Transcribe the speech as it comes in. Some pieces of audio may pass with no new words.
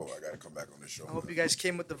sure. I hope you guys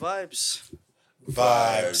came with the vibes.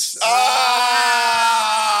 Vibes.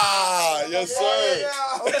 Yes, sir.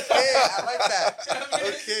 Yeah. Okay, I like that.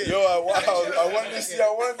 Okay. Yo, I wanted to see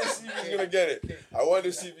if he's gonna get it.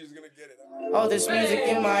 All this music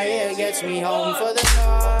in my ear gets me home for the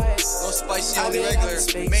night. No spicy, only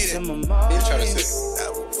regular. Made it. You try to say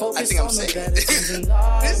I think I'm safe.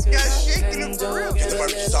 This guy's shaking it for real. Get the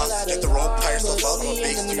barbecue sauce, get the roll, tie yourself up, or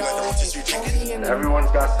base, do that rotisserie chicken. Everyone's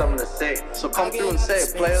got something to say, so come through and say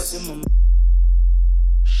it, players.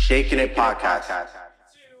 Shakin It Podcast.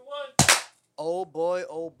 Oh boy,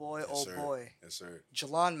 oh boy, oh sir. boy. Yes, sir.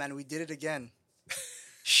 Jalon, man, we did it again.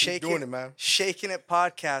 Doing it, man. Shaking It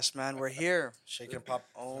Podcast, man. We're here. Shakin It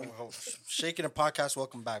Podcast.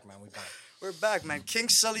 Welcome back, man. We back. We're back, man. King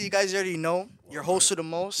Sully, you guys already know. Your host of the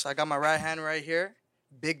most. I got my right hand right here.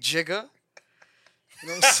 Big Jigga. You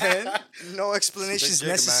know what I'm saying? No explanations Big Jigga,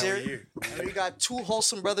 man. necessary. We here. And we got two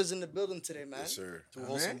wholesome brothers in the building today, man. Yes, sir. Two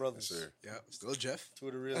wholesome brothers. Yes, sir. Yeah, still Jeff. Two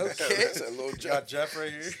of the real. Okay. That's a little We got Jeff right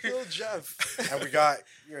here. Still Jeff. And we got,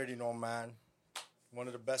 you already know, man, one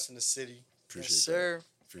of the best in the city, Appreciate Yes, sir.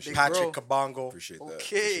 Appreciate Big Patrik bro. Kabongo, Appreciate that.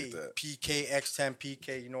 Okay. Appreciate that. PKX10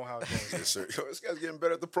 PK. You know how it goes. Yes, sir. Yo, this guy's getting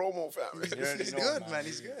better at the promo, fam. You already He's know, good, man.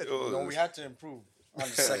 He's good. Yo, You know, we had to improve on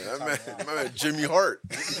the second my time man, around. my man, Jimmy Hart.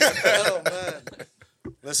 Oh, man.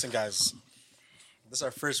 Listen, guys, this is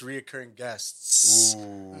our first reoccurring guests.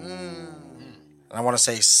 And I want to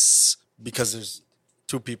say because there's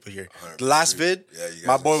two people here. The last vid, Yeah, you guys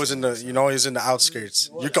my are boy was in the, you know, he was in the outskirts.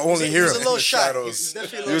 You can only hear He was a him. little shy. shadows.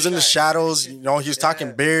 He was in the shadows. You know, he was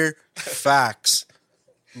talking bare facts,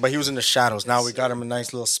 but he was in the shadows. Now we got him a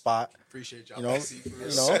nice little spot. Appreciate y'all. You know, Merci, for real.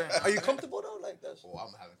 you know. Are you comfortable, though, like that? Oh,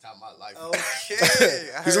 I'm having time of my life. Okay.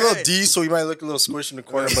 He's a all little right. D, so he might look a little squished in the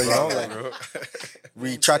corner, but you know, like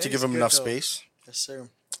we tried to give him He's enough good, though. space. Yes, sir.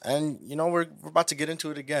 And you know, we're about to get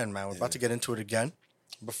into it again, man. We're about to get into it again.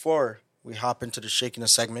 Before we hop into the Shaking It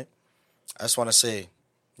segment, I just want to say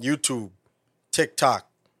YouTube, TikTok,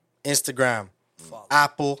 Instagram,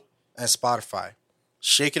 Apple, and Spotify.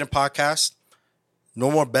 Shaking It Podcast.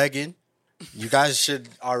 No more begging. You guys should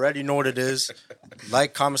already know what it is.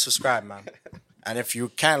 Like, comment, subscribe, man. And if you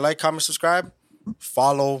can't like, comment, subscribe,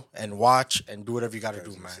 follow and watch and do whatever you got to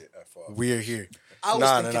do, man. We are here. I was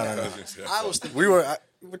Nah, thinking nah, nah, that. nah. I was thinking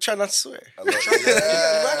We're trying not to swear.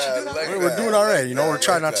 We're We're doing all right, you know. We're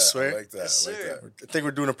trying not to swear. I like that. Yes, I like sir. that. I think we're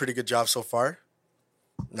doing a pretty good job so far.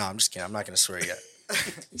 No, I'm just kidding. I'm not going to swear yet.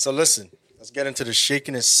 So listen, let's get into the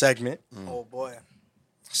Shaking It segment. Oh, boy.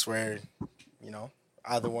 I swear, you know,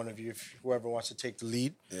 either one of you, if whoever wants to take the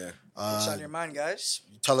lead, Yeah. What's on your mind, guys?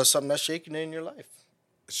 tell us something that's shaking in your life.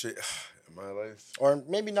 Shit, in my life. Or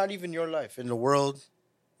maybe not even your life, in the world,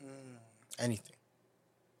 anything.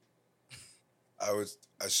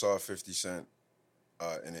 I saw 50 Cent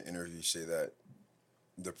in an interview say that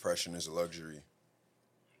depression is a luxury.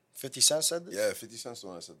 50 Cent said this? Yeah, 50 Cent's the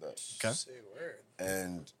one that said that. Okay. Say a word.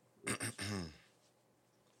 And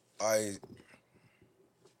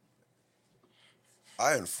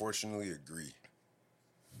I unfortunately agree.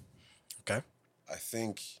 Okay. I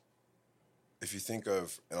think if you think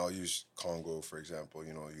of, and I'll use Congo for example,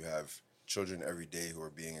 you know, you have children every day who are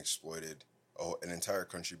being exploited, an entire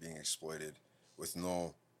country being exploited with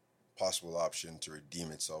no possible option to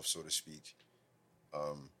redeem itself, so to speak.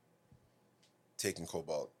 Taking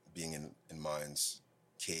cobalt, being in mines,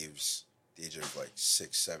 caves, the age of like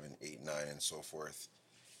 6, 7, 8, 9, and so forth.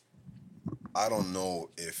 I don't know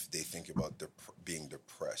if they think about being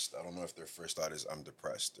depressed. I don't know if their first thought is, I'm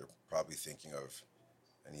depressed. They're probably thinking of,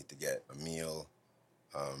 I need to get a meal.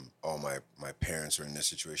 My parents are in this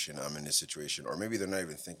situation. I'm in this situation. Or maybe they're not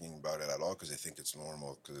even thinking about it at all because they think it's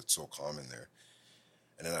normal because it's so common there.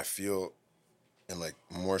 And then I feel in like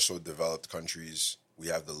more so developed countries, we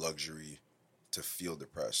have the luxury to feel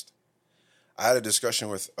depressed. I had a discussion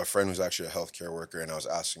with a friend who's actually a healthcare worker, and I was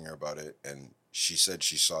asking her about it, and she said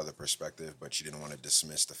she saw the perspective, but she didn't want to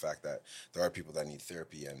dismiss the fact that there are people that need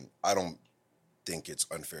therapy, and I don't think it's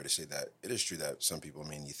unfair to say that. It is true that some people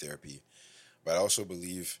may need therapy, but I also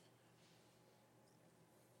believe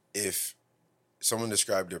if someone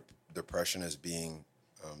described depression as being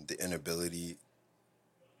the inability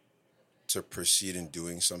to proceed in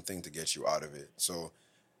doing something to get you out of it. So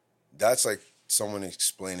that's like someone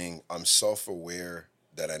explaining, I'm self-aware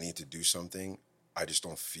that I need to do something, I just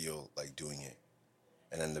don't feel like doing it.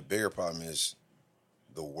 And then the bigger problem is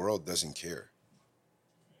the world doesn't care.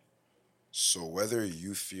 So whether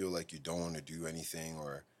you feel like you don't want to do anything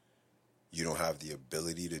or you don't have the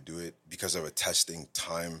ability to do it because of a testing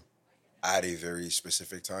time at a very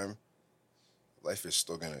specific time, life is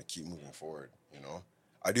still going to keep moving forward, you know?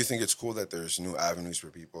 I do think it's cool that there's new avenues for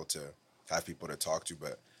people to have people to talk to,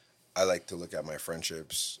 but I like to look at my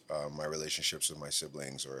friendships, my relationships with my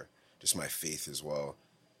siblings, or just my faith as well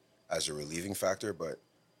as a relieving factor. But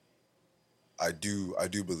I do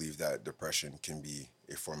believe that depression can be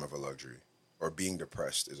a form of a luxury, or being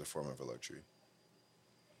depressed is a form of a luxury.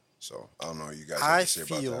 So I don't know what you guys have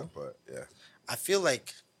to say about that, but yeah. I feel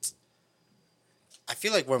like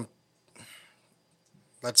when,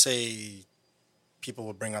 let's say, people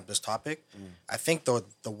will bring up this topic, I think the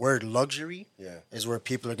word luxury is where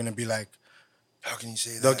people are gonna be like, how can you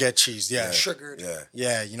say that? They'll get cheesed, Triggered.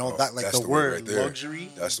 yeah. You know that, like, the word right luxury.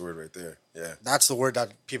 That's the word right there. Yeah, That's the word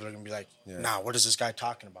that people are gonna be like, nah, what is this guy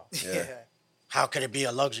talking about? yeah, How could it be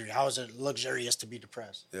a luxury? How is it luxurious to be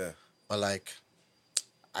depressed? yeah. But, like,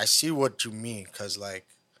 I see what you mean, because, like,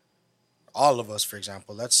 all of us, for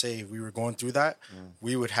example, let's say if we were going through that,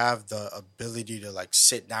 we would have the ability to, like,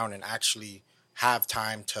 sit down and actually have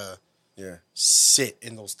time to sit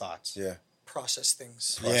in those thoughts. Yeah. Process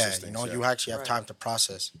things. You actually have time to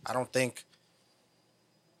process. I don't think,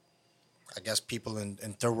 I guess, people in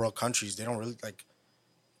third world countries, they don't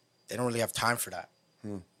really have time for that.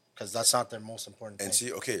 Because that's not their most important thing. And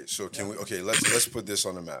see, okay, so let's put this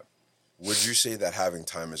on the map. Would you say that having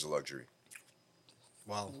time is a luxury?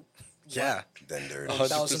 Well, yeah. Then there it is.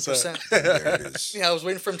 1,000%. There it is. Yeah, I was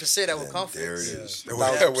waiting for him to say that with confidence. There it is.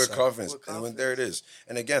 Yeah. With confidence. And when there it is.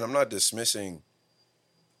 And again, I'm not dismissing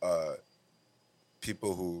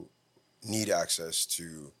people who need access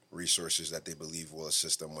to resources that they believe will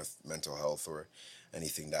assist them with mental health or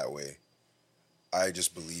anything that way. I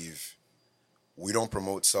just believe we don't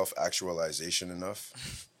promote self-actualization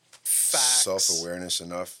enough, Facts. self-awareness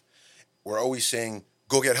enough. We're always saying,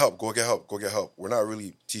 go get help, go get help, go get help. We're not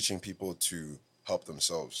really teaching people to help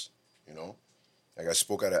themselves, you know? Like, I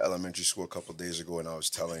spoke at an elementary school a couple of days ago, and I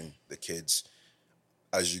was telling the kids,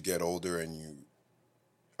 as you get older and you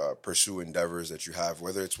pursue endeavors that you have,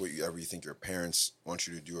 whether it's whatever you think your parents want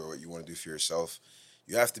you to do or what you want to do for yourself,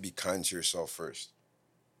 you have to be kind to yourself first.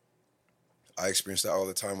 I experience that all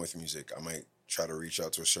the time with music. I might try to reach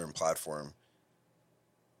out to a certain platform,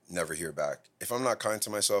 never hear back. If I'm not kind to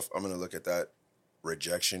myself, I'm going to look at that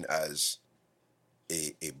rejection as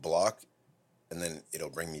a block, and then it'll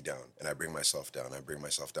bring me down, and I bring myself down. I bring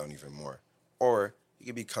myself down even more. Or you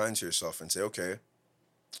can be kind to yourself and say, okay,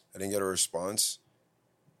 I didn't get a response,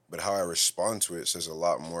 but how I respond to it says a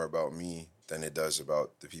lot more about me than it does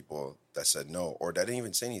about the people that said no, or that didn't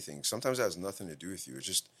even say anything. Sometimes that has nothing to do with you. It's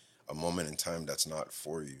just a moment in time that's not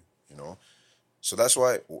for you, you know? So that's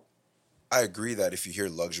why I agree that if you hear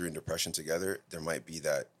luxury and depression together, there might be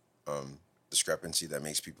that discrepancy that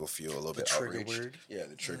makes people feel a little bit trigger outraged. word. Yeah,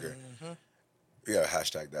 the trigger. We gotta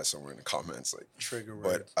hashtag that somewhere in the comments, like Trigger word.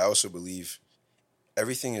 But I also believe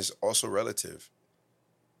everything is also relative.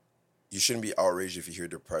 You shouldn't be outraged if you hear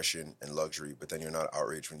depression and luxury, but then you're not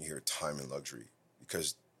outraged when you hear time and luxury,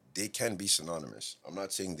 because they can be synonymous. I'm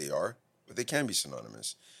not saying they are, but they can be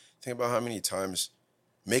synonymous. Think about how many times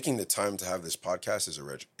making the time to have this podcast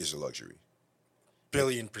is a luxury.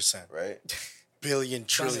 Billion%. Right? Billion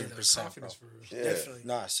trillion percent. Bro. Yeah. Definitely.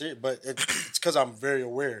 Nah, seriously, but it's because I'm very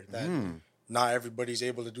aware that not everybody's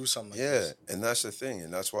able to do something like this. Yeah, and that's the thing,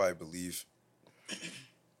 and that's why I believe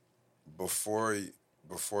before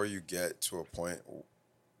you get to a point,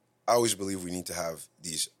 I always believe we need to have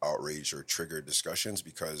these outrage or triggered discussions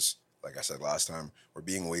because, like I said last time, we're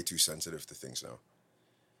being way too sensitive to things now.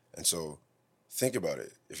 And so think about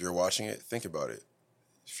it. If you're watching it, think about it.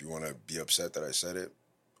 If you want to be upset that I said it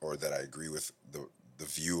or that I agree with the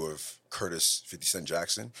view of Curtis 50 Cent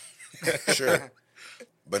Jackson, sure.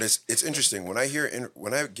 But it's interesting. When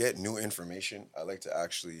I get new information, I like to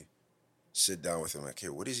actually sit down with him like, hey,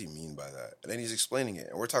 what does he mean by that? And then he's explaining it.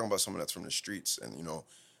 And we're talking about someone that's from the streets and, you know,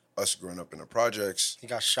 us growing up in the projects. He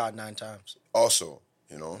got shot 9 times. Also,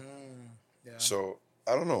 you know. Yeah. So,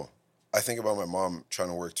 I don't know. I think about my mom trying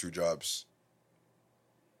to work 2 jobs.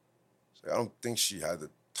 So I don't think she had the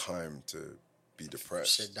time to be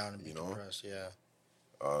depressed. Sit down and be depressed, yeah.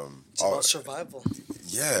 It's about survival.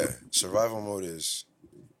 Yeah, survival mode is...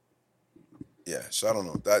 Yeah, so I don't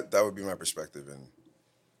know. That would be my perspective in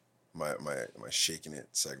my Shaking It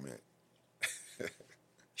segment.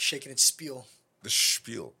 Shaking It spiel. The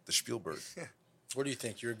Spielberg. What do you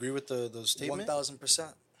think? You agree with the statement?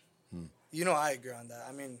 1,000%. You know I agree on that.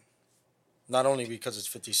 I mean... Not only because it's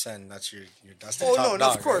 50 Cent, that's the Oh, top no,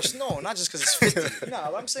 dog, of course. Right? No, not just because it's 50.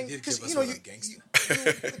 No, I'm saying because, you know,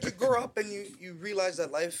 you grow up and you realize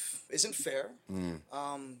that life isn't fair.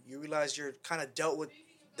 You realize you're kind of dealt with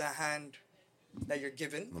the hand that you're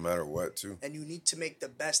given. No matter what, too. And you need to make the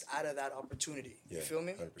best out of that opportunity. You feel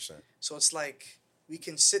me? 100%. So it's like, we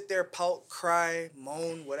can sit there, pout, cry,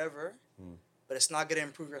 moan, whatever, but it's not going to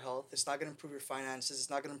improve your health. It's not going to improve your finances. It's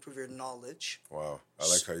not going to improve your knowledge. Wow. I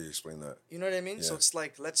like how you explain that. You know what I mean? Yeah. So it's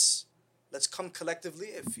like, let's come collectively.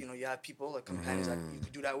 If, you have people, like companions that you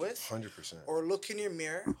could do that with. 100%. Or look in your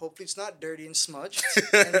mirror. Hopefully it's not dirty and smudged.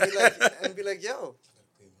 and be like, yo.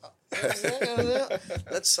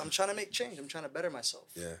 I'm trying to make change. I'm trying to better myself.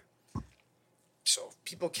 Yeah. So if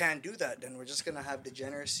people can't do that, then we're just going to have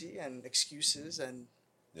degeneracy and excuses and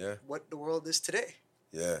what the world is today.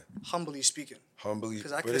 Yeah. Humbly speaking.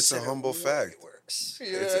 But it's a humble fact. Worse.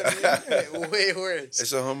 You know what I mean? Way worse.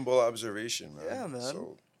 It's a humble observation, man. Yeah, man.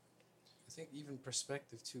 So, I think even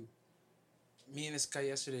perspective, too. Me and this guy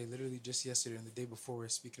yesterday, literally just yesterday and the day before, we were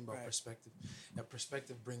speaking about perspective. That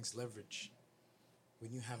perspective brings leverage.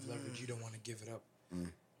 When you have leverage, you don't want to give it up.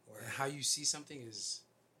 And how you see something is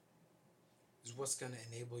what's going to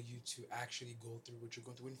enable you to actually go through what you're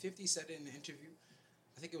going through. When 50 said it in an interview,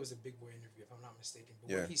 I think it was a Big Boy interview, if I'm not mistaken.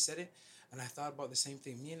 But when he said it, and I thought about the same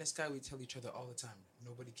thing. Me and this guy, we tell each other all the time,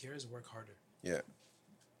 nobody cares, work harder. Yeah.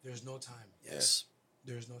 There's no time. Yes.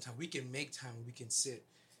 There's no time. We can make time. We can sit.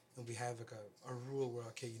 And we have like a rule where,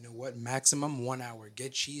 okay, you know what? Maximum 1 hour.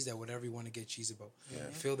 Get cheese at whatever you want to get cheese about. Yeah.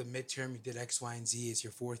 You failed the midterm. You did X, Y, and Z. It's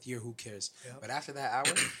your 4th year. Who cares? Yeah. But after that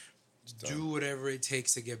hour, do whatever it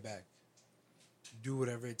takes to get back. Do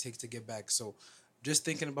whatever it takes to get back. So just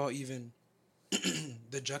thinking about even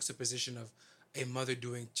the juxtaposition of a mother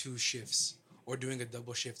doing 2 shifts or doing a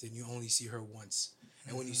double shift and you only see her once.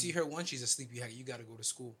 And when you see her once, she's asleep. You got to go to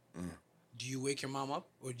school. Do you wake your mom up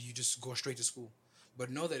or do you just go straight to school? But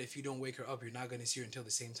know that if you don't wake her up, you're not going to see her until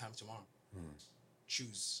the same time tomorrow.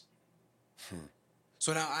 Choose.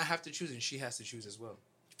 So now I have to choose and she has to choose as well.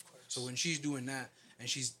 Of course. So when she's doing that and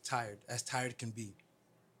she's tired, as tired can be,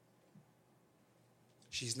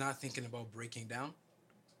 she's not thinking about breaking down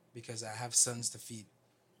because I have sons to feed.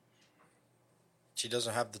 She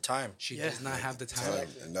doesn't have the time. She does not have the time.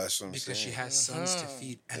 And that's what I'm because saying. she has sons to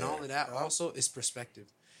feed. And all of that also is perspective.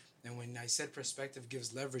 And when I said perspective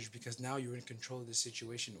gives leverage because now you're in control of the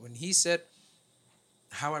situation. When he said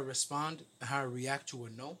how I respond, how I react to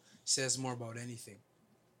a no says more about anything.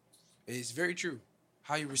 It's very true.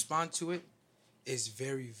 How you respond to it is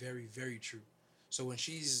very, very, very true. So when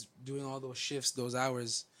she's doing all those shifts, those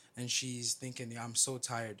hours, and she's thinking, I'm so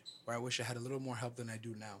tired, or I wish I had a little more help than I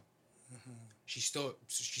do now. She's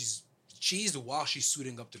while she's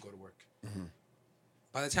suiting up to go to work.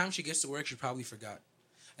 By the time she gets to work, she probably forgot.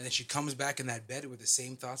 And then she comes back in that bed with the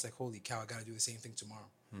same thoughts, like, holy cow, I got to do the same thing tomorrow.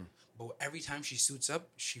 But every time she suits up,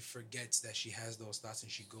 she forgets that she has those thoughts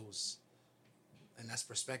and she goes. And that's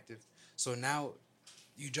perspective. So now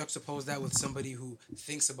you juxtapose that with somebody who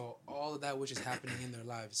thinks about all of that which is happening in their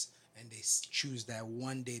lives and they choose that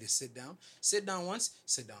one day to sit down. Sit down once,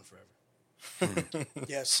 sit down forever.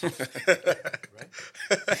 Yes. Right?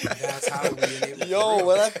 That's how we enable. Yo,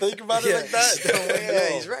 when I think about it like that,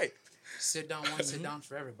 yeah, he's right. Sit down once, sit down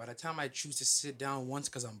forever. By the time I choose to sit down once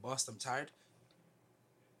because I'm bossed, I'm tired,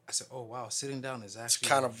 I said, oh, wow, sitting down is actually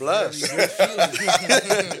kind of blessed. Very good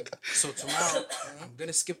feeling. So tomorrow, I'm going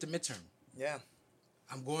to skip the midterm. Yeah.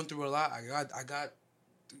 I'm going through a lot. I got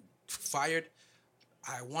fired.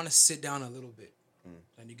 I want to sit down a little bit.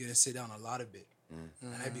 And you're going to sit down a lot of bit.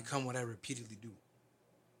 And I become what I repeatedly do.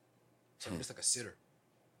 So I'm just like a sitter.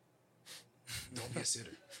 Don't be a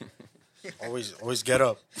sitter. Always get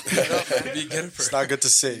up. It's not good to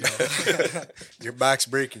sit, yo. Your back's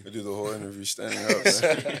breaking. We do the whole interview standing up,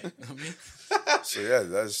 man. So yeah,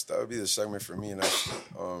 that would be the segment for me. And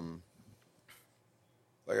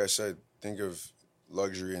like I said, think of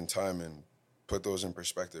luxury and time and put those in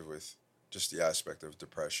perspective with just the aspect of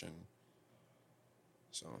depression.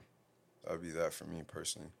 So that would be that for me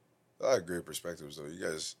personally. A lot of great perspectives though. You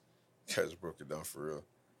guys broke it down for real.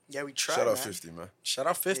 Yeah, we tried. Shout out man. 50, man. Shout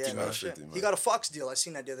out 50, Yeah, man. Shout out 50, man. He got a Fox deal. I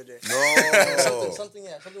seen that the other day. No. something.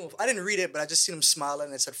 With, I didn't read it, but I just seen him smiling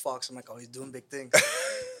and it said Fox. I'm like, oh, he's doing big things.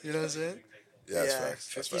 You know what I'm saying? Yeah, that's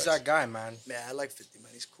facts. That's 50's facts. that guy, man. Yeah, I like 50,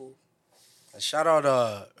 man. He's cool. And shout out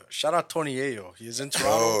Tony Ayo. He was in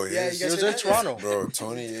Toronto. Oh, Yeah, he you is. guys He was in Toronto. Bro,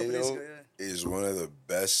 Tony Couple days Ayo ago, is one of the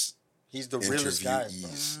best He's the realest guy, bro.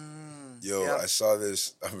 interviewees. Yo, Yeah. I saw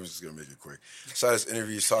this. I'm just going to make it quick. I saw this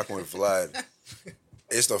interview. He's talking with Vlad.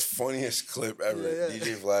 It's the funniest clip ever. Yeah.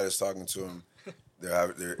 DJ Vlad is talking to him.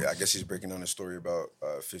 I guess he's breaking down a story about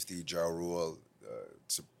 50, Ja Rule,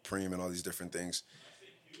 Supreme, and all these different things.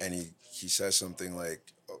 And he says something like,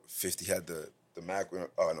 50 had the Mac.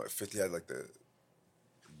 Oh, no, 50 had like the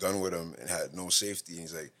gun with him and had no safety. And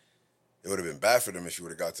he's like, it would have been bad for them if he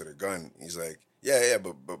would have got to the gun. He's like, yeah,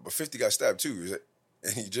 but 50 got stabbed too.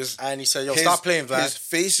 And he And he said, yo, stop playing, Vlad. His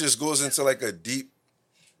face just goes into like a deep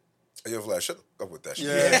And you're like, shut up with that shit.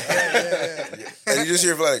 Yeah. And you just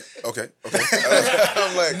hear like, okay.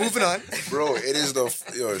 I'm like, moving on. Bro, it is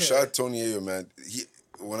shout out Tony Ayo, man.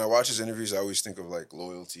 When I watch his interviews, I always think of like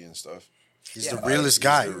loyalty and stuff. He's the realest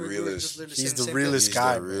guy. He's the realest. He's the realest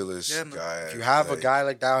guy. The realest guy. If you have a guy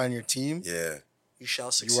like that on your team, you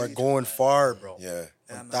shall succeed. You are going far, bro. Yeah.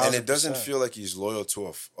 And it doesn't feel like he's loyal to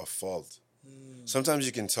a fault. Sometimes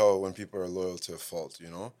you can tell when people are loyal to a fault, you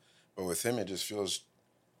know? But with him, it just feels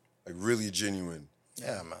like really genuine.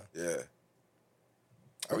 Yeah, man. Yeah.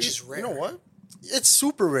 Which is rare. You know what? It's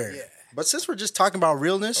super rare. Yeah. But since we're just talking about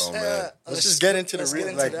realness, let's just get into the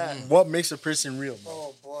real. Like, what makes a person real, man?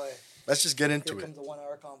 Oh, boy. Let's just get into Here it. comes the 1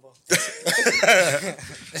 hour combo.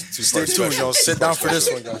 Stay tuned, y'all. Sit down for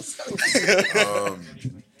this one, guys.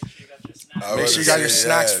 Make sure you got your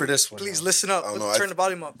snacks for this one. Please listen up. Turn the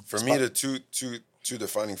volume up. For me, the two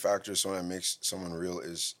defining factors when that makes someone real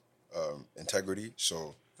is integrity.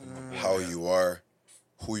 So how you are,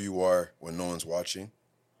 who you are when no one's watching.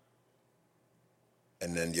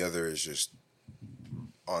 And then the other is just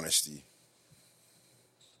honesty.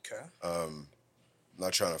 Okay.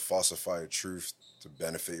 Not trying to falsify a truth to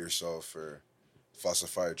benefit yourself or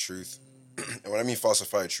falsify a truth. And what I mean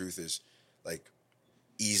falsify a truth is like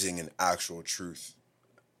easing an actual truth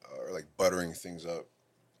or like buttering things up.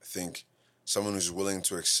 I think someone who's willing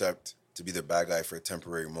to accept to be the bad guy for a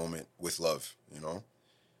temporary moment with love, you know?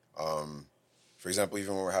 For example,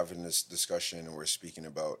 even when we're having this discussion and we're speaking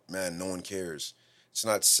about, man, no one cares. It's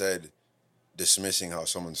not said dismissing how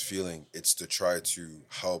someone's feeling. It's to try to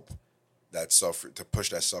help to push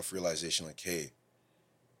that self-realization like, hey,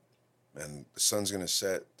 man, the sun's going to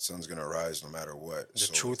set, the sun's going to rise no matter what. The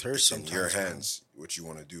truth hurts sometimes. In your hands, what you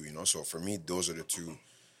want to do, you know? So for me, those are the two.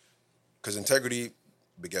 Because integrity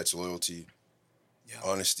begets loyalty. Yeah.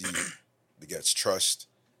 Honesty begets trust.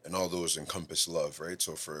 And all those encompass love, right?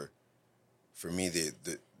 So for me,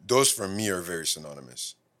 those for me are very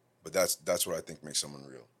synonymous. But that's what I think makes someone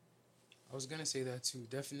real. I was gonna say that too.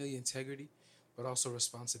 Definitely integrity, but also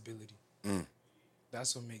responsibility.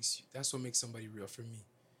 That's what makes somebody real for me.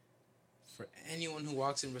 For anyone who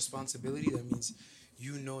walks in responsibility, that means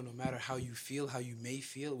no matter how you feel, how you may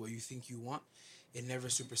feel, what you think you want, it never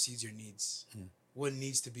supersedes your needs. What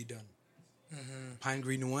needs to be done? Pine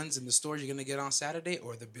Green ones in the store you're gonna get on Saturday,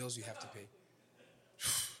 or the bills you have to pay.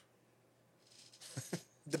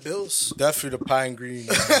 The bills. Definitely the Pine Green.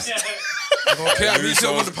 Okay, I really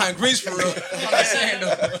still want the Pine Greens for real. I'm not saying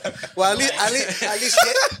though. Well,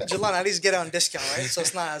 at least get it on discount, right? So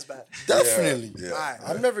it's not as bad. Definitely. Yeah. All right.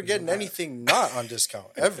 I'm never getting anything not on discount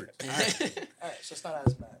ever. All right, so it's not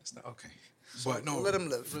as bad. Okay. But no, let him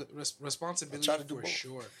live. Responsibility try to do for both.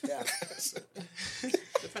 sure. Yeah.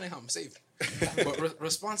 Depending how I'm saving. But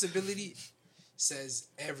responsibility says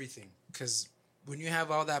everything. Because when you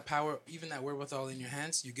have all that power, even that wherewithal in your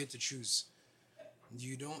hands, you get to choose.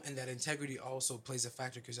 You don't, and that integrity also plays a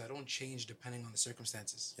factor because I don't change depending on the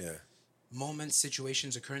circumstances. Yeah. Moments,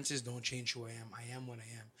 situations, occurrences don't change who I am. I am what I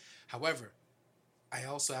am. However, I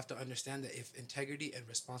also have to understand that if integrity and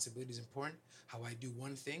responsibility is important, how I do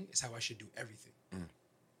one thing is how I should do everything.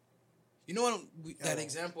 You know what? That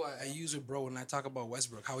example I use with bro when I talk about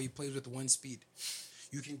Westbrook, how he plays with one speed.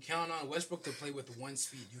 You can count on Westbrook to play with one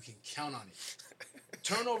speed. You can count on it.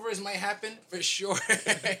 Turnovers might happen for sure.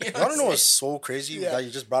 You want to know what's so crazy that you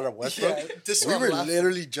just brought up Westbrook? Yeah, we were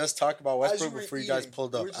literally just talking about Westbrook before you guys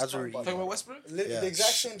pulled up. As we were Talking about Westbrook? The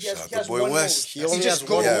exact same. He has the boy one West. mode. He only has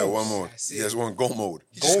one Yeah, mode. one mode. He has one go mode.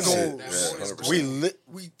 Go mode. Yeah, 100%.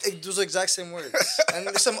 We Those are exact same words, and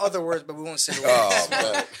there's some other words, but we won't say the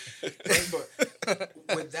words. But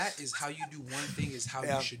with that is how you do one thing is how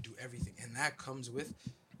you should do everything, and that comes with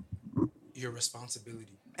your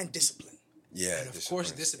responsibility and discipline. Yeah, and of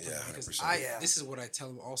course discipline. Yeah, because 100%. this is what I tell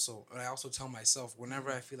them also, and I also tell myself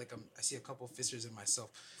whenever I feel like I see a couple of fissures in myself,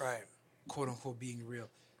 right? Quote unquote being real.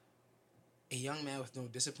 A young man with no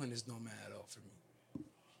discipline is no man at all for me.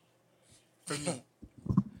 For me,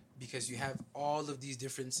 because you have all of these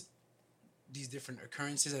different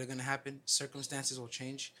occurrences that are gonna happen. Circumstances will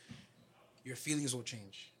change. Your feelings will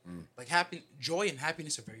change. Like joy and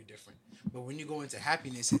happiness are very different. But when you go into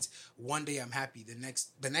happiness, it's one day I'm happy, the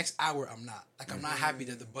next hour I'm not. Like I'm not happy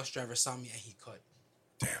that the bus driver saw me and he cut.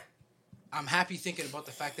 Damn. I'm happy thinking about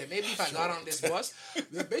the fact that maybe if I got on this bus,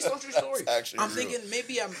 based on true story, I'm thinking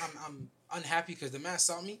maybe I'm unhappy because the man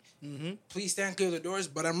saw me. Please stand clear of the doors,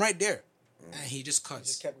 but I'm right there, and he just cuts.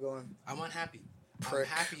 Just kept going. I'm unhappy. Prick.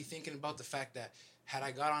 I'm happy thinking about the fact that had I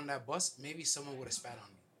got on that bus, maybe someone would have spat on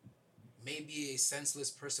me. Maybe a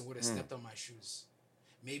senseless person would have stepped on my shoes.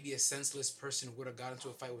 Maybe a senseless person would have got into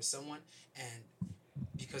a fight with someone and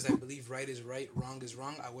because I believe right is right, wrong is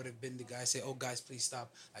wrong, I would have been the guy say, "Oh, guys, please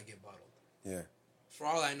stop. I get bottled." Yeah. For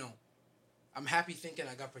all I know, I'm happy thinking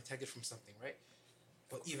I got protected from something, right?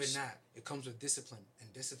 But even that, it comes with discipline,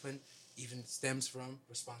 and discipline even stems from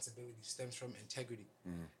responsibility, stems from integrity.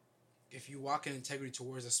 If you walk in integrity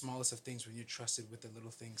towards the smallest of things, when you're trusted with the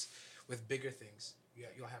little things, with bigger things,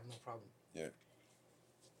 you'll have no problem. Yeah.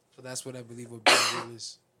 So that's what I believe what being real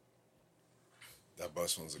is. That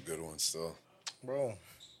bus one's a good one still. Bro.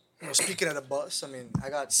 You know, speaking of the bus, I mean, I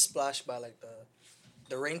got splashed by like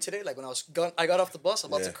the rain today. Like when I got off the bus, I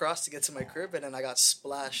was about to cross to get to my crib, and then I got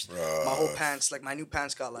splashed. Bruh. My whole pants, like my new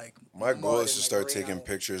pants, got like. My goal mud is to and, start like, taking rain on it.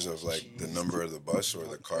 pictures of like the number of the bus or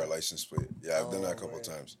the car license plate. Yeah, I've done that a couple of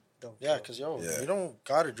times. Yeah, because, yo, Yeah. you don't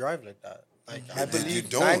got to drive like that. Like, I You believe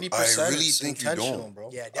don't. 90% I really is think you intentional, don't. bro.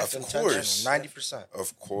 Yeah, Of definitely. course. 90%.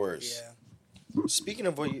 Of course. Yeah. Speaking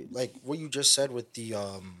of what you just said with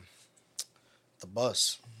the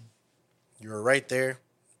bus, you were right there.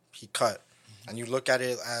 He cut, and you look at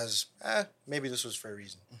it as maybe this was for a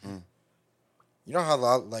reason. You know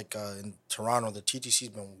how in Toronto the TTC's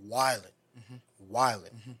been wilding.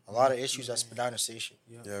 A lot of issues at Spadina Station.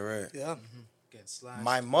 Yeah, right. Yeah. Get slashed.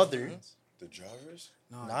 My mother, The drivers?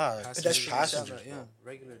 No, Nah, passengers, Yeah,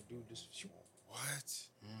 regular dude just. What?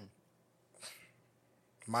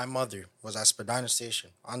 my mother was at Spadina Station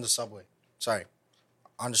on the subway. Sorry,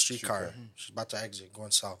 on the streetcar. She's about to exit,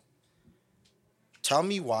 going south. Tell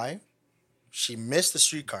me why she missed the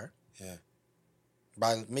streetcar. Yeah.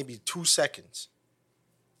 By maybe 2 seconds.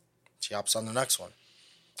 She hops on the next one.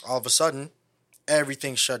 All of a sudden,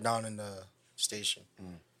 everything shut down in the station.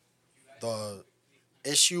 The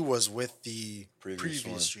issue was with the previous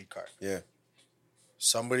one. streetcar. Yeah.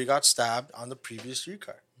 Somebody got stabbed on the previous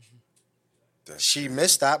streetcar. That's She crazy.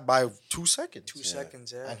 missed that by 2 seconds. 2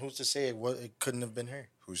 seconds, yeah. And who's to say it couldn't have been her?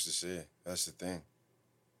 Who's to say? That's the thing.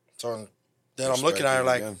 So then I'm looking at her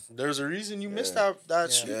like, Perspective there's a reason you missed Yeah.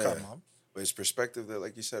 that streetcar, Yeah. mom. But it's perspective that,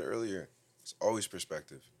 like you said earlier, it's always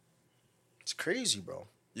perspective. It's crazy, bro.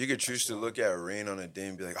 You could choose to look at rain on a day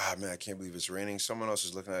and be like, man, I can't believe it's raining. Someone else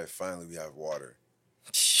is looking at it, finally we have water.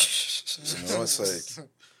 You know, it's like,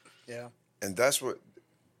 Yeah. and that's what,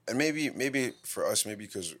 and maybe for us, maybe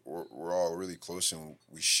because we're all really close and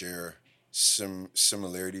we share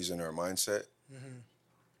similarities in our mindset.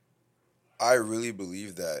 I really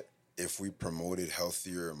believe that if we promoted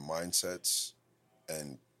healthier mindsets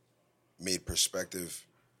and made perspective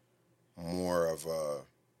more of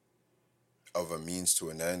a means to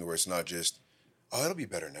an end, where it's not just, oh, it'll be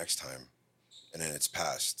better next time, and then it's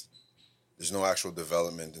past. There's no actual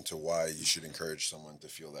development into why you should encourage someone to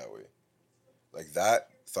feel that way. Like that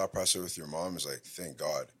thought process with your mom is like, thank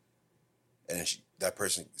God. And that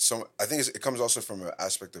person, I think it comes also from an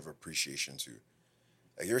aspect of appreciation too.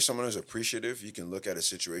 Like you're someone who's appreciative, you can look at a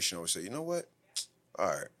situation and say, you know what? All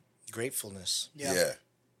right. Gratefulness. Yeah.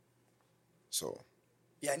 So.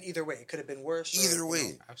 Yeah, and either way, it could have been worse. or, Either you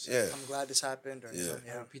way. know, Absolutely. Yeah. I'm glad this happened. Or, Yeah.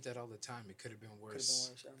 I repeat that all the time. It could have been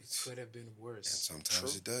worse. It could have been And worse.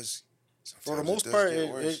 sometimes it does. For the Sometimes most does part, get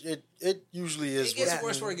worse. it usually is. It gets worse.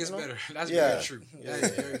 worse before it gets You know? better. That's Yeah. very true. That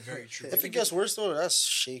is very, very true. If it gets worse though, that's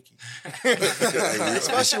shaky.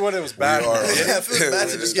 Especially when it was bad. We are- Yeah, if it was bad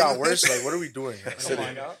to It just begin got with. worse. Like, what are we doing?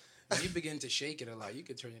 When you begin to shake it a lot, you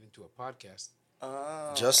could turn it into a podcast.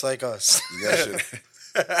 Just like us. You guys should.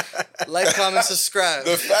 Like, comment, subscribe.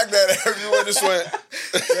 The fact that everyone just went,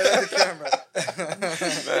 Get out the camera.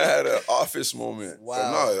 man, I had an office moment. Wow.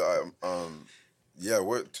 But no, yeah.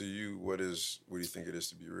 What do you think it is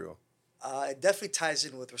to be real? It definitely ties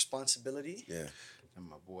in with responsibility. Yeah. And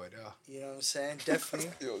my boy, You know what I'm saying?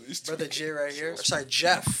 Definitely. Yo, these two Brother Jay right here. Or, sorry,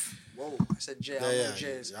 Jeff. Whoa, I said Jay. I don't know who Jay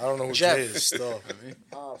is. I don't know who Jeff. Jay is still.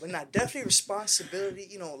 But not definitely responsibility.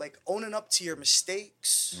 You know, like owning up to your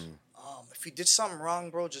mistakes. If you did something wrong,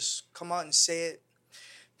 bro, just come out and say it.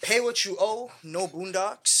 Pay what you owe. No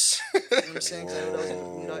boondocks. You know what I'm saying? 'Cause I know that was in the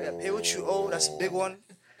boondock. Yeah, pay what you owe. That's a big one.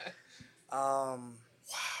 Wow.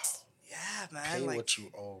 Yeah, man. Pay like, what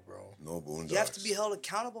you owe, bro. No boondocks. you have to be held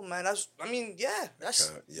accountable, man. That's you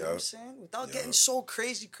know what I'm saying? Without getting so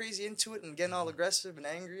crazy into it and getting all aggressive and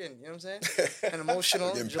angry and, you know what I'm saying? And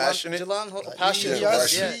emotional. Getting passionate. Passionate. He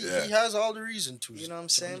has, Yeah. he has all the reason to. You know what I'm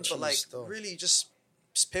saying? to But, like, still. really just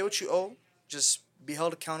pay what you owe. Just be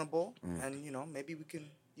held accountable. And, you know, maybe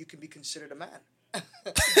you can be considered a man. I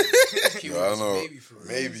don't know. Maybe for real.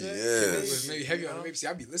 Maybe, Yeah. yes. Maybe heavy on the maybe. See,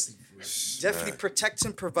 I'll be listening for real. Definitely protect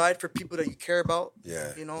and provide for people that you care about.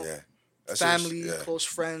 Yeah. You know? Yeah. That's Family, just- yeah. close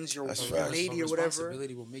friends, your That's your facts. lady or whatever.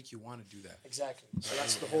 Responsibility will make you want to do that. Exactly. So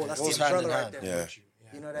that's the whole, that's Goes the hand in umbrella right hand. there.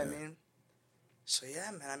 Yeah. You know what I mean? So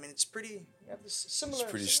yeah, man. I mean, it's pretty. You have this similar.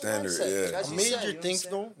 It's pretty similar standard, mindset. yeah. As A you major said, you know what thing, I'm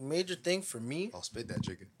saying? though, major thing for me, I'll spit that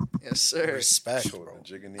chicken. Yes, sir. respect, Show bro.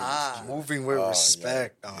 the jigga Ah. Moving with Oh,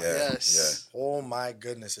 respect. dog. Yeah. Yes. Oh my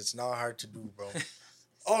goodness, it's not hard to do, bro.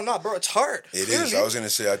 Oh no, bro, it's hard. It Clearly. is. I was gonna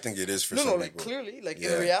say. I think it is for No, some no, like people. clearly, like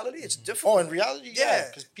Yeah. in reality, it's difficult. Oh, in reality, yeah, Yeah.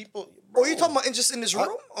 because people. Oh, you talking about just in this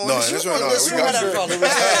room? Oh, No, in in this room? one, Oh, no, this we room got had that you. problem.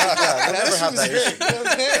 Yeah, we'll This never have room's that great, issue. you know what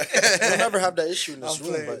I'm saying? We'll never have that issue in this I'm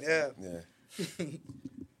room, playing, but yeah. Yeah.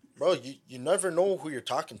 bro, you never know who you're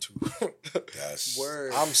talking to. That's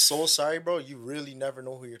Word. I'm so sorry, bro. You really never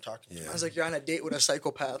know who you're talking to. Yeah. I was like, you're on a date with a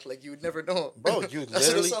psychopath. Like, you would never know. Bro, you That's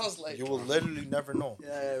literally, what it sounds like. you will literally never know.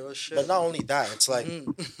 Yeah, real shit. But not only that, it's like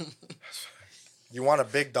Mm-hmm. you want to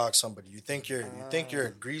big dog somebody. You think you're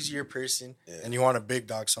a greasier person, Yeah. and you want to big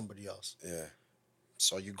dog somebody else. Yeah.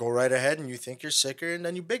 So you go right ahead and you think you're sicker, and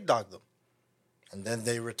then you big dog them, and then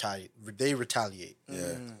they retaliate.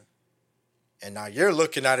 Yeah. And now you're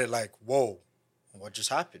looking at it like, whoa, what just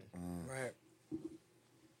happened? Right.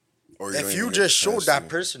 Or If don't you even just get a showed chance that to-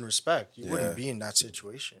 person respect, you Yeah. wouldn't be in that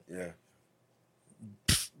situation. Yeah.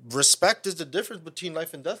 Respect is the difference between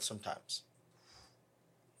life and death sometimes.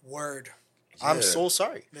 Word. I'm Yeah. so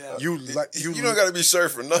sorry. Yeah. You You don't gotta be sorry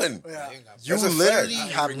for nothing. Yeah. You That's a literally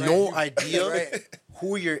fact. have no idea Right.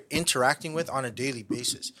 who you're interacting with on a daily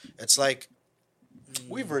basis. It's like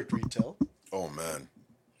we've worked retail. Oh man.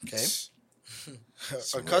 Okay,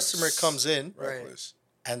 a customer comes in Right. Reckless.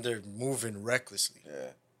 and they're moving recklessly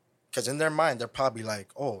Yeah. because in their mind they're probably like,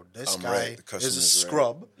 "Oh, this I'm guy right. The is a customer's right.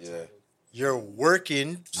 scrub. Yeah. You're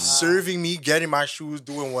working, serving me, getting my shoes,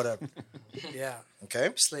 doing whatever." Yeah.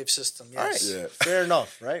 Okay, Slave system. all right, Yes. Yeah. fair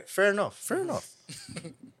enough, right? Fair enough.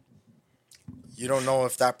 You don't know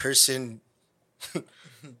if that person.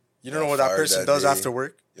 You don't know what that Fired person that does day. after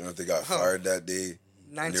work. You know if they got fired that day.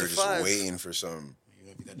 9 And they to were just 5. waiting for something. You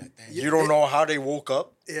gonna be that thing. You don't know how they woke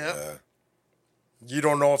up. Yeah. Yeah. You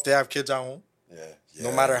don't know if they have kids at home. Yeah.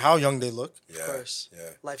 No matter how young they look. Yeah. Of course. Yeah.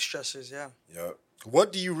 Life stressors. Yeah. Yep.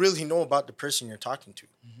 What do you really know about the person you're talking to?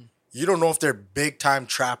 You don't know if they're big time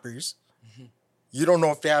trappers. You don't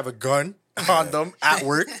know if they have a gun on them at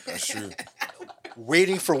work, That's true.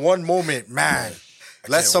 waiting for one moment, man.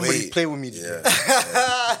 Let can't somebody wait. play with me today.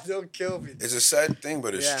 Yeah. Don't kill me. It's a sad thing,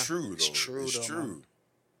 but it's Yeah. true though. It's true, It's though, true. man.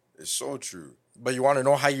 It's so true. But you want to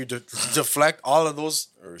know how you deflect all of those?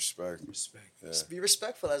 Respect. Respect. Yeah. Just be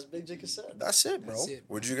respectful, as Big Jake said. That's it, bro. That's it.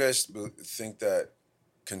 Would you guys think that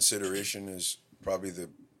consideration is probably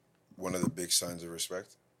one of the big signs of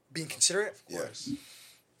respect? Being considerate. Yes.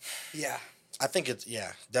 Yeah. I think it's,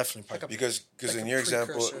 definitely. Like a- Because Like in a your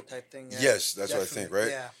example, precursor type thing. Yeah. yes, that's what I think, Definitely. right?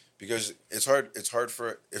 Yeah. Because it's hard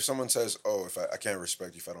for if someone says, "Oh, if I can't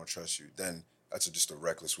respect you if I don't trust you," then that's just a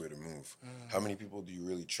reckless way to move. How many people do you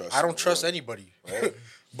really trust? I in don't the trust world? anybody, Right?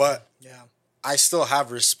 but Yeah. I still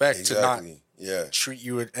have respect to not Exactly. Yeah. treat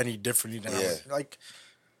you any differently than Yeah. like.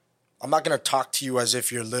 I'm not gonna talk to you as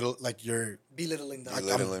if you're little, like you're. Belittling them. Like,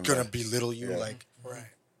 Belittling I'm gonna me. belittle you. Yeah. Like, Right.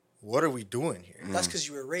 what are we doing here? That's because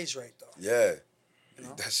you were raised right, though. Yeah.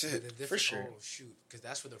 know? That's The it. different, sure. Oh shoot, because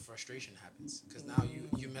that's where the frustration happens. Because now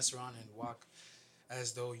you mess around and walk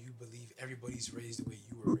as though you believe everybody's raised the way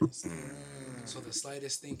you were raised. So the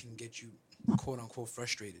slightest thing can get you quote unquote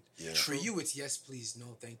frustrated. Yeah. For you, it's yes, please,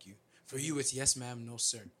 no, thank you. For you, it's yes, ma'am, no,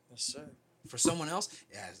 sir. Yes, sir. For someone else,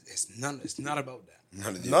 yeah, it's none. It's not about that.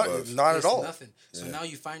 None of the Not, above. not at It's all. nothing. So Yeah. now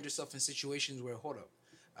you find yourself in situations where, hold up,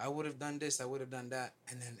 I would have done this, I would have done that,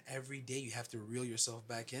 and then every day you have to reel yourself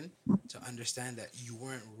back in to understand that you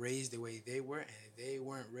weren't raised the way they were, and they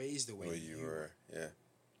weren't raised the way Well, you were. Yeah.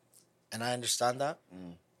 And I understand that,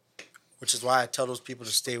 which is why I tell those people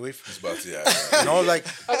to stay away from It's me. about to yeah. You know, like,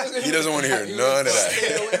 He doesn't want to hear none of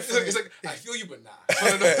that. It's like, I feel you, but nah.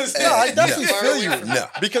 no, I definitely feel you. No.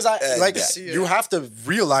 Because I like yeah. you have to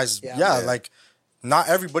realize, Yeah. like not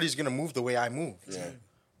everybody's gonna move the way I move. Yeah.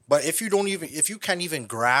 But if you can't even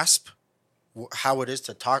grasp how it is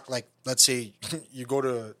to talk, like let's say you go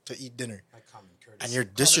to eat dinner Like common courtesy. and you're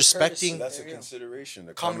courtesy. disrespecting, That's a There you go. consideration.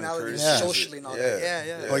 The common Commonality courtesy. Yeah. socially and all that.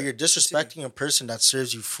 Yeah. or you're disrespecting a person that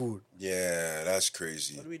serves you food, Yeah, that's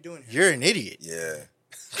crazy. What are we doing here? you're an idiot Yeah.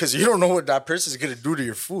 because you don't know what that person's gonna do to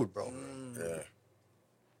your food, bro. Yeah.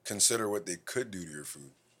 Consider what they could do to your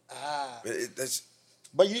food. But that's.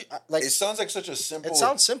 But you like It sounds like such a simple. it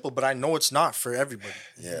sounds simple, but I know it's not for everybody.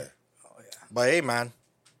 Yeah. Oh, yeah. But hey, man,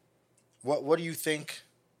 what do you think?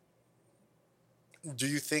 Do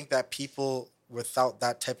you think that people without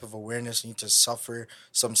that type of awareness need to suffer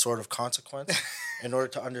some sort of consequence in order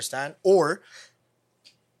to understand, or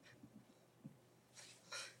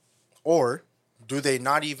do they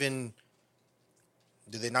not even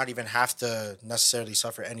have to necessarily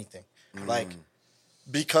suffer anything? Like,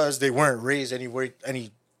 because they weren't raised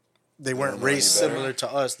they weren't raised similar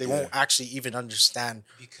to us. They won't actually even understand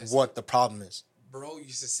what the problem is. Bro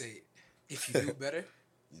used to say, if you do better,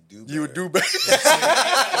 you would do better.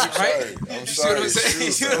 Right? I'm You see sorry. what I'm saying?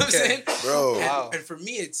 You see what I'm saying? Bro. And for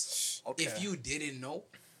me, it's if you didn't know,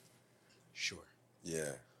 sure.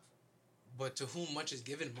 Yeah. But to whom much is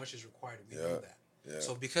given, much is required. We Yeah. know that. Yeah.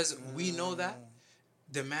 So because we know that,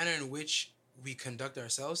 the manner in which we conduct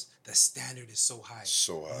ourselves, the standard is so high.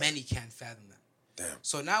 So high. Many can't fathom that. Damn.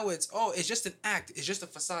 So now it's just an act. It's just a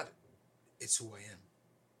facade. It's who I am.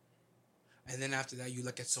 And then after that, you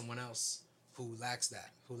look at someone else who lacks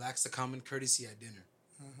that, who lacks the common courtesy at dinner,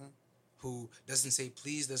 who doesn't say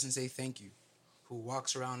please, doesn't say thank you, who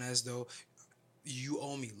walks around as though you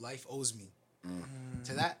owe me, life owes me.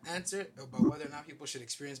 To that answer about whether or not people should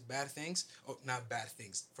experience bad things, or not bad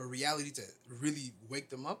things, for reality to really wake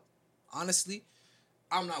them up, honestly,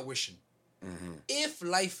 I'm not wishing. If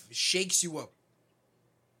life shakes you up,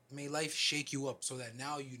 may life shake you up so that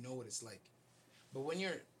now you know what it's like. But when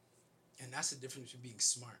you're, and that's the difference between being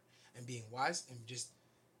smart and being wise and just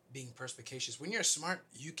being perspicacious. When you're smart,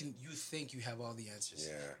 you think you have all the answers.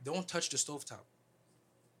 Yeah. Don't touch the stovetop.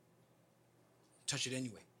 Touch it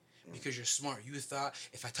anyway. Because you're smart. You thought,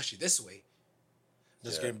 if I touch it this way,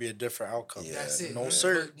 There's going to be a different outcome. Yeah. that's it. No,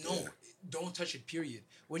 sir. But no, don't touch it, period.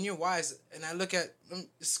 When you're wise, and I look at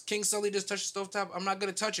King Sully just touched the stovetop, I'm not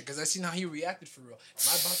going to touch it because I seen how he reacted for real. Am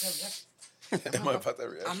I about that reaction? Am I about that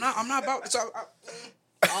reaction? I'm not about. So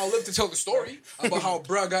I'll live to tell the story about how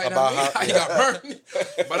bruh got how he got burned,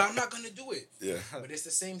 but I'm not gonna do it. Yeah. But it's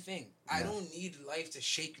the same thing. I don't need life to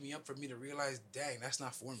shake me up for me to realize, dang, that's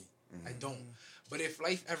not for me. I don't. But if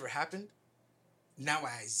life ever happened, now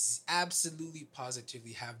I absolutely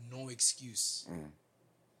positively have no excuse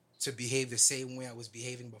to behave the same way I was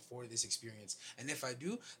behaving before this experience. And if I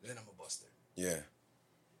do, then I'm a buster. Yeah.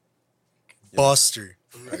 Buster.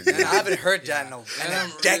 And I haven't heard that in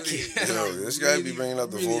a decade. Yo, this guy be bringing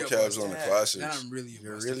out the vocabs on the classics. Then I'm really a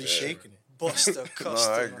You're buster. really shaking it. Buster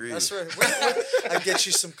customer. I agree. That's right. I get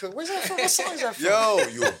you some cook. Where's that from? What song is that from? Yo,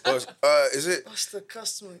 you a bust. Is it? Buster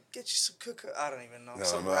customer. Get you some cook. I don't even know. No,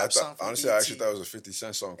 Some man. rap song from Honestly, I actually BET. thought it was a 50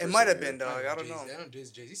 Cent song. It might have been, dog. I don't know.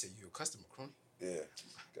 Jay-Z said you a customer, crony. Yeah.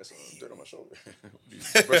 Got some dirt on my shoulder. You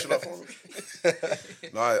brush it off on me.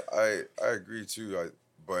 No, I agree too.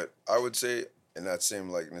 But I would say in that same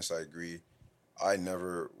likeness, I agree. I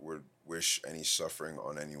never would wish any suffering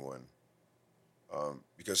on anyone.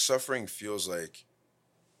 Because suffering feels like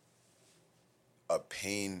a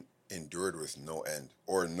pain endured with no end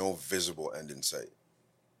or no visible end in sight.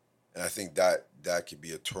 And I think that could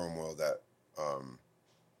be a turmoil that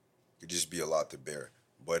could just be a lot to bear.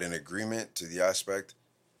 But in agreement to the aspect,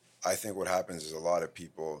 I think what happens is a lot of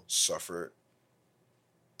people suffer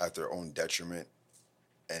at their own detriment,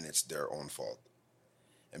 and it's their own fault.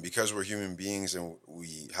 And because we're human beings and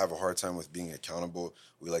we have a hard time with being accountable,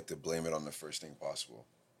 we like to blame it on the first thing possible.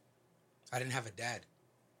 I didn't have a dad.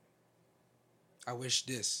 I wish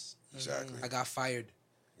this. Exactly. I got fired.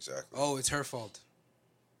 Exactly. Oh, it's her fault.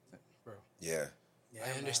 Bro. Yeah.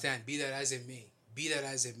 I understand. Be that as it may. Be that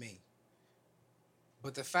as it may.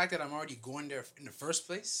 But the fact that I'm already going there in the first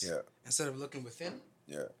place, instead of looking within,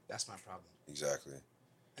 that's my problem. Exactly.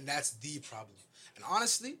 And that's the problem. And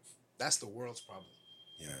honestly, that's the world's problem.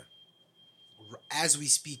 Yeah. As we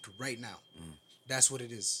speak right now, that's what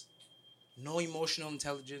it is. No emotional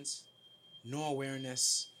intelligence, no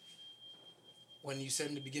awareness. When you said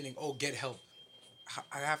in the beginning, oh, get help.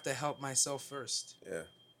 I have to help myself first. Yeah.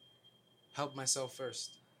 Help myself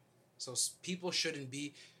first. So people shouldn't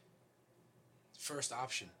be first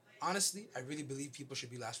option. Honestly, I really believe people should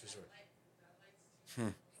be last resort.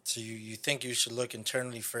 So you think you should look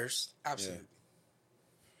internally first? Absolutely.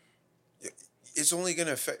 Yeah. It's only going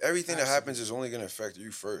to affect, everything that happens is only going to affect you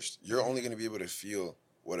first. You're only going to be able to feel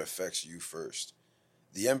what affects you first.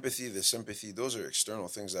 The empathy, the sympathy, those are external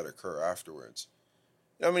things that occur afterwards.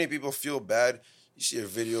 You know how many people feel bad? You see a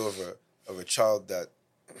video of a child that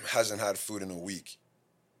hasn't had food in a week.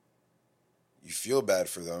 You feel bad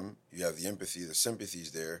for them. You have the empathy, the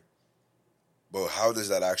sympathy's there. But how does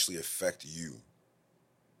that actually affect you?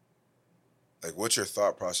 Like, what's your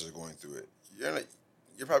thought process going through it?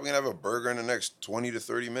 You're probably going to have a burger in the next 20 to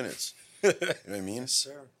 30 minutes. You know what I mean? Yes,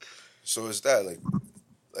 sir. So it's that,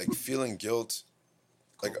 like feeling guilt.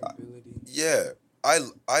 Like, Culpability.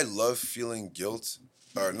 I love feeling guilt,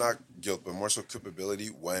 or not guilt, but more so culpability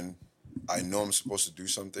when I know I'm supposed to do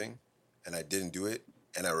something and I didn't do it,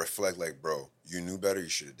 and I reflect like, bro, you knew better, you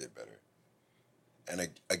should have did better.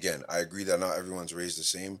 And again, I agree that not everyone's raised the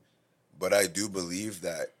same, but I do believe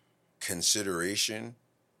that consideration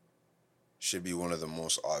should be one of the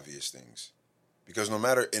most obvious things. Because no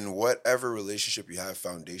matter in whatever relationship you have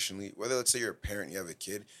foundationally, whether let's say you're a parent, you have a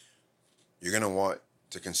kid, you're going to want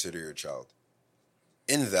to consider your child.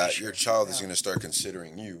 In that, your child is going to start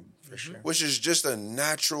considering you, for sure, which is just a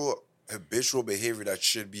natural, habitual behavior that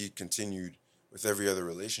should be continued with every other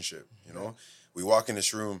relationship. You know, we walk in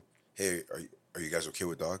this room. Hey, are you guys okay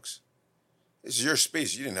with dogs? This is your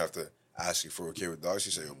space. You didn't have to ask if we're okay with dogs.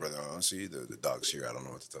 You say, "Oh, brother, honestly, the dog's here. I don't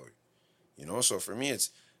know what to tell you." You know, so for me, it's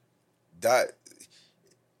that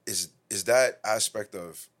is that aspect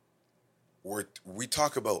of where we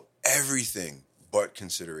talk about everything but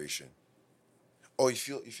consideration. Oh, you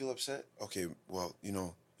feel upset? Okay, well, you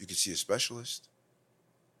know, you could see a specialist.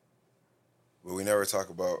 But we never talk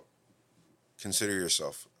about consider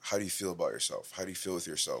yourself. How do you feel about yourself? How do you feel with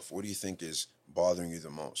yourself? What do you think is bothering you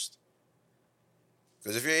the most?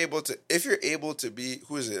 Because if you're able to be,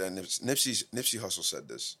 who is it? And Nipsey Hussle said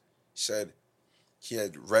this. He said he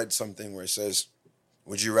had read something where it says,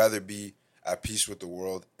 would you rather be at peace with the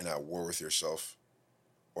world and at war with yourself,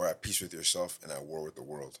 or at peace with yourself and at war with the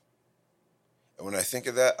world? And when I think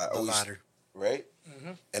of that, I always, latter. Right?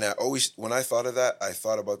 Mm-hmm. And I always, when I thought of that, I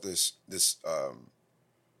thought about this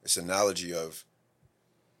analogy of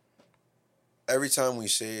every time we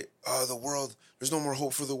say, oh, the world, there's no more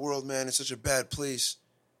hope for the world, man. It's such a bad place.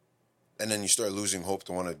 And then you start losing hope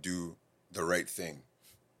to want to do the right thing.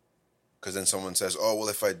 Because then someone says, oh, well,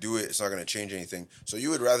 if I do it, it's not going to change anything. So you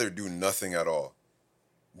would rather do nothing at all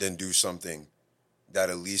than do something that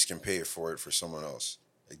at least can pay for it for someone else.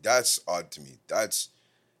 Like, that's odd to me.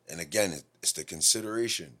 And again, it's the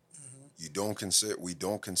consideration. Mm-hmm. We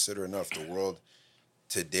don't consider enough the world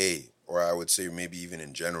today, or I would say maybe even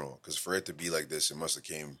in general, because for it to be like this, it must have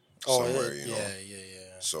came somewhere, you know?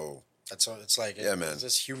 Yeah. So that's all. It's like, yeah, man. Is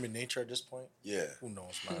this human nature at this point? Yeah. Who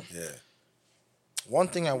knows, man? Yeah. One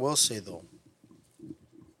thing I will say, though,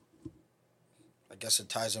 I guess it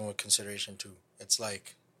ties in with consideration, too. It's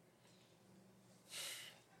like,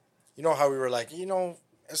 you know how we were like, you know,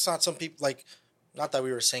 it's not some people, like, not that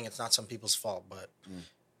we were saying it's not some people's fault, but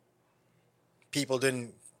people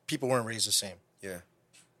weren't raised the same. Yeah.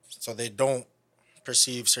 So they don't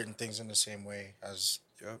perceive certain things in the same way as,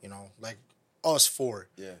 you know, like us four.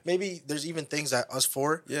 Yeah. Maybe there's even things that us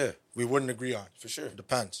four, we wouldn't agree on. For sure. It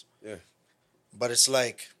depends. Yeah. But it's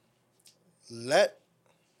like,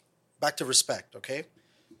 back to respect, okay?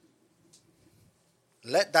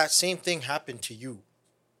 Let that same thing happen to you.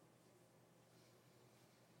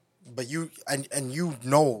 But you, and you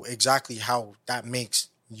know exactly how that makes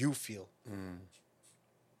you feel.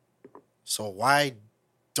 So why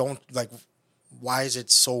is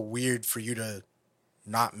it so weird for you to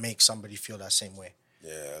not make somebody feel that same way?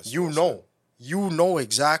 Yeah. You know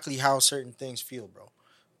exactly how certain things feel, bro.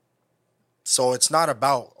 So it's not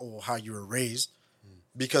about how you were raised,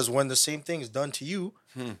 because when the same thing is done to you,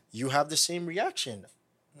 you have the same reaction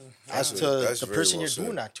as to the person you're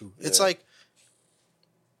doing that to. Yeah. It's like,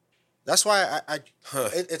 that's why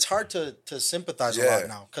it's hard to sympathize a lot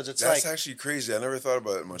now, because that's actually crazy. I never thought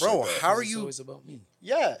about it much. Bro, like that. how are you? It's always about me.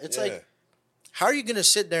 Yeah, it's like, how are you gonna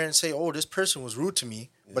sit there and say, "Oh, this person was rude to me,"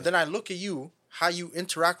 but then I look at you, how you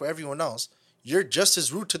interact with everyone else, you're just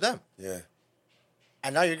as rude to them. Yeah.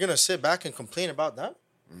 And now you're gonna sit back and complain about them?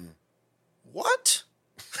 What?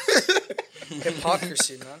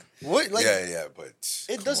 Hypocrisy, man. What? Like, yeah, but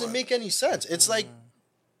it doesn't make any sense. It's like,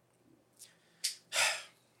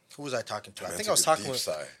 who was I talking to? I think I was talking with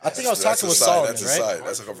Solomon, That's a right? side.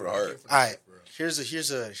 That's a come from the heart. All right. Here's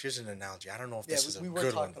an analogy. I don't know if this is a good one. We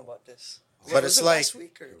were talking about this. But it's like last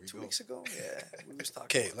week or 2 weeks ago. Yeah, we was talking.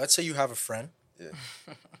 Okay, let's say you have a friend. Yeah.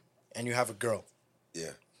 And you have a girl.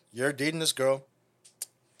 Yeah. You're dating this girl.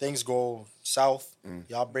 Things go south.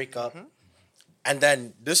 Y'all break up. And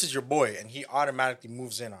then this is your boy, and he automatically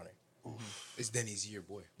moves in on it. It's Denny's your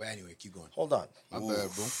boy. But anyway, keep going. Hold on. My bad,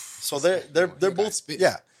 bro. So they're both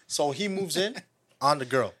yeah. So he moves in on the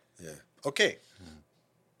girl. Yeah. Okay.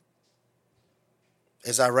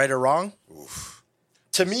 Is that right or wrong? Oof.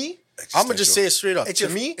 To me, I'm gonna just say it straight up. It's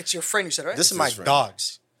your friend. You said, right? This is my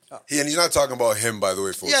dogs. And he's not talking about him, by the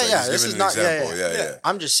way, folks. Yeah, yeah. He's This giving is an not. example. Yeah.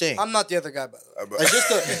 I'm just saying. I'm not the other guy, by the way. It's just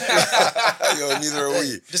Yo, neither are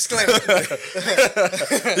we. Disclaimer.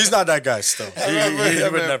 He's not that guy still. He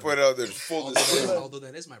would never put out there full disclaimer. Although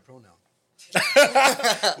that is my pronoun.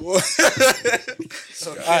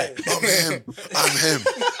 Alright. I'm him.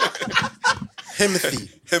 Timothy.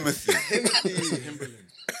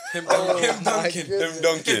 Him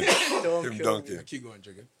Duncan. Him Duncan. Keep going,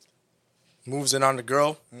 Jigga. Moves in on the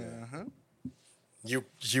girl.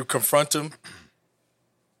 You confront him.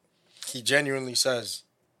 He genuinely says,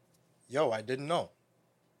 "Yo, I didn't know."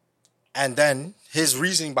 And then his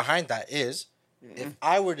reasoning behind that is, if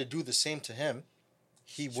I were to do the same to him,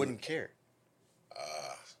 he wouldn't care.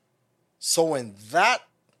 So in that,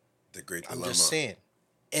 the great I'm dilemma. just saying,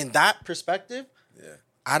 in that perspective, Yeah.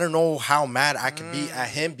 I don't know how mad I could be at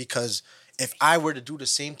him, because if I were to do the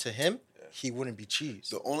same to him, he wouldn't be cheese.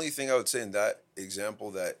 The only thing I would say in that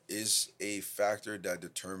example that is a factor that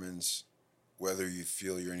determines whether you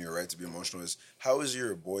feel you're in your right to be emotional is, how is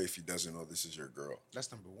your boy if he doesn't know this is your girl?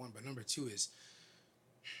 That's number one. But number two is,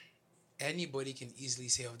 anybody can easily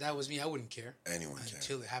say, "Oh, if that was me, I wouldn't care." Anyone can.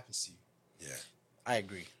 Until it happens to you. Yeah. I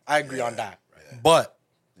agree on that. Right. But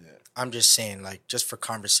Yeah. I'm just saying, like, just for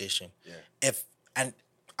conversation. Yeah.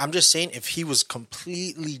 I'm just saying, if he was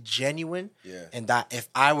completely genuine, Yeah. and that if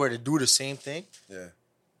I were to do the same thing, Yeah.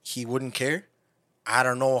 he wouldn't care, I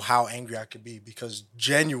don't know how angry I could be, because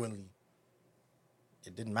genuinely,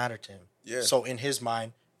 it didn't matter to him. Yeah. So in his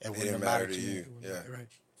mind, it wouldn't didn't have matter mattered to to you. me. Yeah. Right.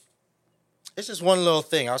 It's just one little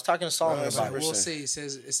thing. I was talking to Solomon No, about But it. we'll 100%.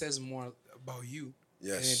 say it says more about you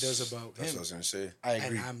Yes. than it does about That's him. what I was gonna say. I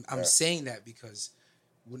agree. And I'm saying that because,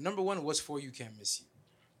 number one, what's for you can't miss you.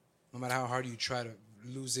 No matter how hard you try to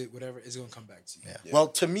lose it, whatever, it's gonna come back to you. Yeah. Well,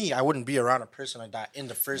 to me, I wouldn't be around a person like that in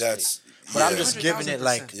the first place. But I'm just giving it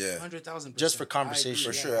like, 100,000%. just for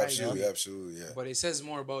conversation. For sure, absolutely, absolutely, yeah. But it says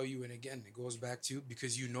more about you, and again, it goes back to,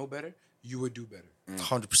 because you know better, you would do better,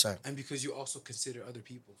 100%. and because you also consider other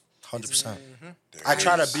people. 100%. There I it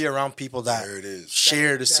try is. to be around people that There it is.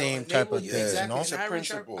 share the That same type enable of you, things, exactly. you know? It's a And iron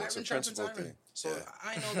principle. sharp- It's a iron sharpens principle iron. thing. So Yeah.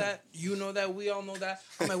 I know that, you know that, we all know that.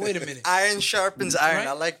 I'm like, wait a minute. Iron sharpens iron. Right?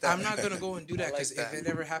 I like that. I'm not gonna go and do that, like because that. if it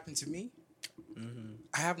ever happened to me,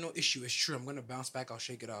 I have no issue. It's true. I'm gonna bounce back. I'll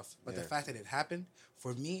shake it off. But the fact that it happened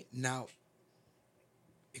for me now,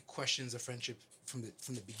 it questions the friendship from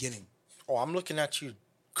the beginning. Oh, I'm looking at you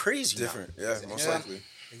crazy now. Different, yeah, most Yeah. likely.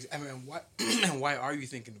 I mean, why and why are you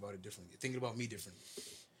thinking about it differently? Thinking about me differently,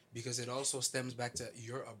 because it also stems back to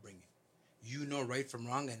your upbringing. You know right from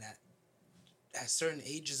wrong, and at certain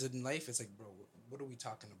ages in life, it's like, bro, what are we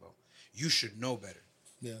talking about? You should know better.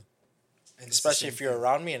 Yeah. And it's the Especially same if you're thing.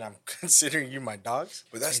 around me and I'm considering you my dogs.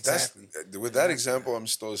 But that's Exactly. with that example, I'm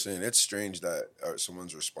still saying it's strange that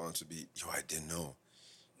someone's response would be, "Yo, I didn't know."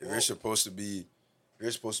 If you're supposed to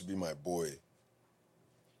be my boy,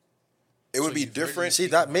 it would be different. See,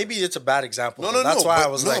 that maybe it's a bad example. No, though. no, That's no, why but- I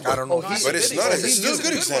was no, like, but- I don't know. No, if he's- But it's not. It's still a good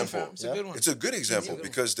one, example. fam. It's a good one. It's a good example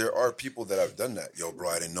because there are people that have done that. Yo, bro,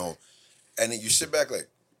 I didn't know, and then you sit back like,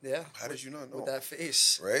 Yeah. how did you not know? With that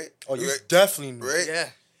face. Right? Oh, you Right? definitely knew. Right? Yeah.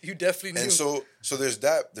 You definitely knew. And so there's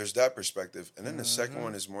that perspective, and then the second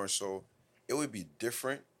one is more so, it would be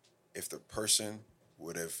different if the person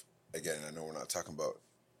would have, again, I know we're not talking about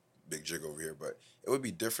Big Jig over here, but it would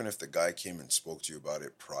be different if the guy came and spoke to you about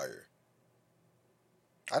it prior.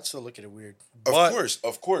 I'd still look at it weird.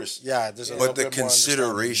 Of course. Yeah, there's a But little the bit more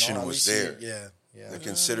consideration understanding, you know? At was least there. Yeah. The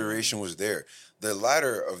consideration was there. The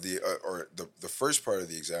latter of the first part of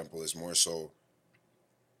the example is more so,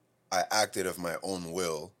 I acted of my own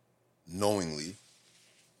will, knowingly,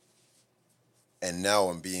 and now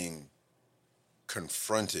I'm being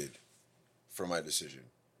confronted for my decision.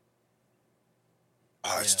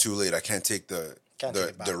 It's too late. I can't take the Can't take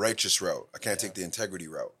it back. the righteous route. I can't take the integrity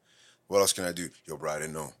route. What else can I do? Yo, bro, I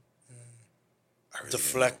didn't know. I really didn't know.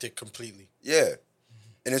 Deflect it completely. Yeah.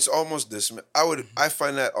 And it's almost I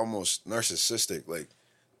find that almost narcissistic, like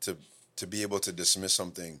to be able to dismiss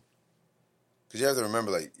something. Because you have to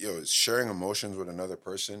remember, like, yo, sharing emotions with another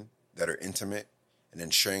person that are intimate and then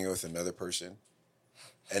sharing it with another person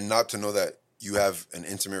and not to know that you have an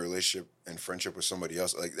intimate relationship and friendship with somebody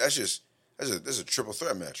else, like, that's a triple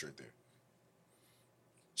threat match right there.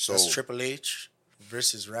 So That's Triple H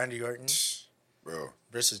versus Randy Orton bro,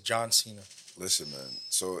 versus John Cena. listen, man.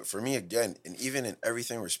 So for me, again, and even in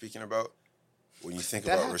everything we're speaking about, when you think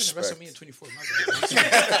That about happened respect, at WrestleMania 24. My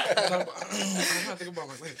bad. I'm not thinking about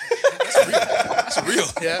my wait. That's real.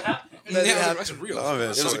 yeah. That's real. No, man, It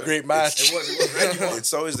was so a great match. It was. Randy won.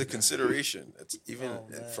 it's always the consideration. It's even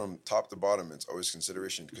from top to bottom. It's always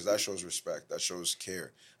consideration because that shows respect. That shows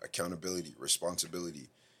care, accountability, responsibility,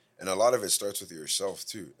 and a lot of it starts with yourself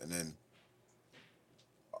too. And then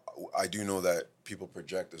I do know that people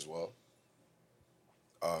project as well.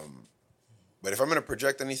 But if I'm gonna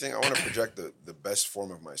project anything, I want to project the best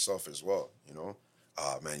form of myself as well. You know,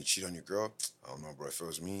 man, you cheat on your girl. I don't know, bro. If it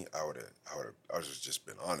was me, I would have just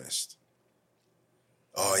been honest.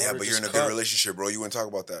 Oh yeah, but you're in a good relationship, bro. You wouldn't talk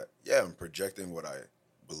about that. Yeah, I'm projecting what I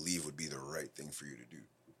believe would be the right thing for you to do.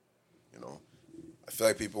 You know, I feel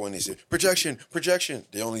like people when they say projection,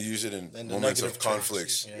 they only use it in moments of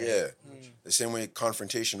conflicts. Yeah. The same way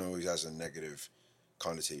confrontation always has a negative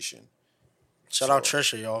connotation. Shout out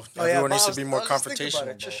Trisha, yo. Oh, Everyone but needs I to was- be more I was just thinking about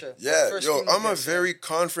confrontational, it, bro. Trisha. Yeah, First yo, female I'm a guest, very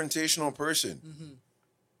confrontational person.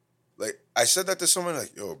 Like, I said that to someone,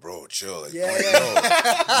 like, yo, bro, chill. Like, Yeah, like,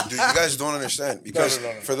 yeah. no. Dude, you guys don't understand. Because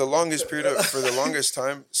No. for the longest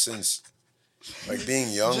time, since, like, being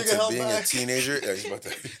young Jigga to held being a back. teenager. Yeah, he's about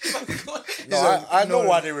to... No, I know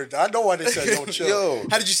why they were. I know why they said yo, chill. Yo,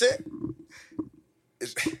 How did you say it?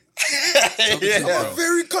 I'm a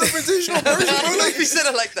very confrontational person, bro. Like, He said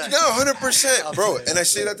it like that. no, 100%, bro. And I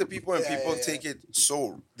say absolutely. that to people, and Yeah, people yeah. take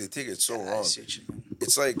it so I wrong. see what you mean.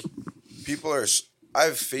 It's like people are.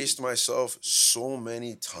 I've faced myself so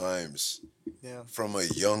many times Yeah. from a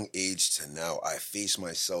young age to now. I face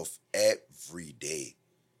myself every day.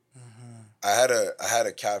 I had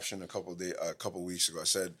a caption a couple weeks ago. I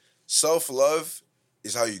said, "Self-love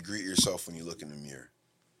is how you greet yourself when you look in the mirror.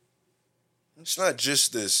 It's not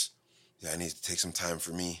just this. Yeah, I need to take some time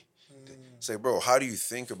for me. It's like, bro, how do you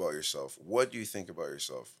think about yourself? What do you think about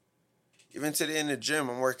yourself? Even today in the gym,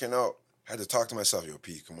 I'm working out. I had to talk to myself. Yo,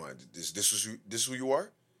 P, come on. This is who you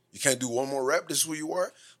are? You can't do one more rep? This is who you are?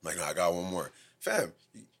 I'm like, no, I got one more. Fam,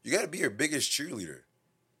 you got to be your biggest cheerleader.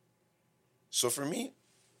 So for me,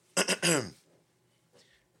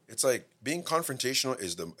 it's like being confrontational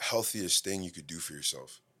is the healthiest thing you could do for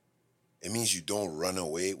yourself. It means you don't run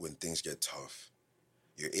away when things get tough.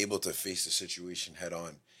 You're able to face the situation head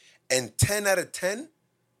on. And 10 out of 10,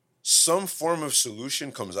 some form of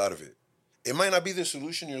solution comes out of it. It might not be the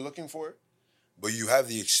solution you're looking for, but you have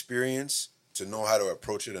the experience to know how to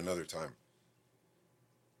approach it another time.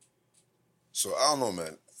 So I don't know,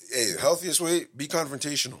 man. Hey, healthiest way, be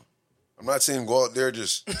confrontational. I'm not saying go out there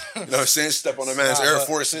just, you know what I'm saying, step on a man's Air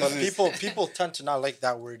Force. But people tend to not like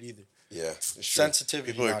that word either. Yeah, it's true.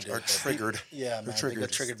 Sensitivity People nowadays, are bro. triggered. Yeah, man. They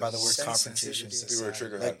get triggered by the word confrontation. People are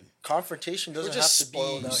triggered. Like, confrontation doesn't We're have just to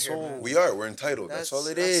spoiled be out here, so... man. We're entitled. That's all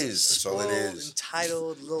it is. That's all it spoiled, is.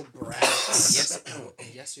 Entitled little brats.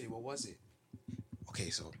 Yesterday, what was it? Okay,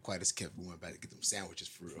 so quite a skip. We went back to get them sandwiches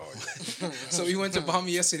for real. So we went to Bahama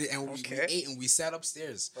yesterday and we ate and we sat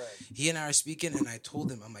upstairs. Right. He and I are speaking and I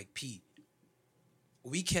told him, I'm like, Pete,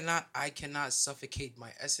 I cannot suffocate my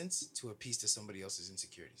essence to appease to somebody else's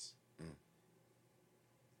insecurities.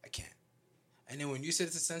 I can't. And then when you said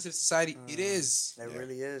it's a sensitive society, it is. It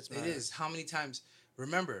really is, man. It is. How many times,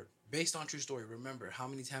 remember, based on true story, remember how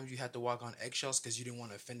many times you had to walk on eggshells because you didn't want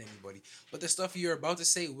to offend anybody. But the stuff you're about to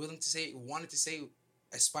say, willing to say, wanted to say,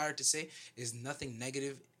 aspired to say, is nothing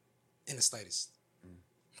negative in the slightest.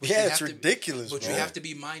 But Yeah, you it's have to- ridiculous, But bro. you have to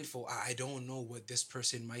be mindful. I don't know what this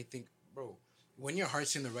person might think. Bro, when your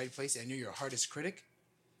heart's in the right place and you're your hardest critic,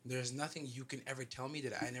 there's nothing you can ever tell me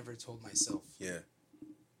that I never told myself. Yeah.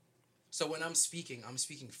 So when I'm speaking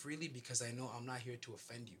freely because I know I'm not here to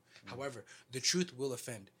offend you. However, the truth will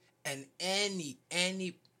offend. And any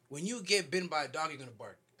when you get bitten by a dog, you're gonna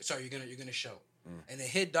bark. Sorry, you're gonna shout. And a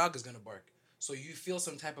hit dog is gonna bark. So you feel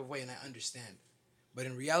some type of way, and I understand. But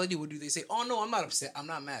in reality, what do they say? Oh no, I'm not upset. I'm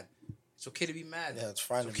not mad. It's okay to be mad. Yeah, it's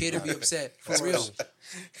fine It's to be okay to be mad. upset. For real.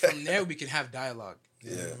 From there, we can have dialogue.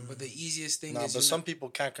 Yeah. But the easiest thing Nah, is but some people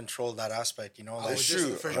can't control that aspect, you know? I Like, was true.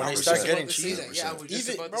 just- When I they was start just getting about to say cheesy, that. Yeah, I was just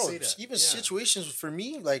even, about bro, to say that. even Yeah. situations for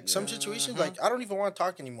me, like some situations, like I don't even want to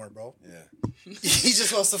talk anymore, bro. Yeah. He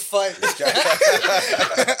just wants to fight.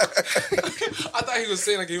 I thought he was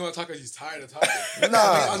saying like he want to talk because he's tired of talking. Nah.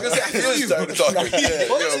 I was gonna say I feel you. Started talking. Yeah,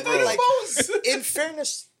 yo, bro. Like, in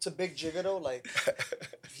fairness to Big Jigga though, like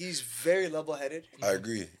he's very level-headed. I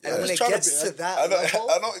agree. And Yeah. when just it trying to gets be- to that I know,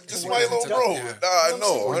 level, I know, just my little Yeah. bro. Yeah. Nah, I you know what I'm know,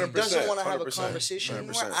 saying? Where 100%. he doesn't want to have a 100%, conversation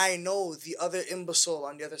anymore. 100%. I know the other imbecile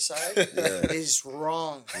on the other side Yeah. is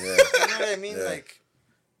wrong. Yeah. You know what I mean? Yeah. Like,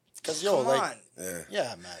 Because, yo, come like, on. Yeah.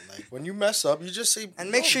 yeah, man, like when you mess up, you just say, And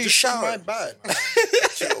make "No, sure you just say shower." my bad.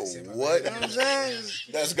 Yo, what? You know what I'm saying?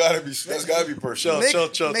 That's gotta be personal.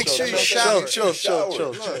 Make sure you shower. Chill. That's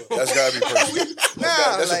gotta be personal.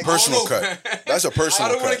 That's like, a personal I don't know, cut. That's a I personal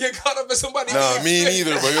don't want cut. to get caught up in somebody. Nah, me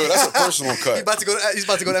neither, but yo, that's a personal He's cut. about to go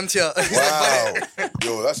to MTL. Wow.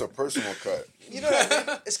 Yo, that's a personal cut. You know what I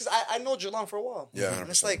mean? It's because I know Jalon for a while. Yeah, And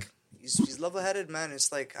it's 100%. like, he's level-headed, man.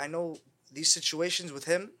 It's like, I know these situations with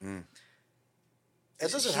him.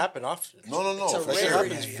 It doesn't happen often. No. It's a for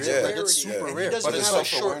rarity. sure. It's a Yeah. rarity. It's super And he rare, doesn't but it's have a like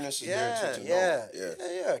short. self-awareness is there too, to know.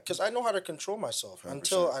 Yeah. Because I know how to control myself 100%.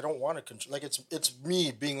 until I don't want to control. Like it's me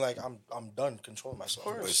being like I'm done controlling myself.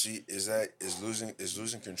 But see, is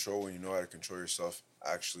losing control when you know how to control yourself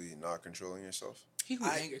actually not controlling yourself? He who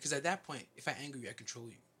anger, because at that point, if I anger you, I control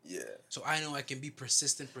you. Yeah. So I know I can be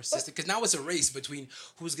persistent, because now it's a race between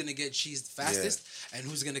who's gonna get cheese fastest and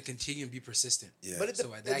who's gonna continue and be persistent. Yeah. But it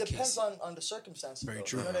depends case, on the circumstances. Very though.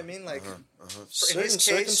 true. You know what I mean? Like Certain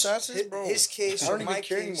circumstances, bro. His case, I don't or even my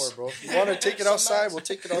care case, anymore, bro. If you want to take it outside, we'll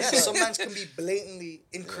take it outside. Yeah, some mans can be blatantly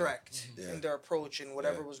incorrect Yeah. in their approach and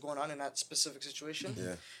whatever was going on in that specific situation.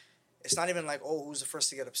 Yeah. It's not even like, oh, who's the first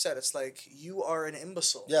to get upset? It's like, you are an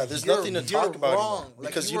imbecile. Yeah, there's You're- nothing to you're talk about wrong. anymore, Like,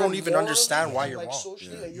 because you you don't are even morally understand why and, you're like, wrong.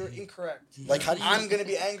 socially, like, you're incorrect. Like, how do you? I'm gonna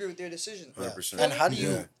be angry with your decision. 100%. And how do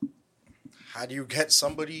you? How do you get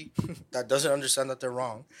somebody that doesn't understand that they're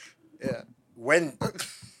wrong Yeah. when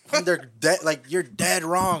they're dead? Like, you're dead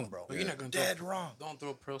wrong, bro. But you're not gonna wrong. Don't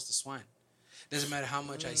throw pearls to swine. Doesn't matter how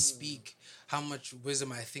much I speak, how much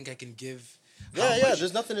wisdom I think I can give.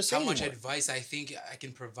 There's nothing to say How much anymore. advice I think I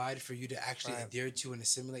can provide for you to actually adhere to and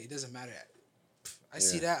assimilate. It doesn't matter. I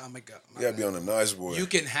see that. I'm like, You gotta be on the nice boy. you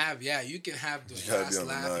can have the gotta be last on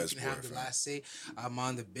the laugh. nice You can have boy, the fam. last say. I'm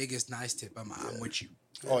on the biggest nice tip. I'm with you.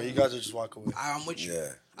 Oh, you guys will just walk away. I'm with you.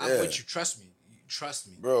 Yeah. I'm Yeah. with you. Trust me. Trust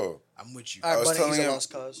me. Bro. I'm with you. All right, was but telling he's a him-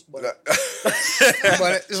 lost cause. But, That-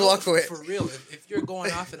 but just walk away. For real, if you're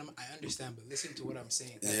going off and I understand, but listen to what I'm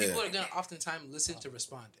saying. Like, Yeah. people are gonna oftentimes listen to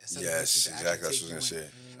respond. Instead of Yes, listen to exactly. actually That's what I was take gonna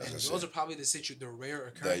you say. in. That's And what I those was are probably the rare that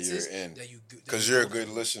occurrences you're in. that you Because you're a good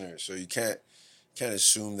listener, so you can't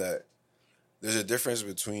assume that there's a difference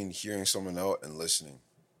between hearing someone out and listening.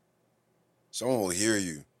 Someone will hear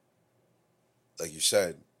you, like you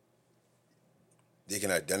said. They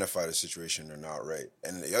can identify the situation they're not right.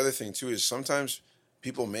 And the other thing too is sometimes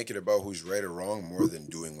people make it about who's right or wrong more than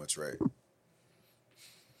doing what's right. Do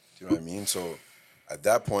you know what I mean? So at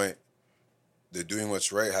that point, the doing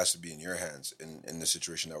what's right has to be in your hands in the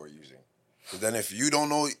situation that we're using. But then if you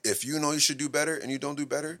know you should do better and you don't do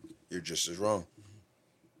better, you're just as wrong.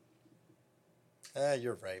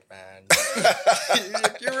 You're right, man.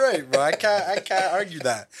 You're right, bro. I can't argue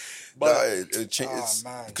that. But Nah, it changes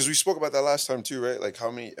man. because we spoke about that last time too, right? Like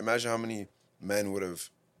imagine how many men would have,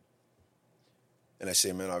 and I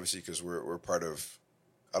say men obviously because we're part of,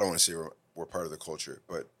 I don't want to say we're part of the culture,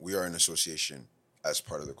 but we are an association as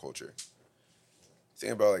part of the culture.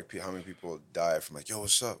 Think about like how many people die from like, yo,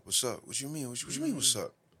 what's up? What's up? What you mean? What you mean? What's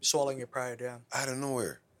up? Swallowing your pride, yeah. Out of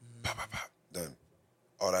nowhere, pop, pop, pop, done.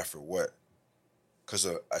 All that for what? Because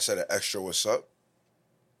I said an extra what's up.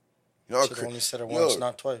 You know, should have only said it once,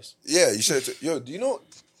 not twice. Yeah, you said it. Yo, do you know?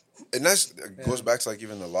 And that goes back to like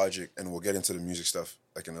even the logic, and we'll get into the music stuff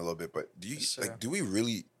like in a little bit. But do we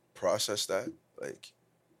really process that? Like,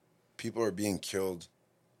 people are being killed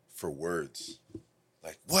for words.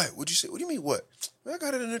 Like, what? What'd you say? What do you mean, what? Man, I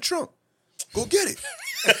got it in the trunk. Go get it.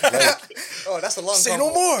 Like, Oh, that's a long Say combo.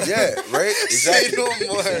 no more. yeah, right? Exactly. no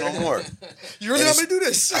more. Say no more. You really And want me to do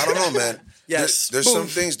this? I don't know, man. Yes. There's Boom.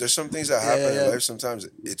 some things that happen in life. Sometimes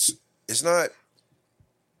it's not.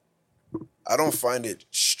 I don't find it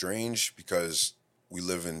strange because we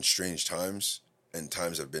live in strange times and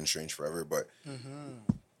times have been strange forever. But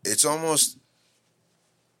it's almost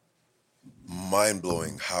mind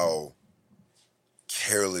blowing how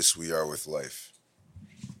careless we are with life,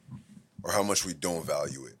 or how much we don't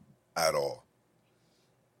value it at all.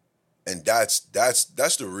 And that's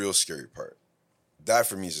the real scary part. That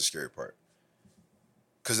for me is the scary part.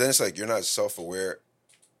 Because then it's like you're not self-aware.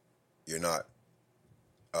 You're not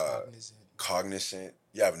cognizant.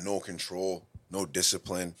 You have no control, no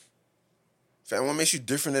discipline. Fam, what makes you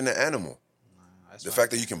different than an animal? The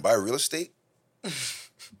fact that you can buy real estate?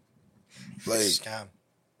 Like, Scam.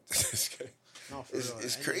 No, for It's real.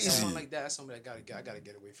 it's And crazy. Someone like that, somebody I gotta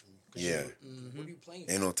get away from you. 'Cause Yeah. What are you playing?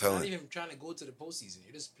 Ain't no You're telling. not even trying to go to the postseason.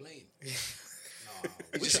 You're just playing. No,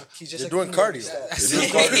 He's just You're doing cardio. That's You're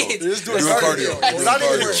doing cardio. it. You're just doing You're doing cardio. cardio. It's not You're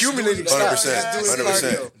even doing cardio. accumulating 100%. stats.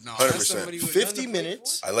 100%. No, 100%. that's somebody who 50 done the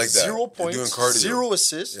minutes. I like that. 0 You're points. doing cardio. 0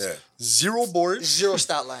 assists. Yeah. 0 boards. zero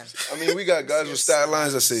stat line. I mean, we got guys with stat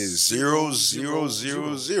lines that say 0, 0,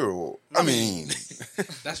 0, 0. I mean,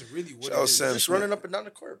 That's really what shout out it is. Sam Just Smith. running up and down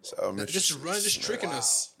the court, bro. Shout out Mitch. Just tricking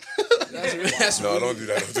us. That's No, really, don't do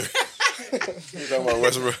that. Don't do that. You talking about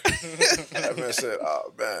Westbrook? That man said,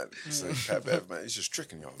 "Oh man, he said, Pat Bev, man, he's just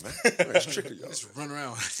tricking y'all, man. He's tricking y'all." Just run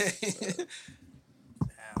around.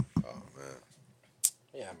 Oh man,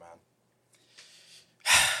 Yeah, man.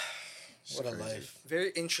 What a life.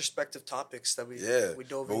 Very introspective topics that we dove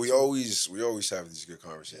but into. we always have these good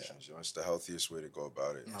conversations. You know, it's the healthiest way to go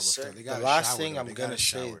about it. Yes, sir. They gotta The last shower, thing though. I'm They gonna gotta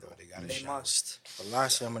say, shower, though. They gotta They shower. must. The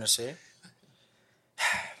last thing I'm going to say,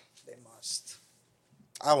 They must.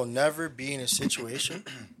 I will never be in a situation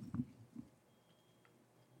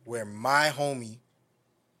where my homie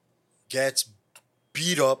gets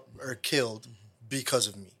beat up or killed because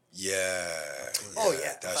of me. Yeah. Oh,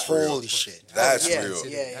 yeah. That's Holy real. shit. That's yeah. real.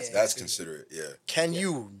 Yeah. That's considerate. Yeah. Can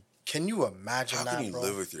you imagine How that, can you bro?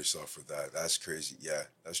 live with yourself with that? That's crazy. Yeah,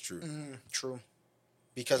 that's true. True.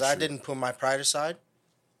 Because That's I true. didn't put my pride aside,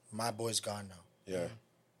 my boy's gone now. Yeah.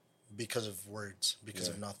 Because of words, because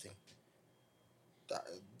Yeah. of nothing.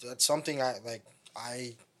 That's something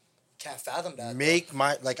I Can't fathom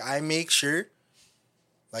that. I make sure,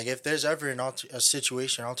 like, if there's ever a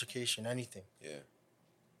situation, altercation, anything, Yeah.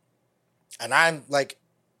 and I'm like,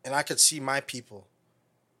 and I could see my people,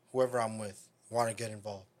 whoever I'm with, want to get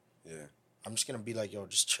involved. Yeah. I'm just gonna be like, yo,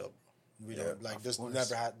 just chill, bro. We don't like this. course.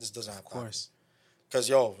 This doesn't happen. Of course. Because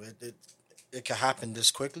yo, it can happen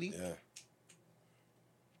this quickly, Yeah.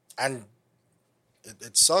 and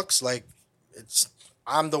it sucks. Like,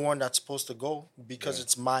 I'm the one that's supposed to go because Yeah.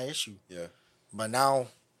 it's my issue. Yeah. But now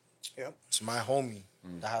Yep. it's my homie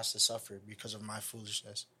that has to suffer because of my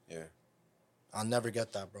foolishness. Yeah. I'll never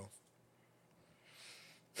get that, bro.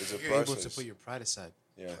 It's a You're process. able to put your pride aside.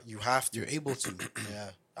 Yeah. You have to. You're able to.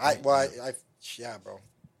 Yeah. Yeah, bro.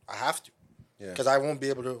 I have to. Yeah. Because I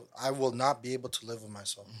will not be able to live with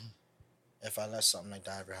myself if I let something like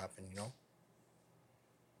that ever happen, you know?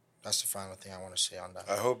 That's the final thing I want to say on that.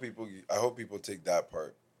 I hope people take that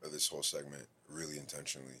part of this whole segment really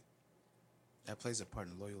intentionally. That plays a part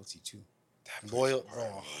in loyalty too. That plays Loyal, a part bro,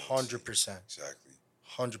 in loyalty. 100%. Exactly.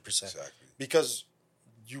 100%. Exactly. Because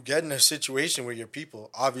you get in a situation where your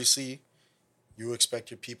people, obviously, you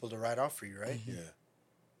expect your people to ride out for you, right? Yeah.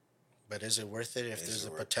 But is it worth it if Is there's it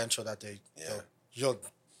a worth- potential that Yeah.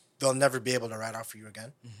 they'll never be able to ride out for you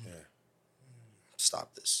again? Yeah.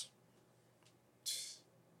 Stop this.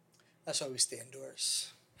 That's why we stay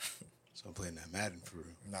indoors. So I'm playing that Madden for real.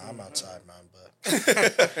 Nah, I'm outside, man,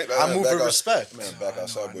 but I move with respect. Man, back I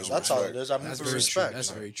outside know. with That's all respect. it is. I move That's with very respect. true. That's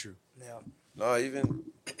very true. Yeah. No, even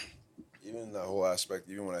that whole aspect,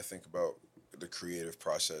 even when I think about the creative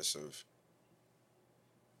process of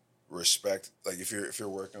respect, like if you're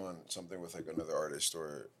working on something with like another artist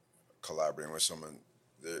or collaborating with someone,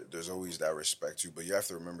 there's always that respect too. But you have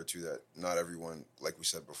to remember too that not everyone, like we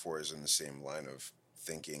said before, is in the same line of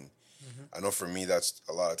thinking. I know for me, that's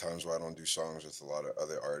a lot of times why I don't do songs with a lot of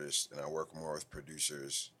other artists, and I work more with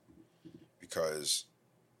producers because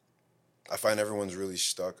I find everyone's really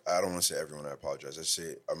stuck. I don't want to say everyone, I apologize. I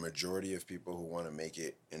say a majority of people who want to make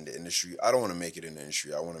it in the industry. I don't want to make it in the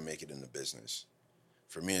industry. I want to make it in the business.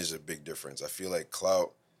 For me, it's a big difference. I feel like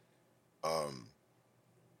clout,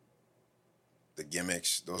 the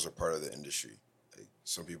gimmicks, those are part of the industry. Like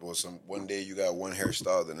some people, one day you got one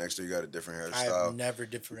hairstyle, the next day you got a different hairstyle. I've never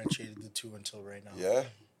differentiated the two until right now. Yeah?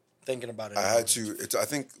 Thinking about it. I had to. I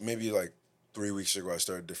think maybe like 3 weeks ago I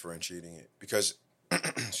started differentiating it because,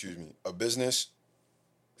 excuse me, a business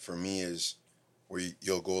for me is where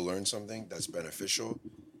you'll go learn something that's beneficial,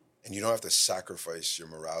 and you don't have to sacrifice your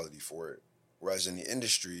morality for it. Whereas in the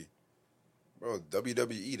industry, bro,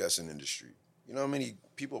 WWE, that's an industry. You know how many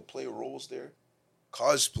people play roles there?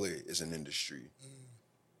 Cosplay is an industry.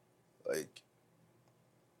 Like,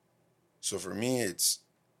 so for me, it's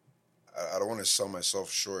I don't want to sell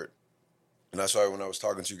myself short. And that's why when I was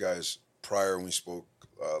talking to you guys prior when we spoke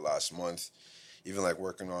last month, even like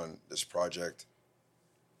working on this project,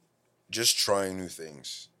 just trying new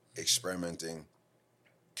things, experimenting,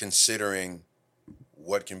 considering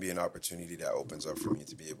what can be an opportunity that opens up for me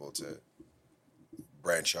to be able to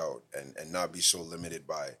branch out and not be so limited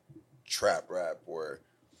by trap rap or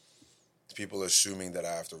people assuming that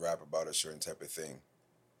I have to rap about a certain type of thing.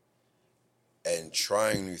 And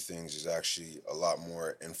trying new things is actually a lot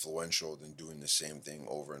more influential than doing the same thing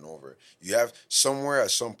over and over. You have somewhere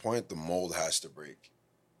at some point the mold has to break.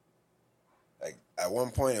 Like at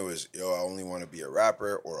one point it was, I only want to be a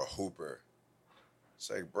rapper or a hooper.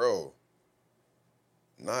 It's like, bro,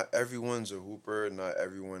 not everyone's a hooper. Not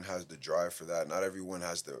everyone has the drive for that. Not everyone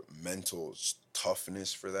has the mental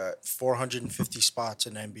toughness for that. 450 spots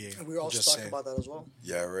in the NBA. And we were also talking about that as well.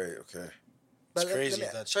 Yeah, right. Okay. But It's crazy.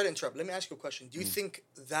 Sorry to interrupt. Let me ask you a question. Do you think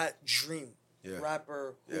that dream,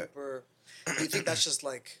 rapper, hooper, do you think that's just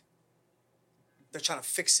like they're trying to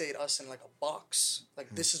fixate us in like a box? Like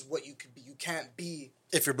this is what you could be. You can't be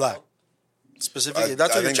If you're black. Specifically,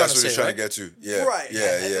 that's what I you're think trying that's to what say, you're right? trying to get to. Yeah. right.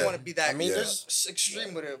 Yeah. I don't want to be that. I mean, there's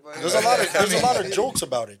extreme with it. But There's a lot of jokes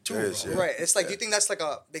about it too. There is, bro. yeah. right. It's like, do you think that's like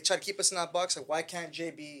they try to keep us in that box? Like, why can't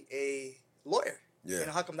Jay be a lawyer? Yeah. You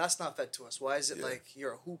know, how come that's not fed to us? Why is it like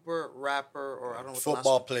you're a hooper, rapper, or I don't know what Football the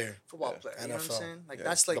last player. football player? You know what I'm NFL. saying? Like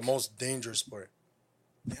that's like The most dangerous sport.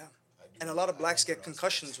 yeah. And a lot of blacks get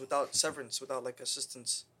concussions without severance, without like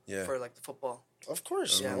assistance for like the football. Of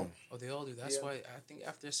course. Yeah. Oh, they all do. That's Yeah. why I think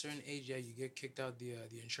after a certain age, you get kicked out the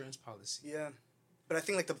insurance policy. Yeah. But I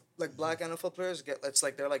think like black NFL players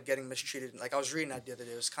they're like getting mistreated. Like I was reading that the other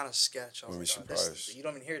day. It was kind of sketch. I was like, you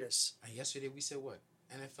don't even hear this. And yesterday we said what?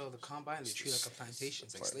 NFL, the combine, they treat like a plantation.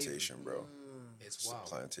 It's like plantation, slavery. Bro. It's wild.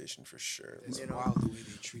 Plantation for sure. It's wild the way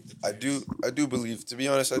they treat the players. I do believe, to be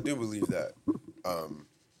honest, I do believe that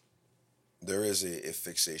there is a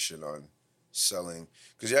fixation on selling,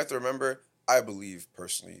 because you have to remember, I believe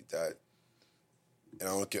personally that, and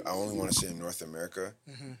I only want to say in North America,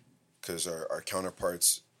 because our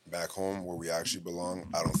counterparts back home where we actually belong,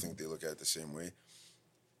 I don't think they look at it the same way.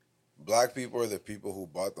 Black people are the people who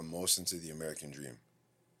bought the most into the American dream.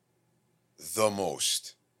 The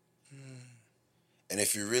most. And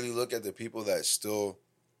if you really look at the people that still,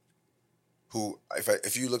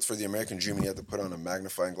 if you look for the American dream and you have to put on a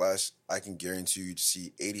magnifying glass, I can guarantee you to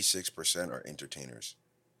see 86% are entertainers.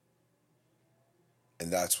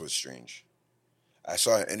 And that's what's strange. I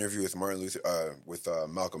saw an interview with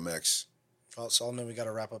Malcolm X. Oh, Solomon, we got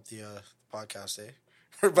to wrap up the podcast, eh?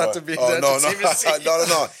 We're about to be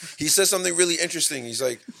no. He said something really interesting. He's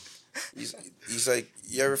like,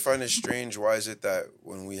 you ever find it strange? Why is it that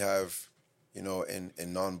when we have, in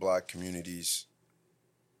non-black communities,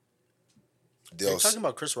 Are you talking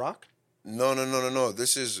about Chris Rock? No.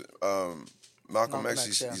 This is Malcolm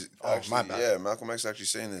X. My bad. Yeah, Malcolm X actually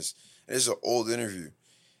saying this. This is an old interview.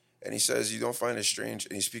 And he says, you don't find it strange,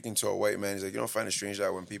 and he's speaking to a white man, he's like, you don't find it strange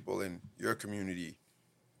that when people in your community,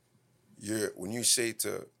 when you say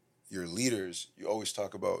to your leaders, you always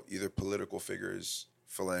talk about either political figures,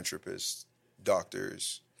 philanthropists,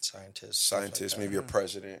 doctors, scientists, maybe a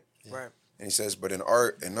president. Yeah. Right. And he says, but in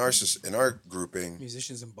our grouping,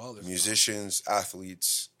 musicians and ballers, musicians,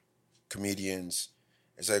 athletes, comedians,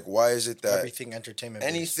 it's like, why is it that anything entertainment?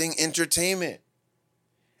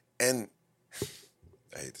 And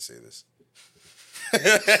I hate to say this.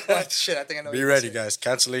 Shit, I think I know. Be ready, guys.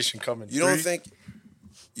 Cancellation coming. You don't think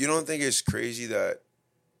it's crazy that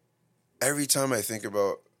every time I think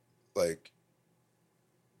about like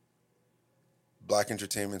black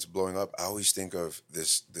entertainment's blowing up, I always think of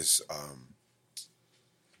this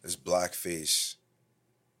blackface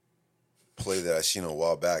play that I seen a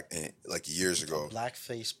while back and like years ago. A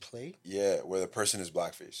blackface play? Yeah, where the person is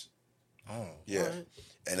blackface. Oh, yeah. Right.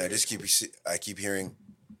 And I keep hearing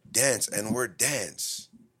dance, and word dance.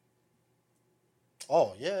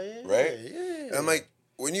 Oh, yeah. Right? Yeah. And I'm like,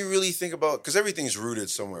 when you really think about, because everything's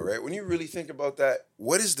rooted somewhere, right? When you really think about that,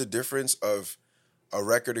 what is the difference of a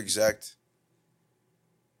record exec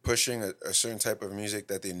pushing a certain type of music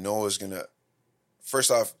that they know is going to,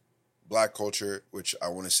 first off, black culture, which I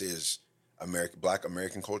want to say is black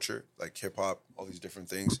American culture, like hip-hop, all these different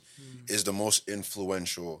things, is the most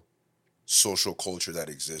influential social culture that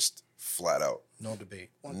exists, flat out. No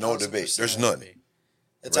debate. 1000%. No debate. There's none. Debate.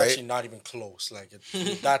 It's actually not even close. Like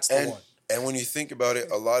that's the one. And when you think about it,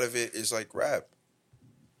 a lot of it is like rap.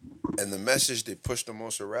 And the message they push the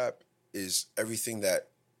most of rap is everything that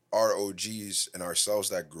our OGs and ourselves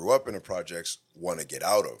that grew up in the projects want to get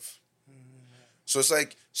out of. So it's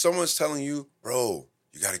like someone's telling you, bro,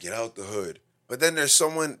 you got to get out the hood. But then there's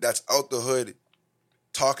someone that's out the hood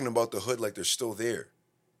talking about the hood like they're still there.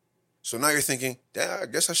 So now you're thinking, damn, I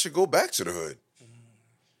guess I should go back to the hood.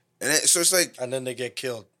 So it's like... And then they get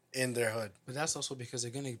killed in their hood. But that's also because they're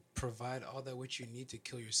going to provide all that which you need to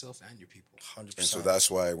kill yourself and your people. 100%. And so that's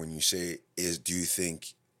why when you say, do you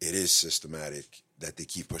think it is systematic that they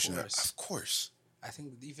keep pushing that? Of course. I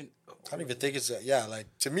think even... I don't even think it's... like,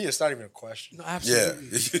 to me, it's not even a question. No,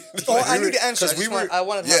 absolutely. Yeah. I need to answer. I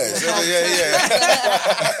wanted to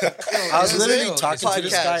I was literally talking to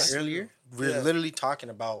this guy earlier. We were literally talking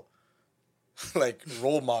about, like,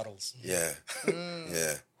 role models. Yeah.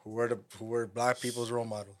 Yeah. Who were black people's role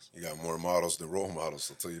models. You got more models than role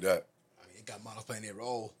models, I'll tell you that. I mean, you got models playing their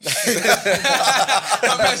role.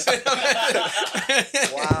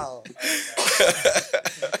 Wow.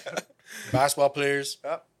 Basketball players.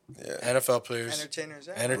 Yep. Yeah. NFL players. Entertainers.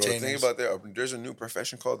 Yeah. Entertainers. Bro, think about that. There's a new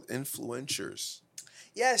profession called influencers.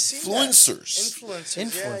 Yeah, see Influencers.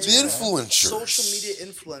 Influencers. Influencers. Social media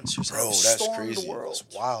influencers. Bro, that's crazy. The world. It's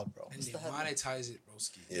wild, bro. And they monetize it,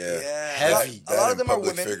 broski. Yeah. Heavy. A lot of them are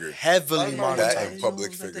women. Figure. Heavily That monetized. and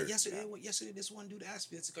public figure. Yesterday, this one dude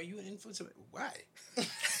asked me, it's like, are you an influencer? Why?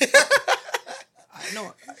 I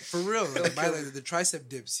know, for real. Like, by the tricep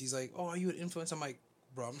dips, he's like, oh, are you an influencer? I'm like,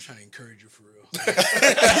 bro, I'm trying to encourage you for real. You know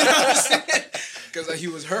what I'm saying? Because he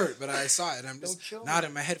was hurt, but I saw it. And I'm just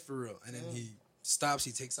nodding my head for real. And then he stops,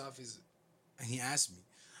 he takes off and he asked me.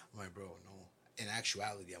 I'm like, bro, no. In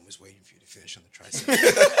actuality, I'm just waiting for you to finish on the tricep.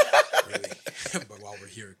 Really. But while we're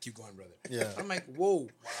here, keep going, brother. Yeah. I'm like, whoa. Wow.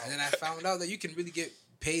 And then I found out that you can really get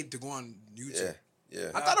paid to go on YouTube.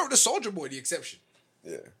 Yeah. I thought it was the Soldier Boy, the exception.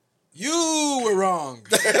 Yeah. You were wrong.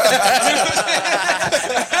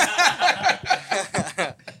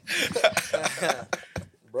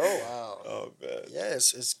 Bro. Wow. Oh man. Yeah,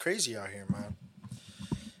 it's crazy out here, man.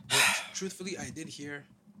 Truthfully, I did hear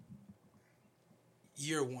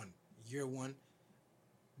year one,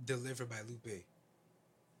 delivered by Lupe.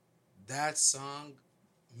 That song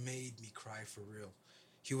made me cry for real.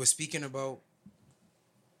 He was speaking about,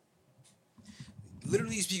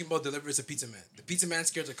 literally speaking about Deliver as a pizza man. The pizza man's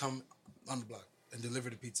scared to come on the block and deliver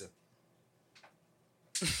the pizza.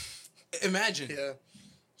 Imagine. Yeah.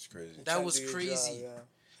 It's crazy. That was Do your crazy. job,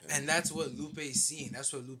 yeah. And that's what Lupe is seeing.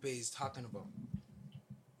 That's what Lupe is talking about.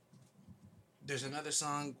 There's another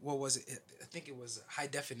song. What was it? I think it was High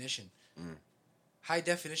Definition. High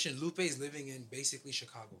Definition. Lupe is living in basically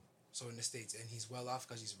Chicago, so in the States, and he's well off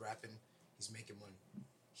because he's rapping. He's making money.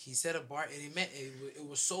 He said a bar, and it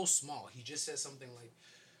was so small. He just said something like,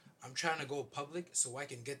 "I'm trying to go public so I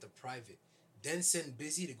can get the private, then send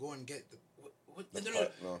Busy to go and get the what?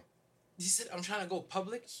 No. He said, I'm trying to go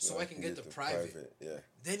public so I can get the private. Yeah.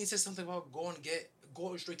 Then he said something about going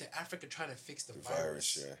straight to Africa trying to fix the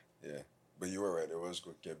virus. Yeah. But you were right. It was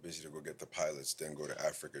go get busy to go get the pilots, then go to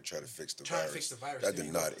Africa, try to fix the virus. To fix the virus. That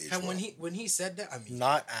did not age and well. when he said that, I mean,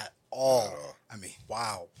 Not at all. Not at all. I mean,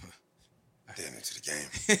 Wow. Damn into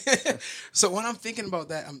the game. So when I'm thinking about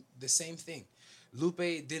that, I'm the same thing. Lupe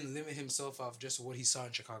didn't limit himself off just what he saw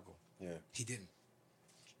in Chicago. Yeah. He didn't.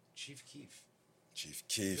 Chief Keef.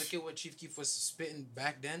 Keef. Look at what Chief Keef was spitting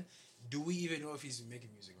back then. Do we even know if he's making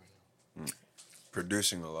music right now?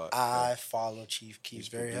 Producing a lot. I follow Chief Keef He's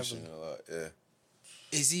very producing heavily. a lot. Yeah.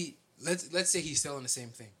 Is he? Let's say he's selling the same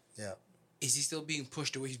thing. Yeah. Is he still being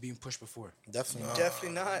pushed the way he's being pushed before? Definitely not.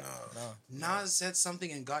 Definitely not. No. Nas said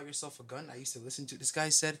something and got yourself a gun. I used to listen to. This guy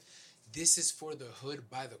said, "This is for the hood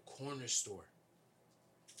by the corner store."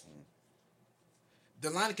 The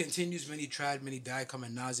line continues: "Many tried, many died. Come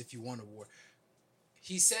and Nas if you want a war."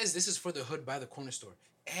 He says, "This is for the hood by the corner store."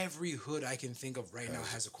 Every hood I can think of right now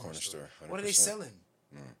has a corner store. 100%. What are they selling?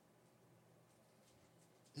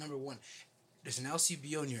 Number one, there's an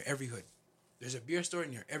LCBO near every hood. There's a beer store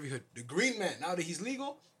near every hood. The Green Man, now that he's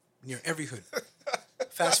legal, near every hood.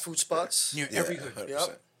 Fast food spots. Near every hood. 100%.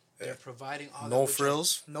 Yep. They're providing all No that.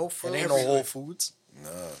 frills. No It frills. ain't no Whole Foods. Nah.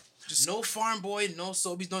 No Farm Boy, no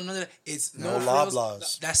Sobeys, no none of that. It's No frills.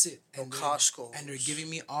 Loblaws. That's it. No And Costco. And they're giving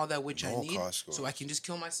me all that which I No need, Costco. so I can just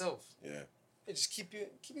kill myself. Yeah. Hey, just keep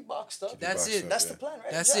you boxed up. That's boxed it. up, That's yeah. the plan,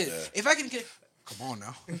 right? That's it. Yeah. Yeah. If I can get, come on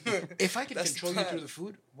now. If I can That's the control you plan. through the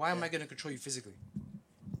food, why am I going to control you physically?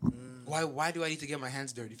 Why do I need to get my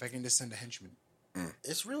hands dirty if I can just send a henchman?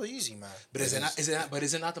 It's really easy, man. But is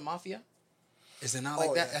it not the mafia? Is it not like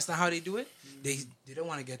Oh, that? yeah. That's not how they do it. They don't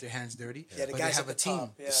want to get their hands dirty. Yeah, the but guys they have at a the team.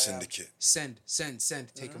 top. Yeah, The syndicate. Send,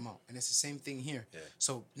 take them out. And it's the same thing here. Yeah.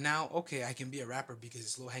 So now, okay, I can be a rapper because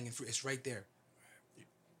it's low-hanging fruit. It's right there.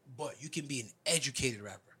 But you can be an educated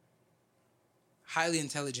rapper. Highly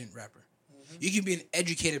intelligent rapper. You can be an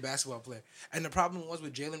educated basketball player. And the problem was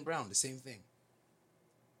with Jaylen Brown, the same thing.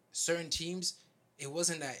 Certain teams, it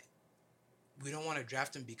wasn't that we don't want to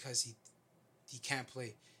draft him because he can't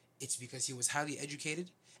play. It's because he was highly educated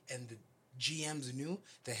and the GMs knew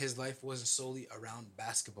that his life wasn't solely around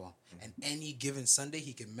basketball. And any given Sunday,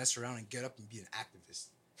 he could mess around and get up and be an activist.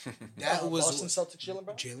 That was Boston Celtics, Jaylen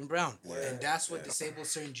Brown. Jaylen Brown. And that's what disabled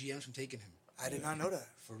certain GMs from taking him. I did not know that.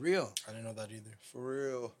 For real. I didn't know that either. For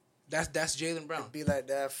real. That's Jaylen Brown. Be like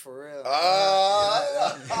that for real.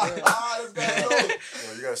 That's bad, bro. Yo,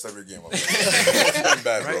 you gotta step your game up. It's getting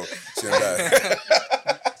bad, bro. It's getting bad.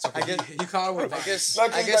 I guess he caught him with I guess. No,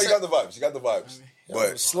 you got the vibes. You got the vibes.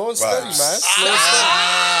 But Slow and steady, man. vibes. Slow and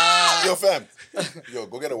steady. Yo, fam. Yo,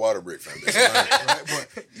 go get a water break, fam.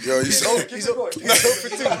 Yo, you so He's over for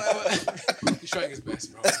two. He's trying his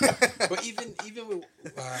best, bro. But even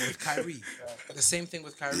with Kyrie, the same thing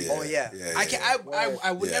with Kyrie. Oh, yeah. I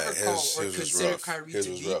would Yeah, never call his or was consider rough. Kyrie His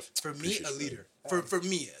to was be rough. for me a leader. For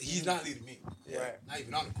me, he's not leading me. Right. Not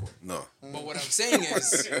even on the court. No. But what I'm saying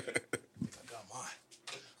is, come on.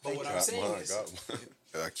 But what I'm Got saying mine, is, got mine.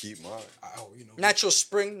 I keep mine. Natural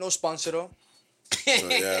Spring, no sponsor though. So, yeah,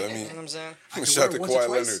 let me You know what I'm saying? shout out to wear it once or Kawhi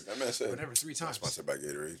twice. Leonard. That man said, Whatever, 3 times. sponsored by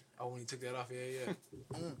Gatorade. Oh, when he took that off, yeah.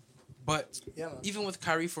 But Yeah, man. even with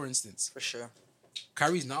Kyrie, for instance, For sure.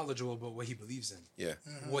 Kyrie's knowledgeable about what he believes in. Yeah.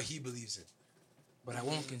 What he believes in. But I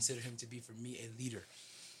won't consider him to be, for me, a leader.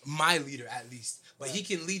 My leader, at least. But he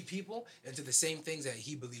can lead people into the same things that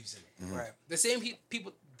he believes in. Right. The same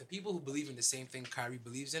people, the people who believe in the same thing Kyrie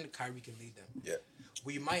believes in, Kyrie can lead them. Yeah.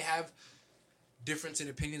 We might have difference in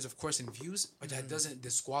opinions, of course, and views, but that doesn't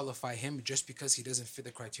disqualify him just because he doesn't fit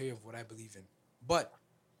the criteria of what I believe in. But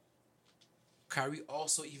Kyrie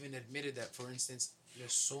also even admitted that, for instance,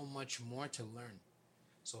 there's so much more to learn.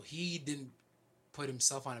 So he didn't put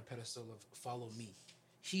himself on a pedestal of follow me.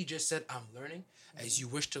 He just said, I'm learning. As you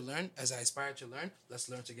wish to learn, as I aspire to learn, let's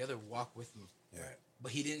learn together, walk with me. Yeah.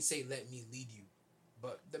 But he didn't say, let me lead you.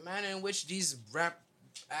 But the manner in which these rap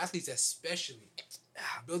athletes especially,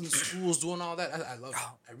 building schools, doing all that, I love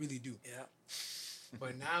it. I really do. Yeah.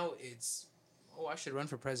 But now it's, I should run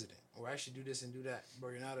for president. Or I should do this and do that.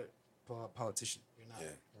 Bro, you're not a politician. You're not.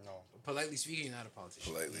 Yeah. No. Politely speaking, you're not a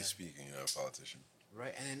politician. Politely speaking, you're not a politician.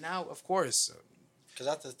 Right? And then now, of course... Because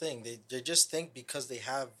that's the thing. They just think because they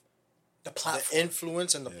have The platform. the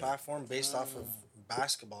influence and the platform based off of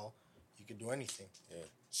basketball, you could do anything. Yeah.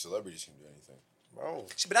 Celebrities can do anything. Bro.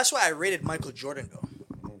 See, but that's why I rated Michael Jordan,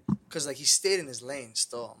 though. Because, like, he stayed in his lane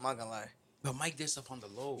still. I'm not going to lie. But Mike did stuff on the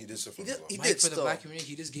low. He did stuff He on did- the low. he Mike, did for the still. black community,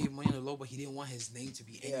 he just gave money on the low, but he didn't want his name to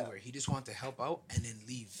be anywhere. He just wanted to help out and then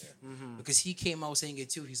leave. Because he came out saying it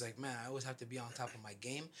too. He's like, man, I always have to be on top of my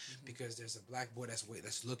game because there's a black boy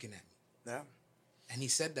that's looking at me. Yeah. And he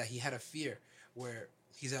said that he had a fear where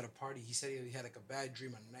he's at a party. He said he had like a bad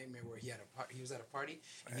dream, a nightmare where he was at a party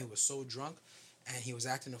and he was so drunk and he was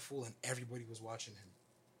acting a fool and everybody was watching him.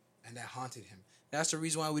 And that haunted him. That's the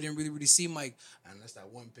reason why we didn't really see Mike, unless that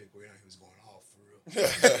one pick where he was going off for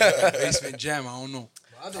real. Basement jam, I don't know.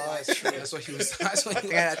 But otherwise, that's what he was. That's what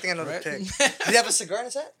I think I know the pick. Did he have a cigar in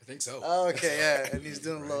his hat? I think so. Oh, okay, yeah. And he's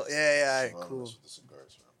doing a little... Yeah, all right, Mom cool. mess with the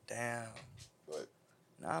cigars, man. Damn. But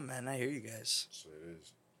Nah, man, I hear you guys. that's what it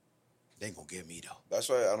is. They ain't gonna get me though. That's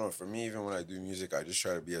why, I don't know, for me, even when I do music, I just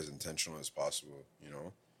try to be as intentional as possible, you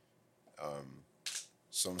know?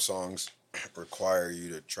 Some songs require you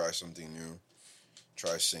to try something new,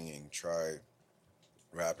 try singing, try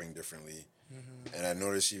rapping differently. And I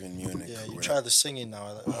notice even you and the Yeah, crew, you and try the singing now.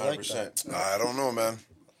 I like that. 100%. I don't know, man.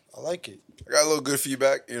 I like it. I got a little good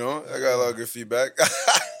feedback, you know? I got a lot of good feedback.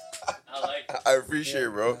 I like it. I appreciate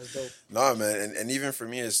it, bro. That's dope. Nah, man. And even for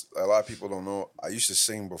me, it's a lot of people don't know, I used to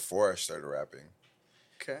sing before I started rapping.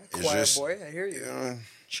 Okay. It's Quiet just- boy, I hear you. You know?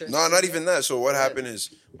 Sure. No, not even that. So what happened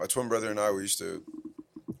is my twin brother and I, we used to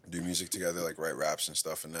do music together, like write raps and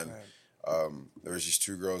stuff. And then there was these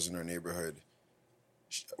two girls in our neighborhood.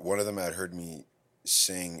 One of them had heard me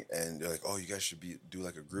sing, and they're like, "Oh, you guys should do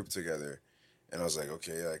like a group together." And I was like,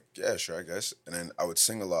 "Okay, like yeah, sure, I guess." And then I would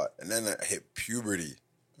sing a lot, and then I hit puberty.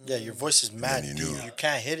 Yeah, your voice is mad you deep. knew. You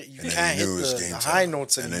can't hit it. You And can't then hit you knew it was the game high time.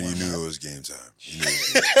 notes And anymore. then you knew it was game time.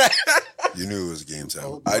 You knew it was game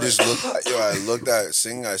time. I just looked at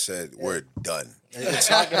singing. I said, "We're done." It's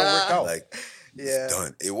not gonna work out. Like, Yeah. it's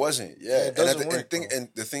done. It wasn't. Yeah, it doesn't work, and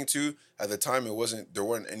the thing too, at the time, it wasn't. There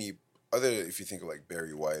weren't any other. If you think of like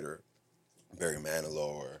Barry White or Barry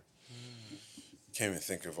Manilow, or can't even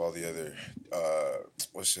think of all the other.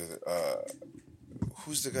 What's the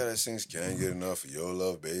who's the guy that sings "Can't Get Enough of Your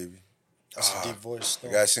Love, Baby"? That's a deep voice. The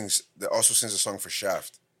guy that also sings a song for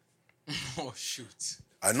Shaft. Oh shoot.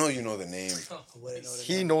 I know you know the name.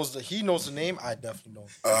 He knows the name. I definitely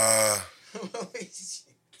know.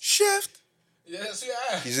 Shaft. Yes,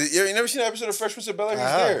 yeah. You never seen that episode of Fresh Prince of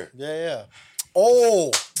Bel-Air? He's there. Yeah.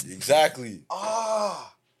 Oh, Exactly.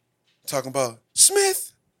 Talking about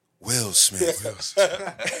Smith. Will Smith.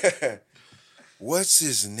 What's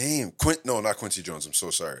his name? No, not Quincy Jones. I'm so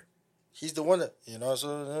sorry. he's the one that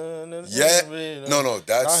so. Yeah. No,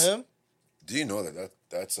 that's not him. Do you know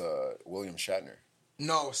that's William Shatner?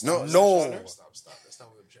 No, No. Stop. That's not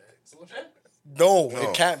William Shatner. Is it William Shatner? No, No.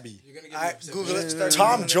 it can't be. You're gonna get I me upset. Google it. Start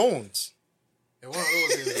Tom googling it. Jones. Yeah, one of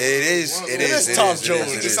those is- It is. one of It those is. is It Tom is. Jones.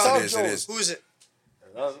 It It's is. Tom It is. It Jones. is. Who is it?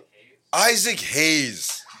 Isaac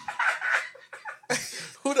Hayes.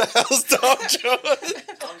 Who the hell's Tom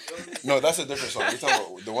Jones? No, that's a different song. You're talking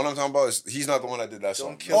about, the one I'm talking about is he's not the one that did that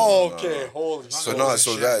song. kill Oh, No, okay. no. Holy So shit. no,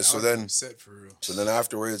 so Shit, that I so was then upset for real. so then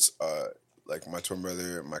afterwards, like my twin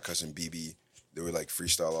brother, my cousin BB, they would like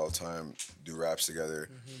freestyle all the time, do raps together,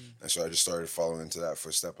 and so I just started following into that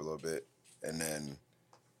footstep a little bit, and then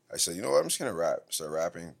I said, you know what, I'm just gonna rap. Start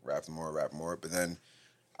rapping, rap more. But then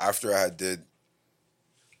after I did,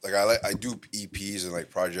 like I do EPs and like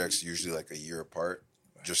projects usually like a year apart,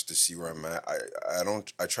 just to see where I'm at.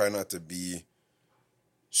 I try not to be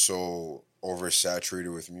so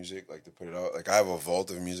oversaturated with music, like to put it out. Like I have a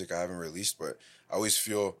vault of music I haven't released, but I always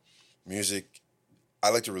feel music. I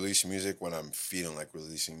like to release music when I'm feeling like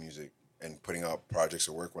releasing music and putting out projects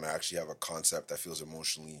of work when I actually have a concept that feels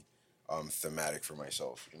emotionally thematic for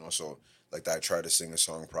myself, you know. So like that, I try to sing a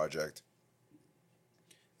song project.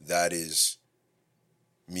 That is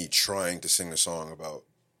me trying to sing a song about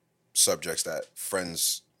subjects that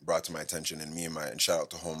friends brought to my attention, and shout out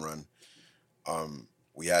to Home Run.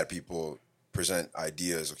 We had people present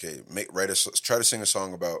ideas. Okay, try to sing a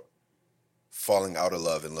song about falling out of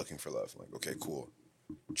love and looking for love. Like, okay, cool.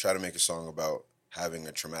 Try to make a song about having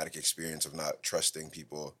a traumatic experience of not trusting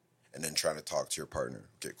people and then trying to talk to your partner.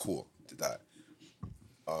 Okay, cool. Did that.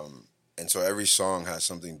 And so every song has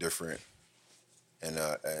something different and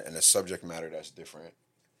a subject matter that's different.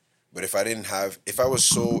 But if I was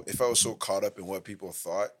so caught up in what people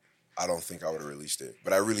thought, I don't think I would have released it.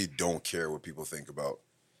 But I really don't care what people think about.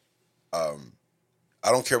 I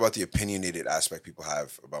don't care about the opinionated aspect people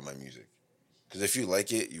have about my music. Because if you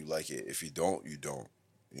like it, you like it. If you don't, you don't.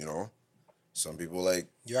 You know? Some people like...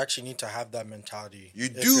 You actually need to have that mentality. You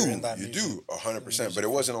do. 100%. But it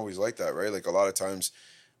wasn't always like that, right? Like, a lot of times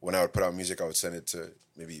when I would put out music, I would send it to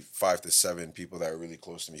maybe 5 to 7 people that are really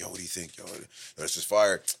close to me. Yo, what do you think? Yo, this is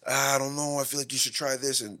fire. I don't know. I feel like you should try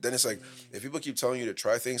this. And then it's like, if people keep telling you to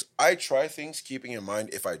try things, I try things keeping in mind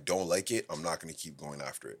if I don't like it, I'm not going to keep going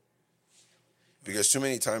after it. Because too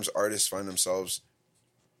many times artists find themselves,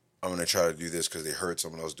 I'm going to try to do this because they heard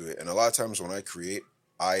someone else do it. And a lot of times when I create,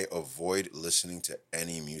 I avoid listening to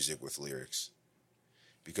any music with lyrics.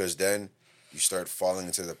 Because then you start falling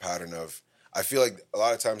into the pattern of, I feel like a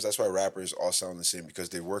lot of times that's why rappers all sound the same, because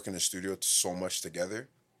they work in the studio so much together.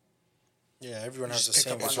 Yeah, everyone has the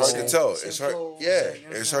same. It's hard to tell. It's hard. Yeah,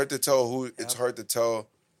 it's hard to tell who. It's hard to tell.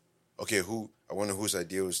 Okay, who? I wonder whose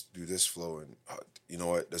idea was to do this flow, and you know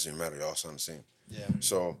what? Doesn't even matter. They all sound the same. Yeah.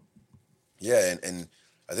 So, yeah, and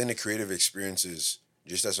I think the creative experience is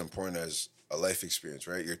just as important as a life experience,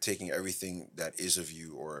 right? You're taking everything that is of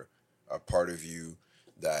you or a part of you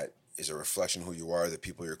that is a reflection of who you are, the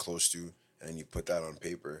people you're close to, and you put that on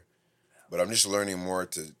paper. But I'm just learning more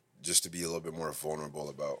to be a little bit more vulnerable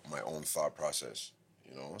about my own thought process,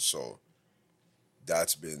 you know? So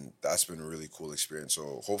that's been a really cool experience.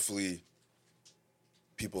 So hopefully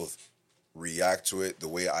people react to it the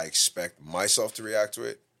way I expect myself to react to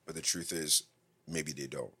it, but the truth is maybe they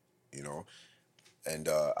don't, you know? And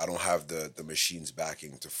I don't have the machine's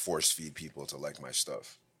backing to force feed people to like my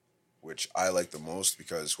stuff, which I like the most,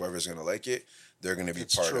 because whoever's going to like it, they're going to be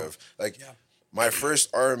part of. Like, my first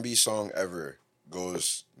R&B song ever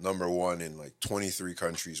goes number 1 in like 23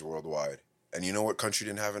 countries worldwide. And you know what country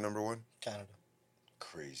didn't have a number 1? Canada.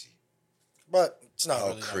 Crazy. But it's not How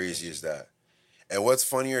really crazy is that? And what's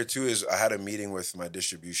funnier, too, is I had a meeting with my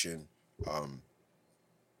distribution, and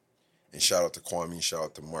shout out to Kwame, shout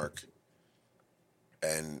out to Mark.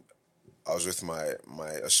 And I was with my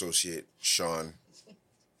associate, Sean.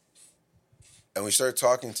 And we started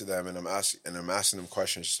talking to them, and I'm asking them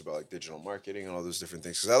questions just about like digital marketing and all those different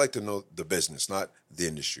things, because I like to know the business, not the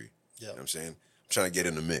industry. Yeah. You know what I'm saying? I'm trying to get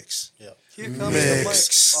in the mix. Yeah. Here comes the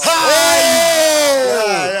mix.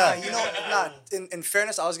 You know, in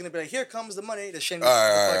fairness, I was gonna be like, "Here comes the money." The shame.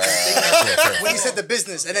 When you said the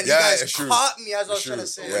business, and then you guys caught me as I was trying to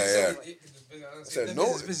say. Yeah. I said,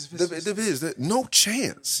 the biz, no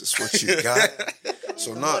chance. Is what you got.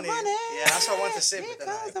 So not money. Yeah, that's what I wanted to say. But then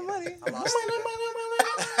I lost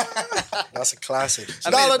it. That's a classic.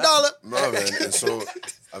 Dollar. No, man. And so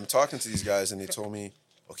I'm talking to these guys, and they told me,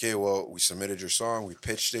 okay, well, we submitted your song, we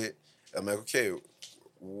pitched it. I'm like, okay,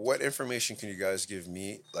 what information can you guys give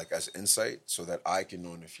me, like, as insight, so that I can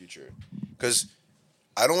know in the future? Because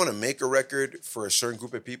I don't want to make a record for a certain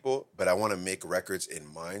group of people, but I want to make records in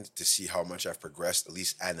mind to see how much I've progressed, at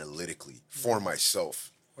least analytically, for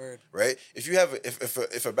myself. Word. Right? If you have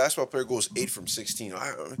if a basketball player goes 8 from 16,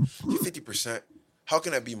 50%, how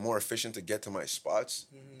can I be more efficient to get to my spots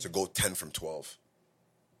to go 10 from 12?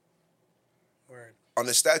 Word. On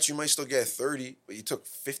the stats, you might still get 30, but you took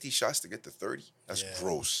 50 shots to get to 30. That's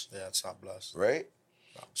gross. Yeah, it's not blessed. Right?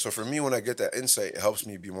 So for me, when I get that insight, it helps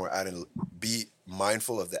me be be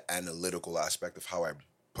mindful of the analytical aspect of how I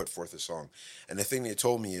put forth a song. And the thing they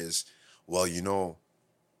told me is, well, you know,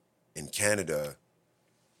 in Canada,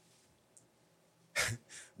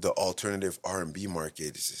 the alternative R&B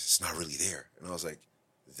market it's not really there. And I was like,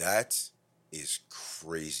 that is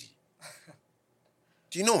crazy.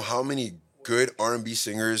 Do you know how many good R&B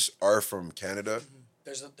singers are from Canada?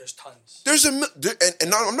 There's tons.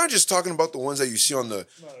 I'm not just talking about the ones that you see on the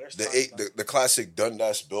classic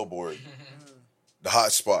Dundas billboard, the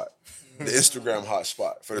hot spot, the Instagram hot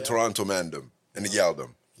spot for the Toronto mandem and the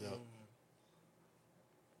Yaldom. Yeah.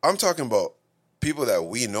 I'm talking about people that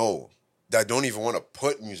we know that don't even want to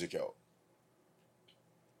put music out.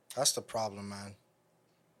 That's the problem, man.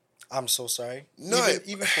 I'm so sorry. No,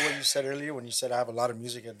 even for what you said earlier, when you said I have a lot of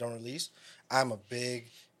music that don't release, I'm a big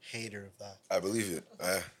hater of that. I believe it.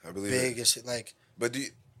 I believe big it. As like. But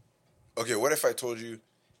okay, what if I told you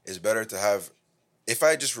it's better to have, if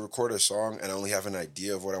I just record a song and I only have an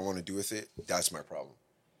idea of what I want to do with it, that's my problem.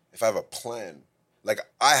 if I have a plan, like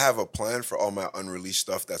I have a plan for all my unreleased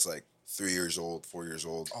stuff that's like 3 years old, 4 years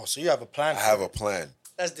old. Oh, so you have a plan? I have a plan.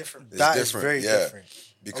 That's different. It's That different. is very different.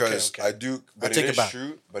 Because Okay. I do, but it is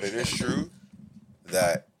true. But it is true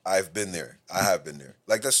that I've been there. I have been there.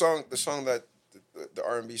 Like the song that the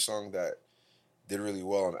R&B song that did really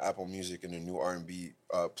well on Apple Music in the new R&B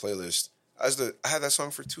playlist. I had that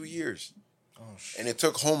song for 2 years, and it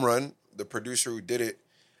took Home Run, the producer who did it.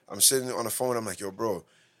 I'm sitting on the phone. I'm like, yo, bro,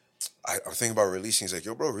 I'm thinking about releasing. He's like,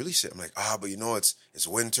 yo, bro, release it. I'm like, but you know, it's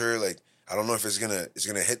winter. Like, I don't know if it's gonna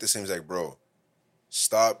hit the same. He's like, bro,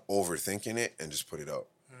 stop overthinking it and just put it out.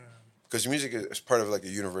 Because music is part of like a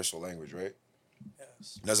universal language, right?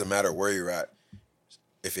 Yes. It doesn't matter where you're at.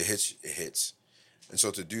 If it hits, it hits. And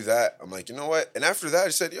so to do that, I'm like, you know what? And after that, I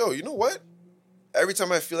said, yo, you know what? Every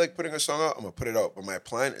time I feel like putting a song out, I'm going to put it out. But my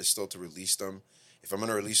plan is still to release them. If I'm going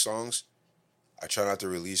to release songs, I try not to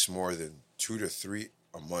release more than 2 to 3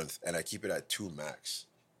 a month. And I keep it at 2 max.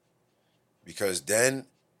 Because then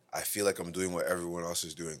I feel like I'm doing what everyone else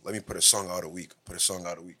is doing. Let me put a song out a week, put a song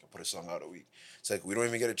out a week, put a song out a week. It's like we don't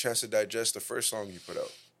even get a chance to digest the first song you put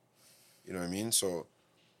out. You know what I mean? So,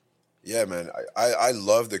 yeah, man, I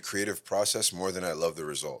love the creative process more than I love the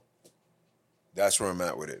result. That's where I'm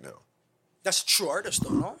at with it now. That's a true artist, though,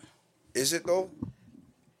 no? Is it, though?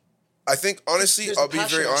 I think, honestly, I'll be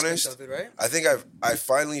very honest. Of it, right? I think I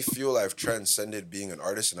finally feel I've transcended being an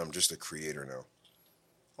artist and I'm just a creator now.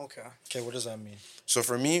 Okay. Okay, what does that mean? So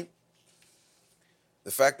for me,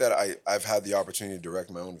 the fact that I've had the opportunity to direct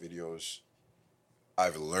my own videos,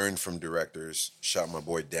 I've learned from directors. Shout out my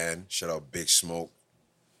boy Dan. Shout out Big Smoke.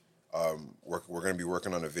 We're going to be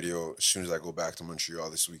working on a video as soon as I go back to Montreal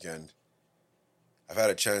this weekend. I've had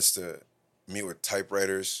a chance to meet with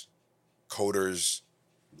typewriters, coders,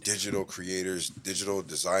 digital creators, digital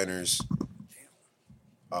designers,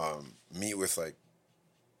 meet with like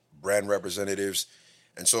brand representatives.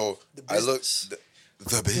 And so I look,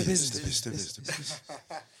 the business.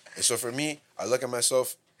 And so for me, I look at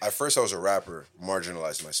myself, at first I was a rapper,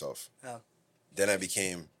 marginalized myself. Yeah. Then I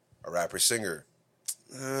became a rapper singer.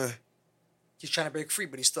 He's trying to break free,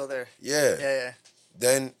 but he's still there. Yeah. Yeah.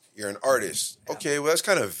 Then you're an artist. Okay, well that's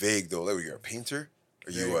kind of vague though. Like, you're a painter?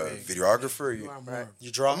 Are you a videographer?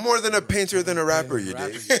 You draw? I'm more than a painter than a rapper, you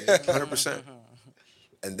dig? 100%.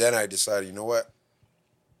 And then I decided, you know what?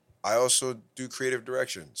 I also do creative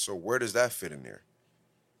direction. So where does that fit in there?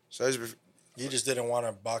 So You just didn't want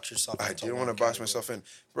to box yourself in. I didn't want to box myself in.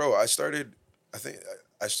 Bro, I started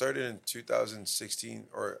in 2016,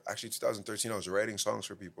 or actually 2013. I was writing songs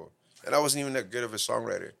for people. And I wasn't even that good of a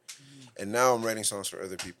songwriter. And now I'm writing songs for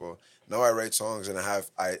other people. Now I write songs and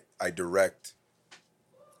I direct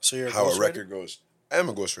how a record goes. I am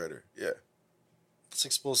a ghostwriter, yeah. It's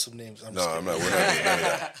explosive names. I'm not. We're not doing none of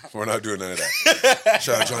that. We're not doing none of that.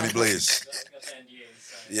 Shout out Johnny Blaze.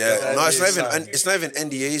 Yeah, no, it's not even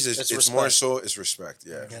NDAs. It's more so it's respect.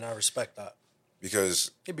 Yeah, and I respect that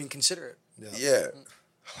because you're being considerate. Yeah,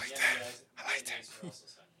 I like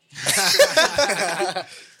that.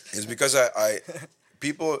 It's because a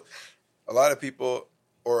lot of people,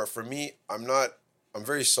 or for me, I'm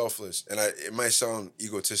very selfless, and it might sound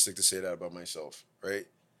egotistic to say that about myself, right?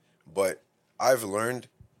 But I've learned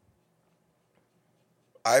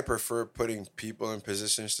I prefer putting people in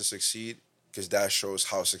positions to succeed because that shows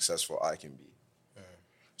how successful I can be.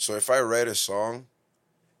 So if I write a song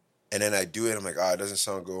and then I do it, I'm like, it doesn't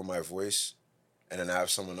sound good with my voice. And then I have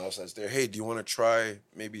someone else that's there. Hey, do you want to try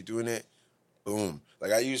maybe doing it? Boom.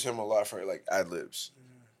 Like I use him a lot for like ad-libs.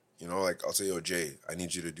 You know, like I'll say, yo, Jay, I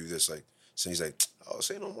need you to do this. Like, so he's like,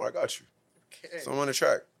 say no more, I got you. Okay. So I'm on the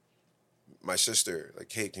track. My sister,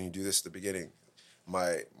 like, hey, can you do this at the beginning?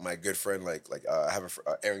 My good friend, like I have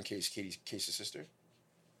Erin Case, Katie Case's sister.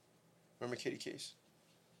 Remember Katie Case?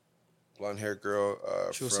 Blonde-haired girl.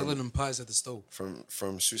 She was selling them pies at the stove. From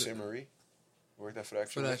Sault Ste. Marie. Worked at Foot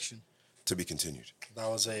Action. Foot Action. To be continued. That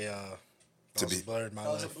was a blur in my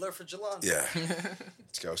life. That was a blur for Jelon. Yeah.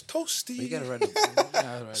 This guy was toasty. But you gotta write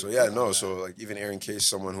it. So yeah, no. So like even Erin Case,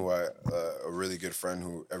 someone who a really good friend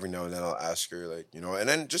who every now and then I'll ask her, like, you know, and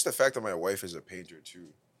then just the fact that my wife is a painter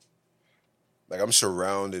too. Like I'm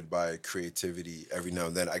surrounded by creativity every now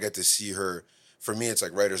and then. I get to see her. For me, it's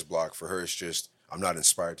like writer's block. For her, it's just I'm not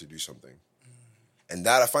inspired to do something, and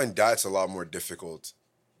that I find that's a lot more difficult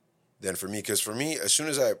than for me. Because for me, as soon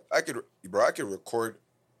as I could record,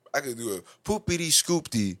 I could do a poopity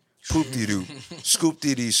scoopty poopty doo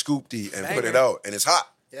scoopty scoopty and put it out, and it's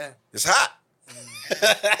hot. Yeah, it's hot.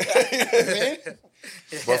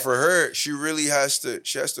 But for her, she really has to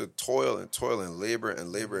toil and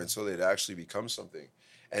labor until it actually becomes something.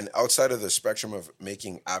 And outside of the spectrum of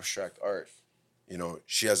making abstract art, You know,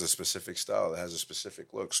 she has a specific style that has a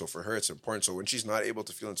specific look. So for her, it's important. So when she's not able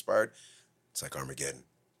to feel inspired, it's like Armageddon.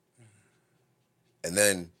 And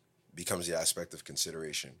then becomes the aspect of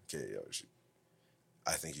consideration. Okay,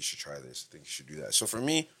 I think you should try this. I think you should do that. So for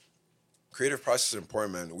me, creative process is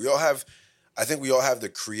important, man. I think we all have the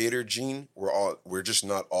creator gene. We're just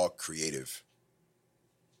not all creative.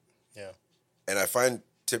 Yeah. And I find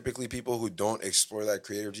typically people who don't explore that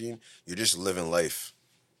creative gene, you're just living life.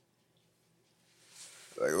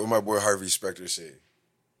 Like what my boy Harvey Specter say,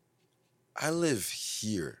 I live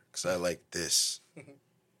here because I like this.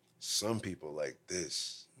 Some people like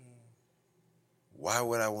this. Why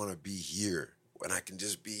would I want to be here when I can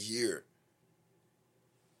just be here?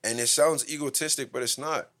 And it sounds egotistic, but it's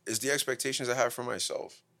not. It's the expectations I have for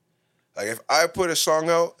myself. Like if I put a song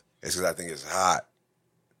out, it's because I think it's hot.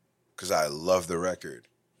 Because I love the record.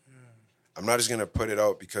 I'm not just going to put it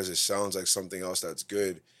out because it sounds like something else that's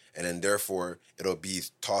good, and then therefore it'll be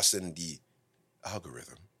tossed in the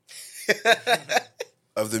algorithm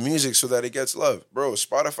of the music so that it gets love. Bro,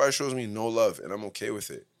 Spotify shows me no love, and I'm okay with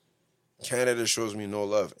it. Canada shows me no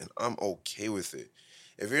love, and I'm okay with it.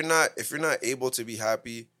 If you're not able to be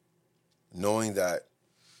happy knowing that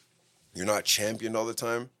you're not championed all the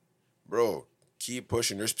time, bro, keep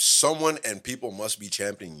pushing. There's someone and people must be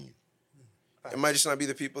championing you. It might just not be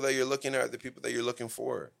the people that you're looking at, the people that you're looking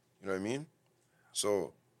for. You know what I mean?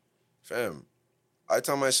 So, fam, I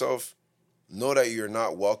tell myself, know that you're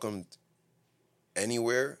not welcomed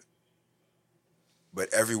anywhere,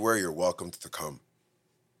 but everywhere you're welcomed to come.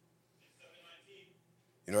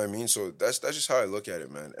 You know what I mean? So that's just how I look at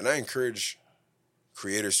it, man. And I encourage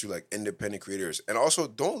creators to, like, independent creators. And also,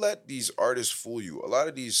 don't let these artists fool you. A lot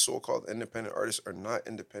of these so-called independent artists are not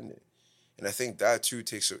independent. And I think that, too,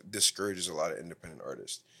 discourages a lot of independent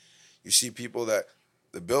artists. You see people that,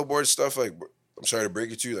 the Billboard stuff, like, I'm sorry to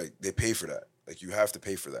break it to you, like, they pay for that. Like, you have to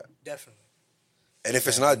pay for that. Definitely. And if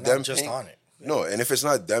it's not them just paying, on it. No, and if it's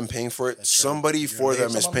not them paying for it, somebody for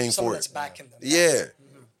them is paying for it. Backing them. Yeah.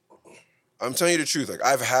 I'm telling you the truth. Like,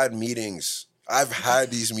 I've had meetings. I've had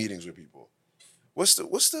these meetings with people. What's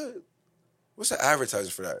the advertising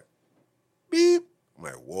for that? Beep. I'm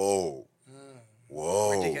like, whoa. Whoa.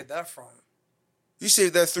 Where'd they get that from? You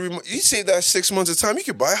saved that 3 months. You saved that 6 months of time. You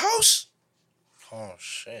could buy a house. Oh,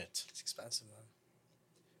 shit. It's expensive, man.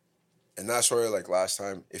 And that's where, like, last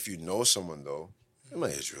time, if you know someone, though, it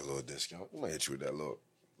might hit you a little discount. It might hit you with that little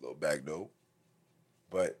back dough.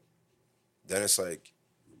 But then it's like,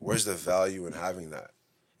 where's the value in having that?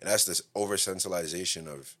 And that's this over-sensationalization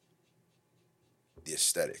of the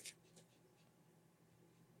aesthetic.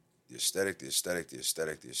 The aesthetic, the aesthetic, the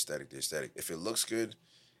aesthetic, the aesthetic, the aesthetic. If it looks good,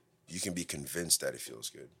 you can be convinced that it feels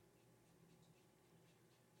good.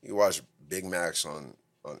 You watch Big Macs on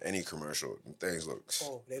any commercial, and things look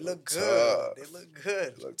they look good. Tough. They look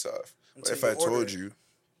good. They look tough. What Until if I order told it. you?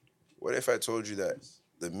 What if I told you that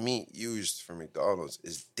the meat used for McDonald's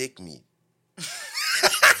is dick meat?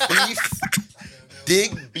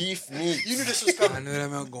 Dick beef meat. You knew this was coming. I knew that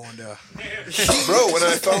meant going there. Bro, when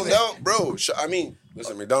I found out, I mean,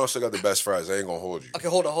 listen, McDonald's still got the best fries. I ain't gonna hold you. Okay,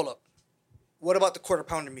 hold up. What about the quarter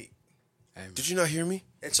pounder meat? Did you not hear me?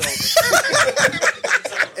 It's over.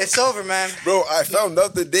 It's over, man. Bro, I found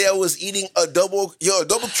out the day I was eating a double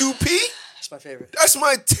QP. That's my favorite. That's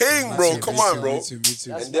my thing, bro. Come on, bro. Me too. That's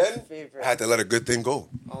And my then favorite. I had to let a good thing go.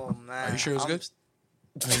 Oh man. Are you sure it was I'm- good?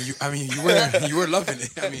 You were loving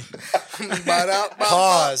it. I mean,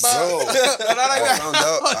 Pause. Bro,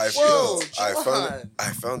 I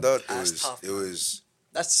found out That's tough, it was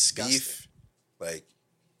That's disgusting. beef, like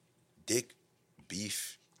dick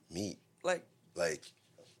beef meat. Like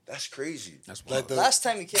that's crazy. that's Like wild. Last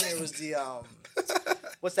time you came here was the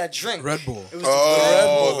what's that drink? Red Bull. It was the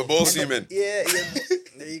Red Bull. The bull semen. Yeah.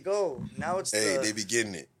 There you go. Now it's Hey, the they be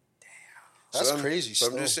getting it. That's crazy. So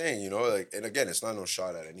I'm just saying, like, and again, it's not no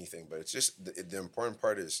shot at anything, but it's just the important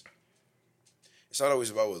part is it's not always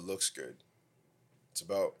about what looks good. It's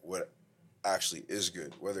about what actually is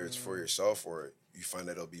good, whether it's for yourself or you find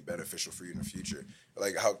that it'll be beneficial for you in the future.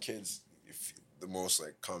 Like how kids, the most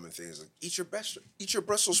like common thing is like eat your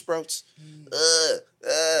Brussels sprouts.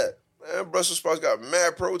 Man, Brussels sprouts got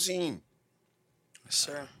mad protein. Yes,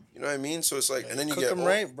 sir. You know what I mean? So it's like, and then you Cook get them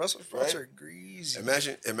right. Brussels sprouts right? are greasy.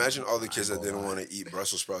 Imagine all the kids that didn't want to eat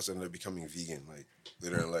Brussels sprouts and they're becoming vegan, like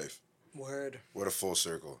later in life. Word. What a full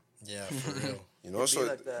circle. Yeah, for real. You know, It'd be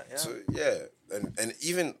like that, yeah. so yeah, and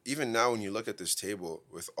even now when you look at this table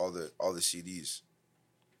with all the CDs,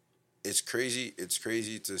 it's crazy. It's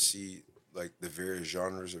crazy to see like the various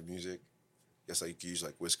genres of music. I guess like you use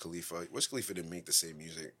like Wiz Khalifa. Wiz Khalifa didn't make the same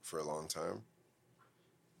music for a long time.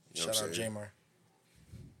 You know Shout out what I'm saying? Jamar.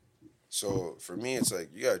 So for me, it's like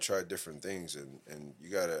you gotta try different things, and you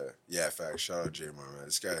gotta facts. Shout out J-Mar, man.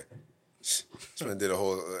 This guy, this man did a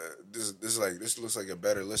whole. This looks like a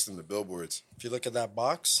better list than the billboards. If you look at that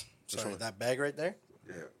box, that bag right there.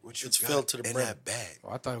 Yeah, it's filled to the in brim. that bag. Oh,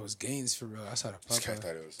 I thought it was Gaines for real. That's how the This guy fuck.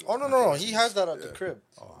 thought it was. Oh no, he has that at the crib.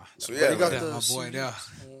 Oh, So yeah, he got man, the my boy CD. there.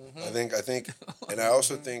 I think, and I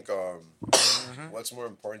also think what's more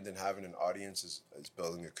important than having an audience is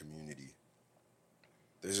building a community.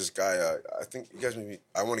 There's this guy, I think you guys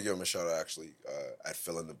I want to give him a shout out actually, at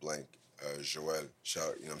Fill in the Blank, Joel, shout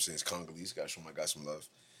out, you know what I'm saying, he's Congolese guy, show my guy some love.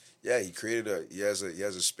 Yeah, he has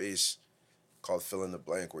a space called Fill in the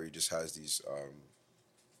Blank where he just has these,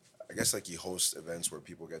 I guess like he hosts events where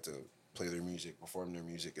people get to play their music, perform their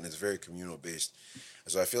music, and it's very communal based.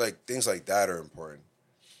 And so I feel like things like that are important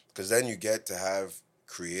because then you get to have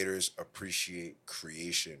creators appreciate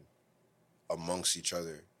creation amongst each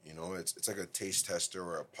other. You know, it's like a taste tester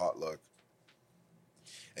or a potluck.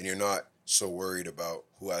 And you're not so worried about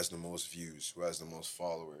who has the most views, who has the most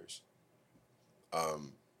followers,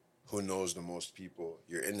 who knows the most people.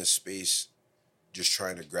 You're in the space just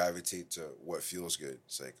trying to gravitate to what feels good.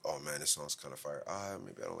 It's like, oh man, this song's kind of fire.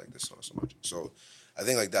 Maybe I don't like this song so much. So I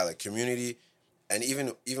think like that, like community, and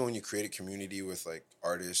even when you create a community with like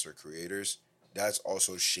artists or creators, that's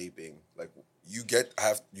also shaping. Like you get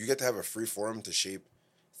to have a free forum to shape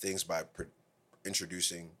things by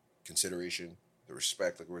introducing consideration, the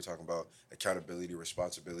respect, like we were talking about, accountability,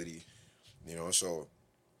 responsibility, you know. So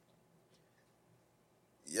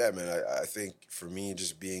yeah, man, I think for me,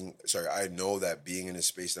 I know that being in the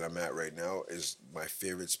space that I'm at right now is my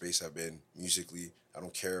favorite space I've been musically. I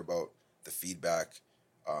don't care about the feedback,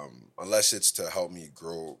 unless it's to help me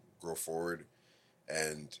grow forward.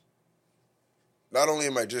 And not only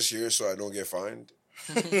am I just here so I don't get fined,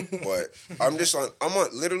 but I'm on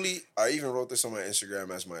literally, I even wrote this on my Instagram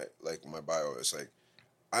as my bio. It's like,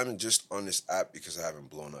 I'm just on this app because I haven't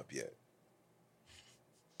blown up yet.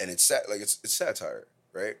 And it's satire,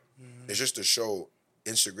 right? It's just to show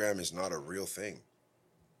Instagram is not a real thing.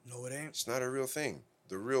 No, it ain't. It's not a real thing.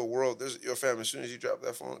 The real world, your fam, as soon as you drop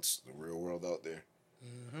that phone, it's the real world out there.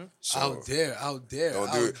 So, out there.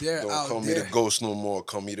 Don't call me the ghost no more.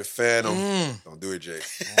 Call me the phantom. Don't do it, Jake.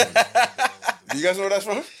 Do you guys know where that's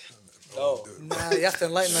from? No. Nah, you have to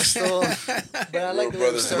enlighten us still. But I like Real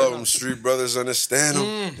brothers love them. Street brothers understand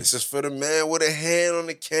them. This is for the man with a hand on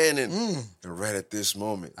the cannon. And right at this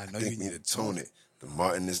moment, I think you need to tone it. The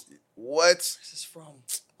Martin is... What? Where's this from?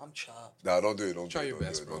 I'm chopped. No, don't do it. Try your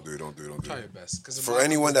best, bro. Don't do it. Try your best. For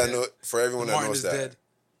anyone that knows, for everyone that knows that,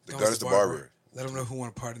 the gun is the barber. Let them know who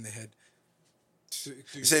want a part in the head.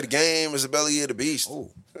 You say the game is the belly of the beast.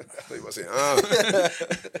 Oh, I thought you were saying, I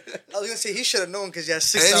was gonna say he should have known because he has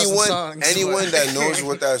 6,000 songs. Anyone that knows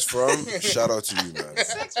what that's from, shout out to you, man.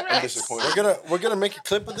 I'm disappointed. We're gonna make a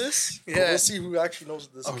clip of this. Yeah. We'll see who actually knows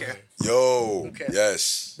this. Okay. Yo, Okay.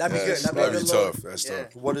 Yes, That'd be good. That'd be tough. That's Yeah.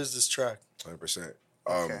 tough. What is this track? 100%.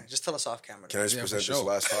 Okay. Just tell us off camera. Can I just present for this sure.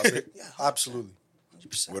 last topic? Yeah. Absolutely.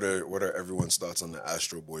 100%. What are everyone's thoughts on the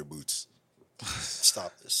astroboy boots?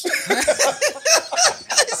 Stop this.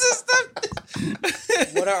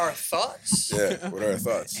 What are our thoughts? Yeah, what are our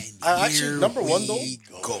thoughts? Actually, number one though,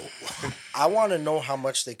 Go. I want to know how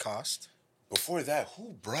much they cost. Before that,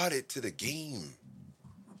 who brought it to the game?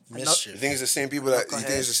 You Mischief. think it's the same people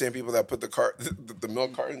that put the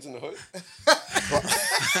milk cartons in the hood?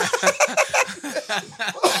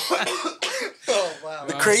 Oh wow.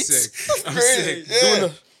 The crates. I'm sick. Yeah.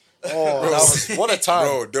 Oh, that was what a time.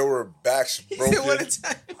 Bro, there were backs broken. What a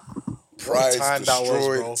time. Prize time that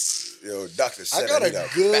destroyed. was, Yo, Doctor said I got a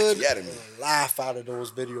good out of me. laugh out of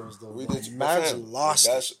those videos though. We bro. did, Man's fam, lost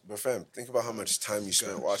it. But fam, think about how much time you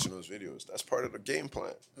spent watching those videos. That's part of the game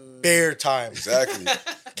plan. Bare time. Exactly.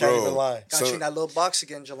 Can't even lie. Got you in that little box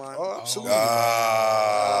again, Jelon. Oh, absolutely.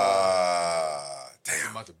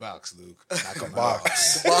 Damn. About the box, Luke. Not the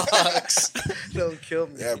Box. Box. Don't kill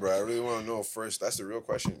me. Yeah, bro. I really want to know first. That's the real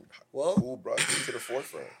question. Well, who brought you to the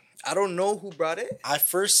forefront? I don't know who brought it. I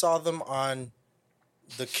first saw them on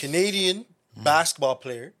the Canadian basketball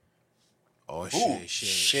player. Oh, Shay.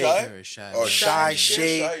 Shy. Oh, Shy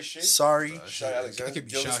Shay. Shay. Sorry. Shy Alexander. It could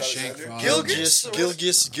be Gilgeous Shawshank Alexander.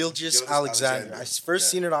 from- Gilgis Alexander. I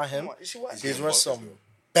first seen it on him. You see what? He's wearing some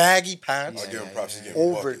baggy pants I'll give him props. He's getting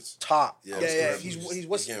over buckets. top. Yeah. What's He's good?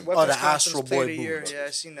 what's Again, Webster's the Conference Astro Player of Boy the Year. boots. Yeah, I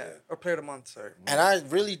seen that. Or Player of the Month. Sorry. And I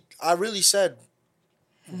really said,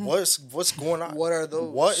 what's going on? What are those?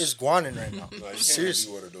 What is going on right now? No, you can't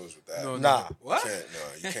Seriously. do one of those with that. Nah. What?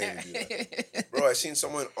 You can't even do that. Bro, I seen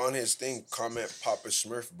someone on his thing comment Papa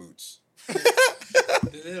Smurf boots.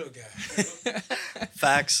 The little guy.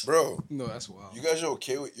 Facts. Bro, No, that's wild. you guys are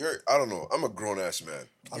okay with I don't know. I'm a grown ass man.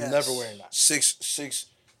 I'm Yes. never wearing that. 6'6",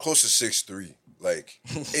 close to 6'3", like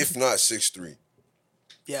if not 6'3".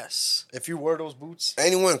 Yes. If you wear those boots,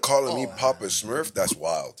 Anyone calling me Papa Smurf, that's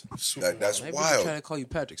wild. That's Maybe wild. try to call you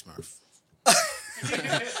Patrik Smurf.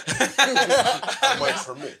 I might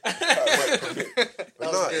permit.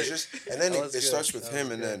 But no, it's just, and then it starts with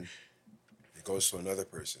him, and then it goes to another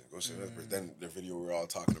person. It goes to another person. Then the video we're all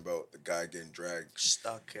talking about, the guy getting dragged.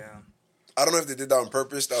 Stuck, yeah. I don't know if they did that on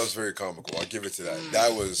purpose. That was very comical. I'll give it to that.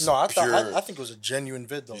 That was no, I pure. think it was a genuine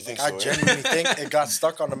vid though. You think Like, so, I yeah? genuinely think it got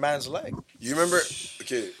stuck on the man's leg. You remember?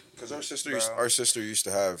 Okay, because our sister used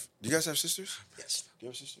to have. Do you guys have sisters? Yes. Do you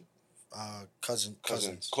have a sister?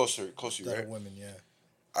 Cousins, Closer, that right? are women, yeah.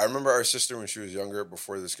 I remember our sister when she was younger.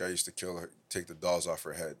 Before this guy used to kill her, take the dolls off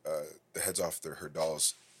her head, the heads off her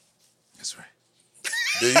dolls. That's right.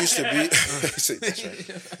 There used to be, that's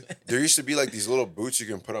right. There used to be like these little boots you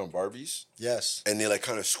can put on Barbies, Yes. and they like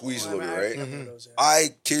kind of squeeze a little bit, I right? remember those, yeah. I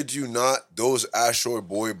kid you not, those Astro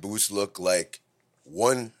Boy boots look like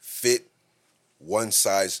one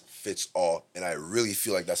size fits all, and I really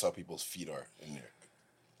feel like that's how people's feet are in there.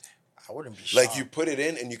 I wouldn't be shocked. Like you put it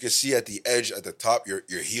in, and you can see at the edge, at the top, your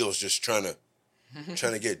heels just trying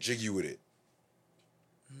to get jiggy with it.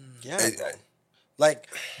 Yeah, And- bro. Like,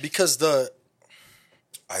 because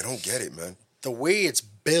I don't get it, man. the way it's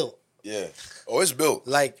built, Yeah. Oh, it's built.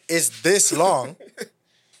 like, it's this long.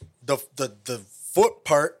 the foot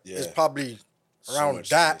part is Yeah. probably So around much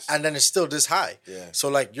that, space. and then it's still this high. Yeah. So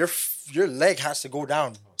like your leg has to go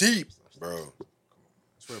down deep. Bro.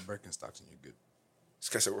 That's where Birkenstocks and you're good. This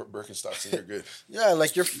guy said we're Birkenstocks and you're good. Yeah,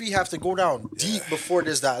 like your feet have to go down deep before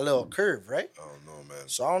there's that little curve, right? I don't know, man.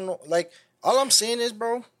 So I don't know. Like all I'm saying is,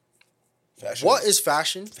 bro, Fashion what is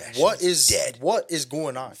fashion? What is dead. What is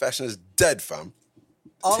going on? Fashion is dead, fam.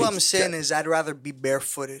 All I'm saying is I'd rather be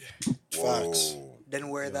barefooted Facts. Whoa. than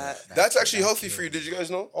wear that. That's actually healthy for you. Did you guys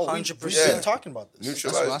know? Oh, 100%. we've been talking about this. That's why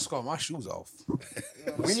I Neutralize. squat my shoes off.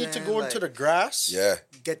 We need to go into the grass. Yeah.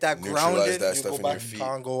 Get that Neutralize grounded. that You stuff go in your back to feet.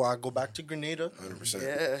 Congo. I go back to Grenada. 100%.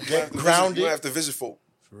 Yeah. Get grounded. You might have to visit folk.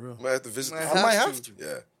 For real. You might have to visit. Might I might have to.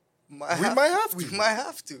 Yeah. We might have We to. might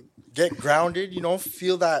have to. Get grounded. You know,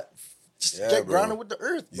 feel that. Just Yeah, get bro. grounded with the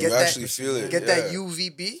earth. You Get that- actually feel it. Get yeah. that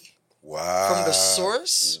UVB Wow. from the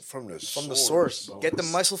source. From the source, bro. Get the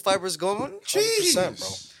muscle fibers going. 100%, bro.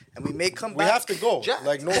 And we may come We back. have to go. jacked.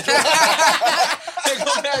 Like no joke.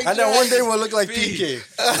 And then one day we'll look like PK.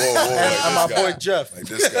 Whoa, whoa, And my like this boy guy. Jeff. Like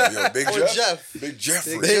this guy. Yo, Big Oh, Jeff. Jeff. Big Jeff.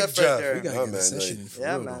 Big right Jeff Jeff. right there. We gotta Yeah, get the man, session like- in for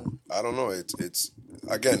Yeah, real. man. I don't know. It's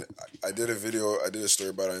again. I did a story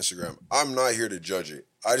about it on Instagram. I'm not here to judge it.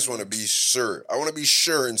 I just want to be sure. I want to be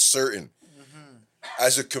sure and certain.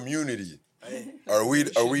 As a community, are we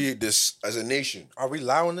this as a nation? Are we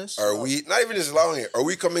allowing this? Are we not even just allowing it? Are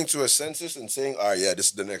we coming to a census and saying, "All right, yeah, this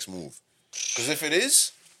is the next move"? Because if it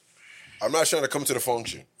is, I'm not trying to come to the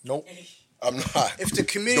function. Nope. I'm not. If the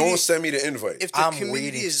community, Don't send me the invite. if the I'm community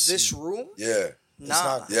waiting is to this see. room, yeah.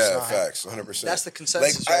 nah. not- Yeah, not facts, 100%. That's the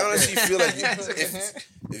consensus Like, I right honestly there. feel like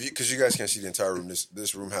if you, because you guys can't see the entire room,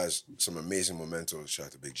 this room has some amazing mementos. Shout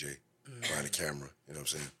out to Big J behind the camera. You know what I'm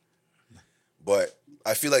saying? But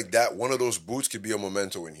I feel like that one of those boots could be a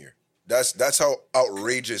memento in here. That's how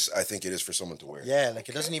outrageous I think it is for someone to wear. Yeah, like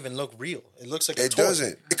it doesn't even look real. It looks like a It toy.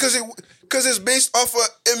 doesn't because it's based off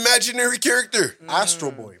a imaginary character.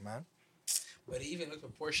 Astro Boy, man. But it even looks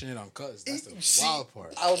proportionate on Cuz. That's the See, wild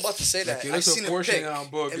part. I was about to say that. Like, it I looks seen a proportionate pic. on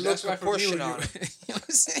book. It That's looks why for me, when proportionate on you it. know what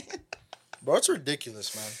I'm saying? Bro, it's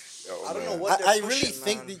ridiculous, man. Oh, I don't know man. what I they're really pushing,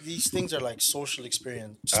 think man. that these things are like social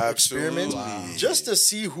experiments Absolutely. just to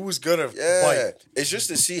see who's gonna Yeah, bite. it's just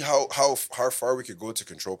to see how far we could go to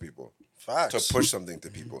control people, Facts. to push something to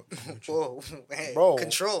people. Whoa, hey, Bro.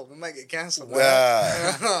 control. We might get canceled.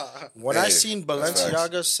 Yeah. When Hey, I seen that's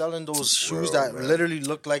Balenciaga selling those shoes Bro, that man. literally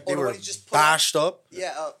looked like they the were one you just put bashed up,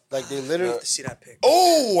 Yeah, like they literally. to see that pic.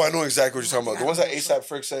 Oh, I know exactly what you're talking about. The ones that ASAP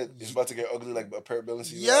Frick said is about to get ugly like a pair of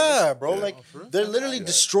Balenciagas. Yeah, bro, like they're literally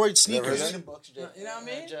destroyed Never heard sneakers. that? You know what I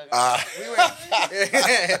mean?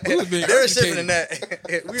 They were sipping in that.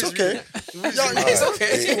 It's okay. It's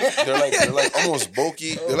okay. They're like almost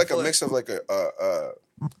bulky. They're like a mix of like a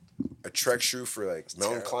trek shoe for like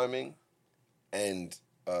mountain climbing and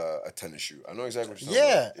a tennis shoe. I know exactly what you're talking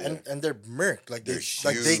Yeah, about. and they're merc, like They're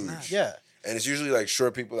like they, huge. yeah. And it's usually like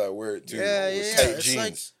short people that wear it too. Yeah, with yeah, tight it's jeans.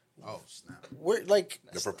 like- Oh, snap. We're like,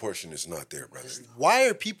 The proportion is not there, brother. why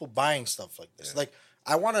are people buying stuff like this? Like,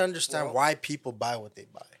 I want to understand why people buy what they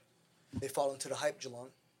buy. They fall into the hype, Jalon.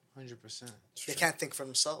 100%. They can't think for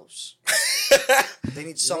themselves. They need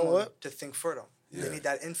know someone what? to think for them. Yeah. They need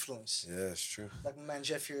that influence. Yeah, it's true. Like my man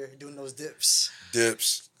Jeff here doing those dips.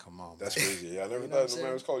 Dips. Come on, That's man. crazy. Yeah, I never You know what I'm thought no man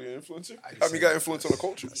saying? was calling you an influencer. I How said you got that. influence on the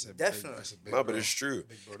culture? That's a big- Definitely. that's a big No, but bro. it's true.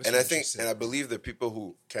 Big bro. This And I is what think, you said. and I believe that people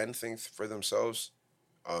who can think for themselves,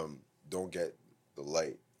 don't get the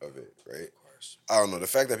light of it, right? Of course. I don't know. The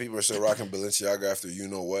fact that people are still rocking Balenciaga after you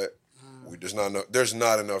know what, there's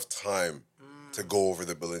not enough time to go over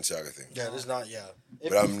the Balenciaga thing. Yeah, there's not. Yeah,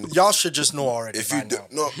 But y'all should just know already. if you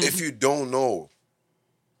if you don't know,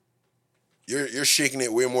 you're shaking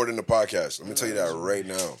it way more than the podcast. Let me tell you that right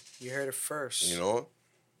now. You heard it first. You know,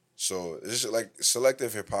 so it's just like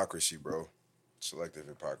selective hypocrisy, bro. Selective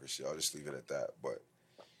hypocrisy. I'll just leave it at that. But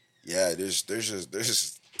yeah, there's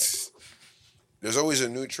always a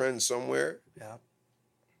new trend somewhere, Yeah.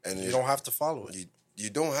 and You don't have to follow it. you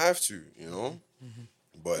don't have to, you know.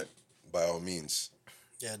 But by all means,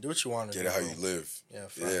 Yeah, do what you want to get do. it how bro. you live. Yeah, Yeah,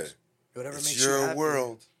 facts. Whatever it's makes you your happy.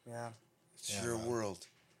 world. Yeah. It's Yeah, your man. world.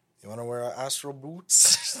 You want to wear Astro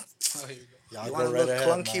boots? Oh, here you go. Y'all You go want to right look ahead,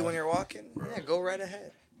 clunky man. when you're walking? Yeah, go right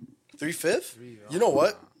ahead. 3/5? You know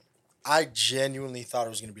what? I genuinely thought it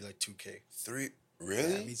was gonna be like 2K. Three,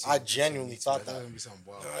 really? Me too. I genuinely Me too. thought That was that. gonna be something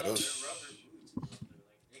wild. Nah, those.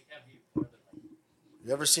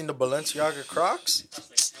 You ever seen the Balenciaga Crocs?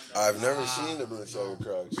 I've never seen the Balenciaga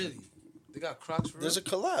Crocs. Really? They got Crocs for real? There's a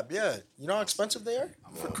collab. Yeah, you know how expensive they are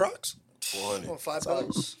for Crocs. 400. Oh,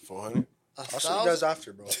 $5. 400. I'll show you guys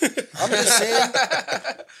after, bro. I'm just saying.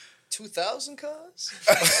 2,000 cuz?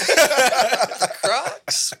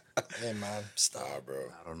 Crocs? Hey man, Nah, bro.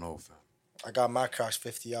 I don't know, fam. I got my Crocs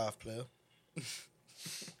 50 off, player.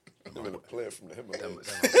 I'm gonna play it from the Himalayas.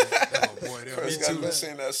 Boy, there. First Me guy too. been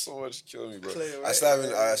saying that so much, killing me, bro. Play it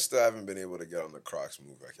I still haven't been able to get on the Crocs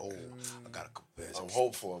move back in. I got a couple pairs. I'm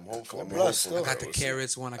hopeful. I'm hopeful. Bless, hopeful. I got the We'll see.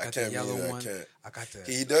 carrots one. I got the can't yellow believe it, I one. can't. I got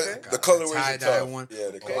the. He does. Okay. The colorways are tie-dye tough. one. Yeah,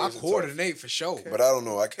 the Oh, I colorways are tough. coordinate for sure. But I don't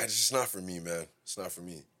know. It's just not for me, man. It's not for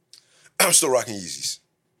me. I'm still rocking Yeezys.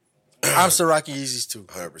 I'm still rocking Yeezys too.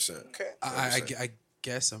 100%. Okay. I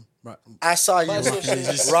guess I'm right. I saw you Might as well rocking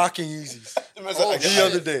Yeezys. Rocking Yeezys. The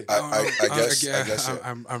other day. I guess so.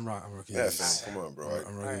 I'm rocking. Yeah, Yeezys. fam. Come on, bro.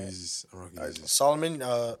 I'm rocking Yeezys. I'm rocking Yeezys. Solomon,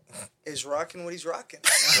 Is rocking what he's rocking.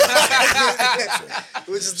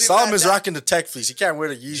 We'll just leave it Solomon's at that. rocking the tech fleece. He can't wear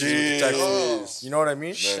the Yeezys with the tech fleece. You know what I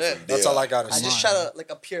mean? Shit. That's all I gotta I say. just try to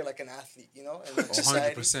like appear like an athlete, you know, and like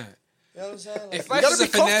society. 100%. You know what I'm saying? Like, If You life gotta is a be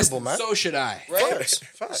finesse, comfortable, man. so should I. right? Facts.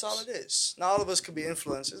 That's all it is. Not all of us could be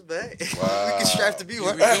influencers, but hey, Wow. we can strive to be Here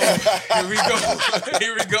one. we go. Here we go.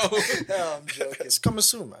 Here we go. No, I'm joking. It's coming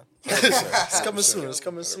soon, man. It's coming soon. It's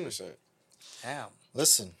coming soon. 100%. Damn.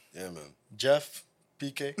 Listen, Yeah, man. Jeff,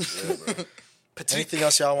 PK, Yeah, bro. anything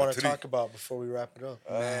else y'all want to Patrik. talk about before we wrap it up?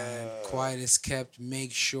 Man, quiet is kept.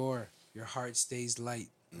 Make sure your heart stays light,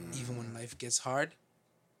 even when life gets hard.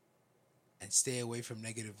 And stay away from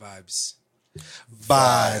negative vibes.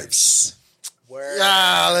 Vibes. Word.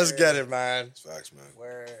 Yeah, let's get it, man. Facts, man.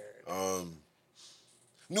 Word.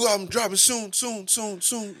 New album dropping soon. No, Can't I'm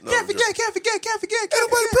forget. Ain't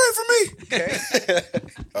nobody pray for me. Okay.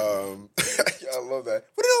 Yeah, I love that.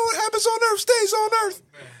 But you know what happens on earth stays on earth.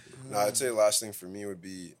 No, I'd say the last thing for me would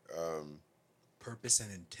be, Purpose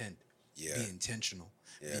and intent. yeah, Be intentional.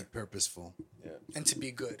 Yeah. Be purposeful. And to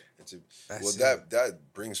be good. That's well, it.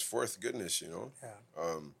 that brings forth goodness, you know.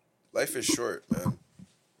 Yeah. Life is short, man.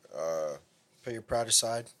 Put your pride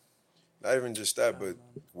aside. Not even just that, but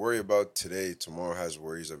worry about today. Tomorrow has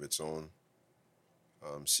worries of its own.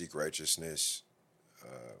 Seek righteousness.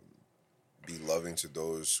 Be loving to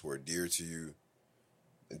those who are dear to you.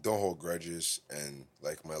 And don't hold grudges. And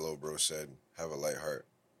like my little bro said, have a light heart.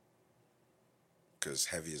 Because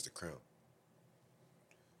heavy is the crown.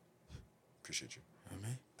 Appreciate you.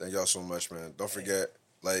 Amen. Thank y'all so much, man. Don't forget,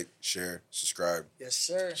 like, share, subscribe. Yes,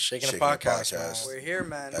 sir. Shaking the Shakin' It podcast, Podcast. We're here,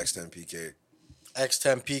 man. X10PK.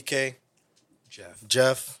 X10 PK,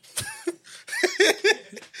 Jeff.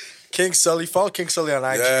 King Sully. Follow King Sully on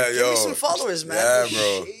IG. Yeah, Give yo. me some followers, man. Yeah, We're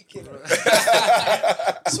bro. shaking.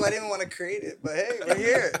 So I didn't want to create it, but hey, we're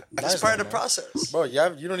here. Nice It's part one, of the man. process. Bro,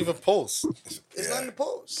 you don't even post. There's Yeah. nothing to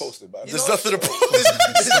post. Post it, buddy. You There's know- nothing to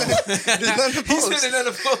post. There's nothing to He's post. sitting in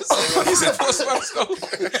the post. He's in post Mexico.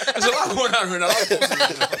 There's a lot going on right now. A lot of posting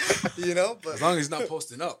right now. You know, but As long as he's not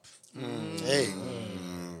posting up. Hey,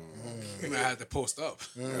 He might have to post up.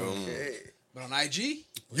 hey, But on IG,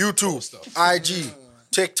 YouTube, stuff. IG,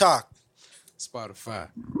 TikTok. Spotify,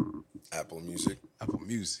 Apple Music. Apple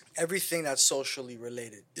Music. everything that's socially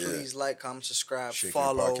related. Yeah. Please like, comment, subscribe, Shakin' It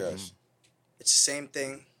follow. Podcast. It's the same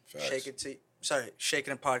thing. Facts. Shake it to Sorry,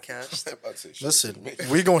 Shakin It Podcast. I'd say shit. Listen,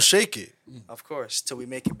 we gonna shake it. Of course, till we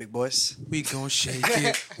make it, big boys. We gon' shake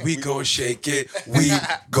it. We gon' shake it. We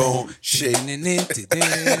gon' shake it.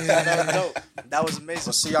 That was amazing.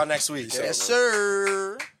 We'll see y'all next week. Peace out, Yes, bro.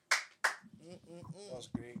 sir. That was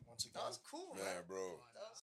great. Once again. That was cool, man. Yeah, bro.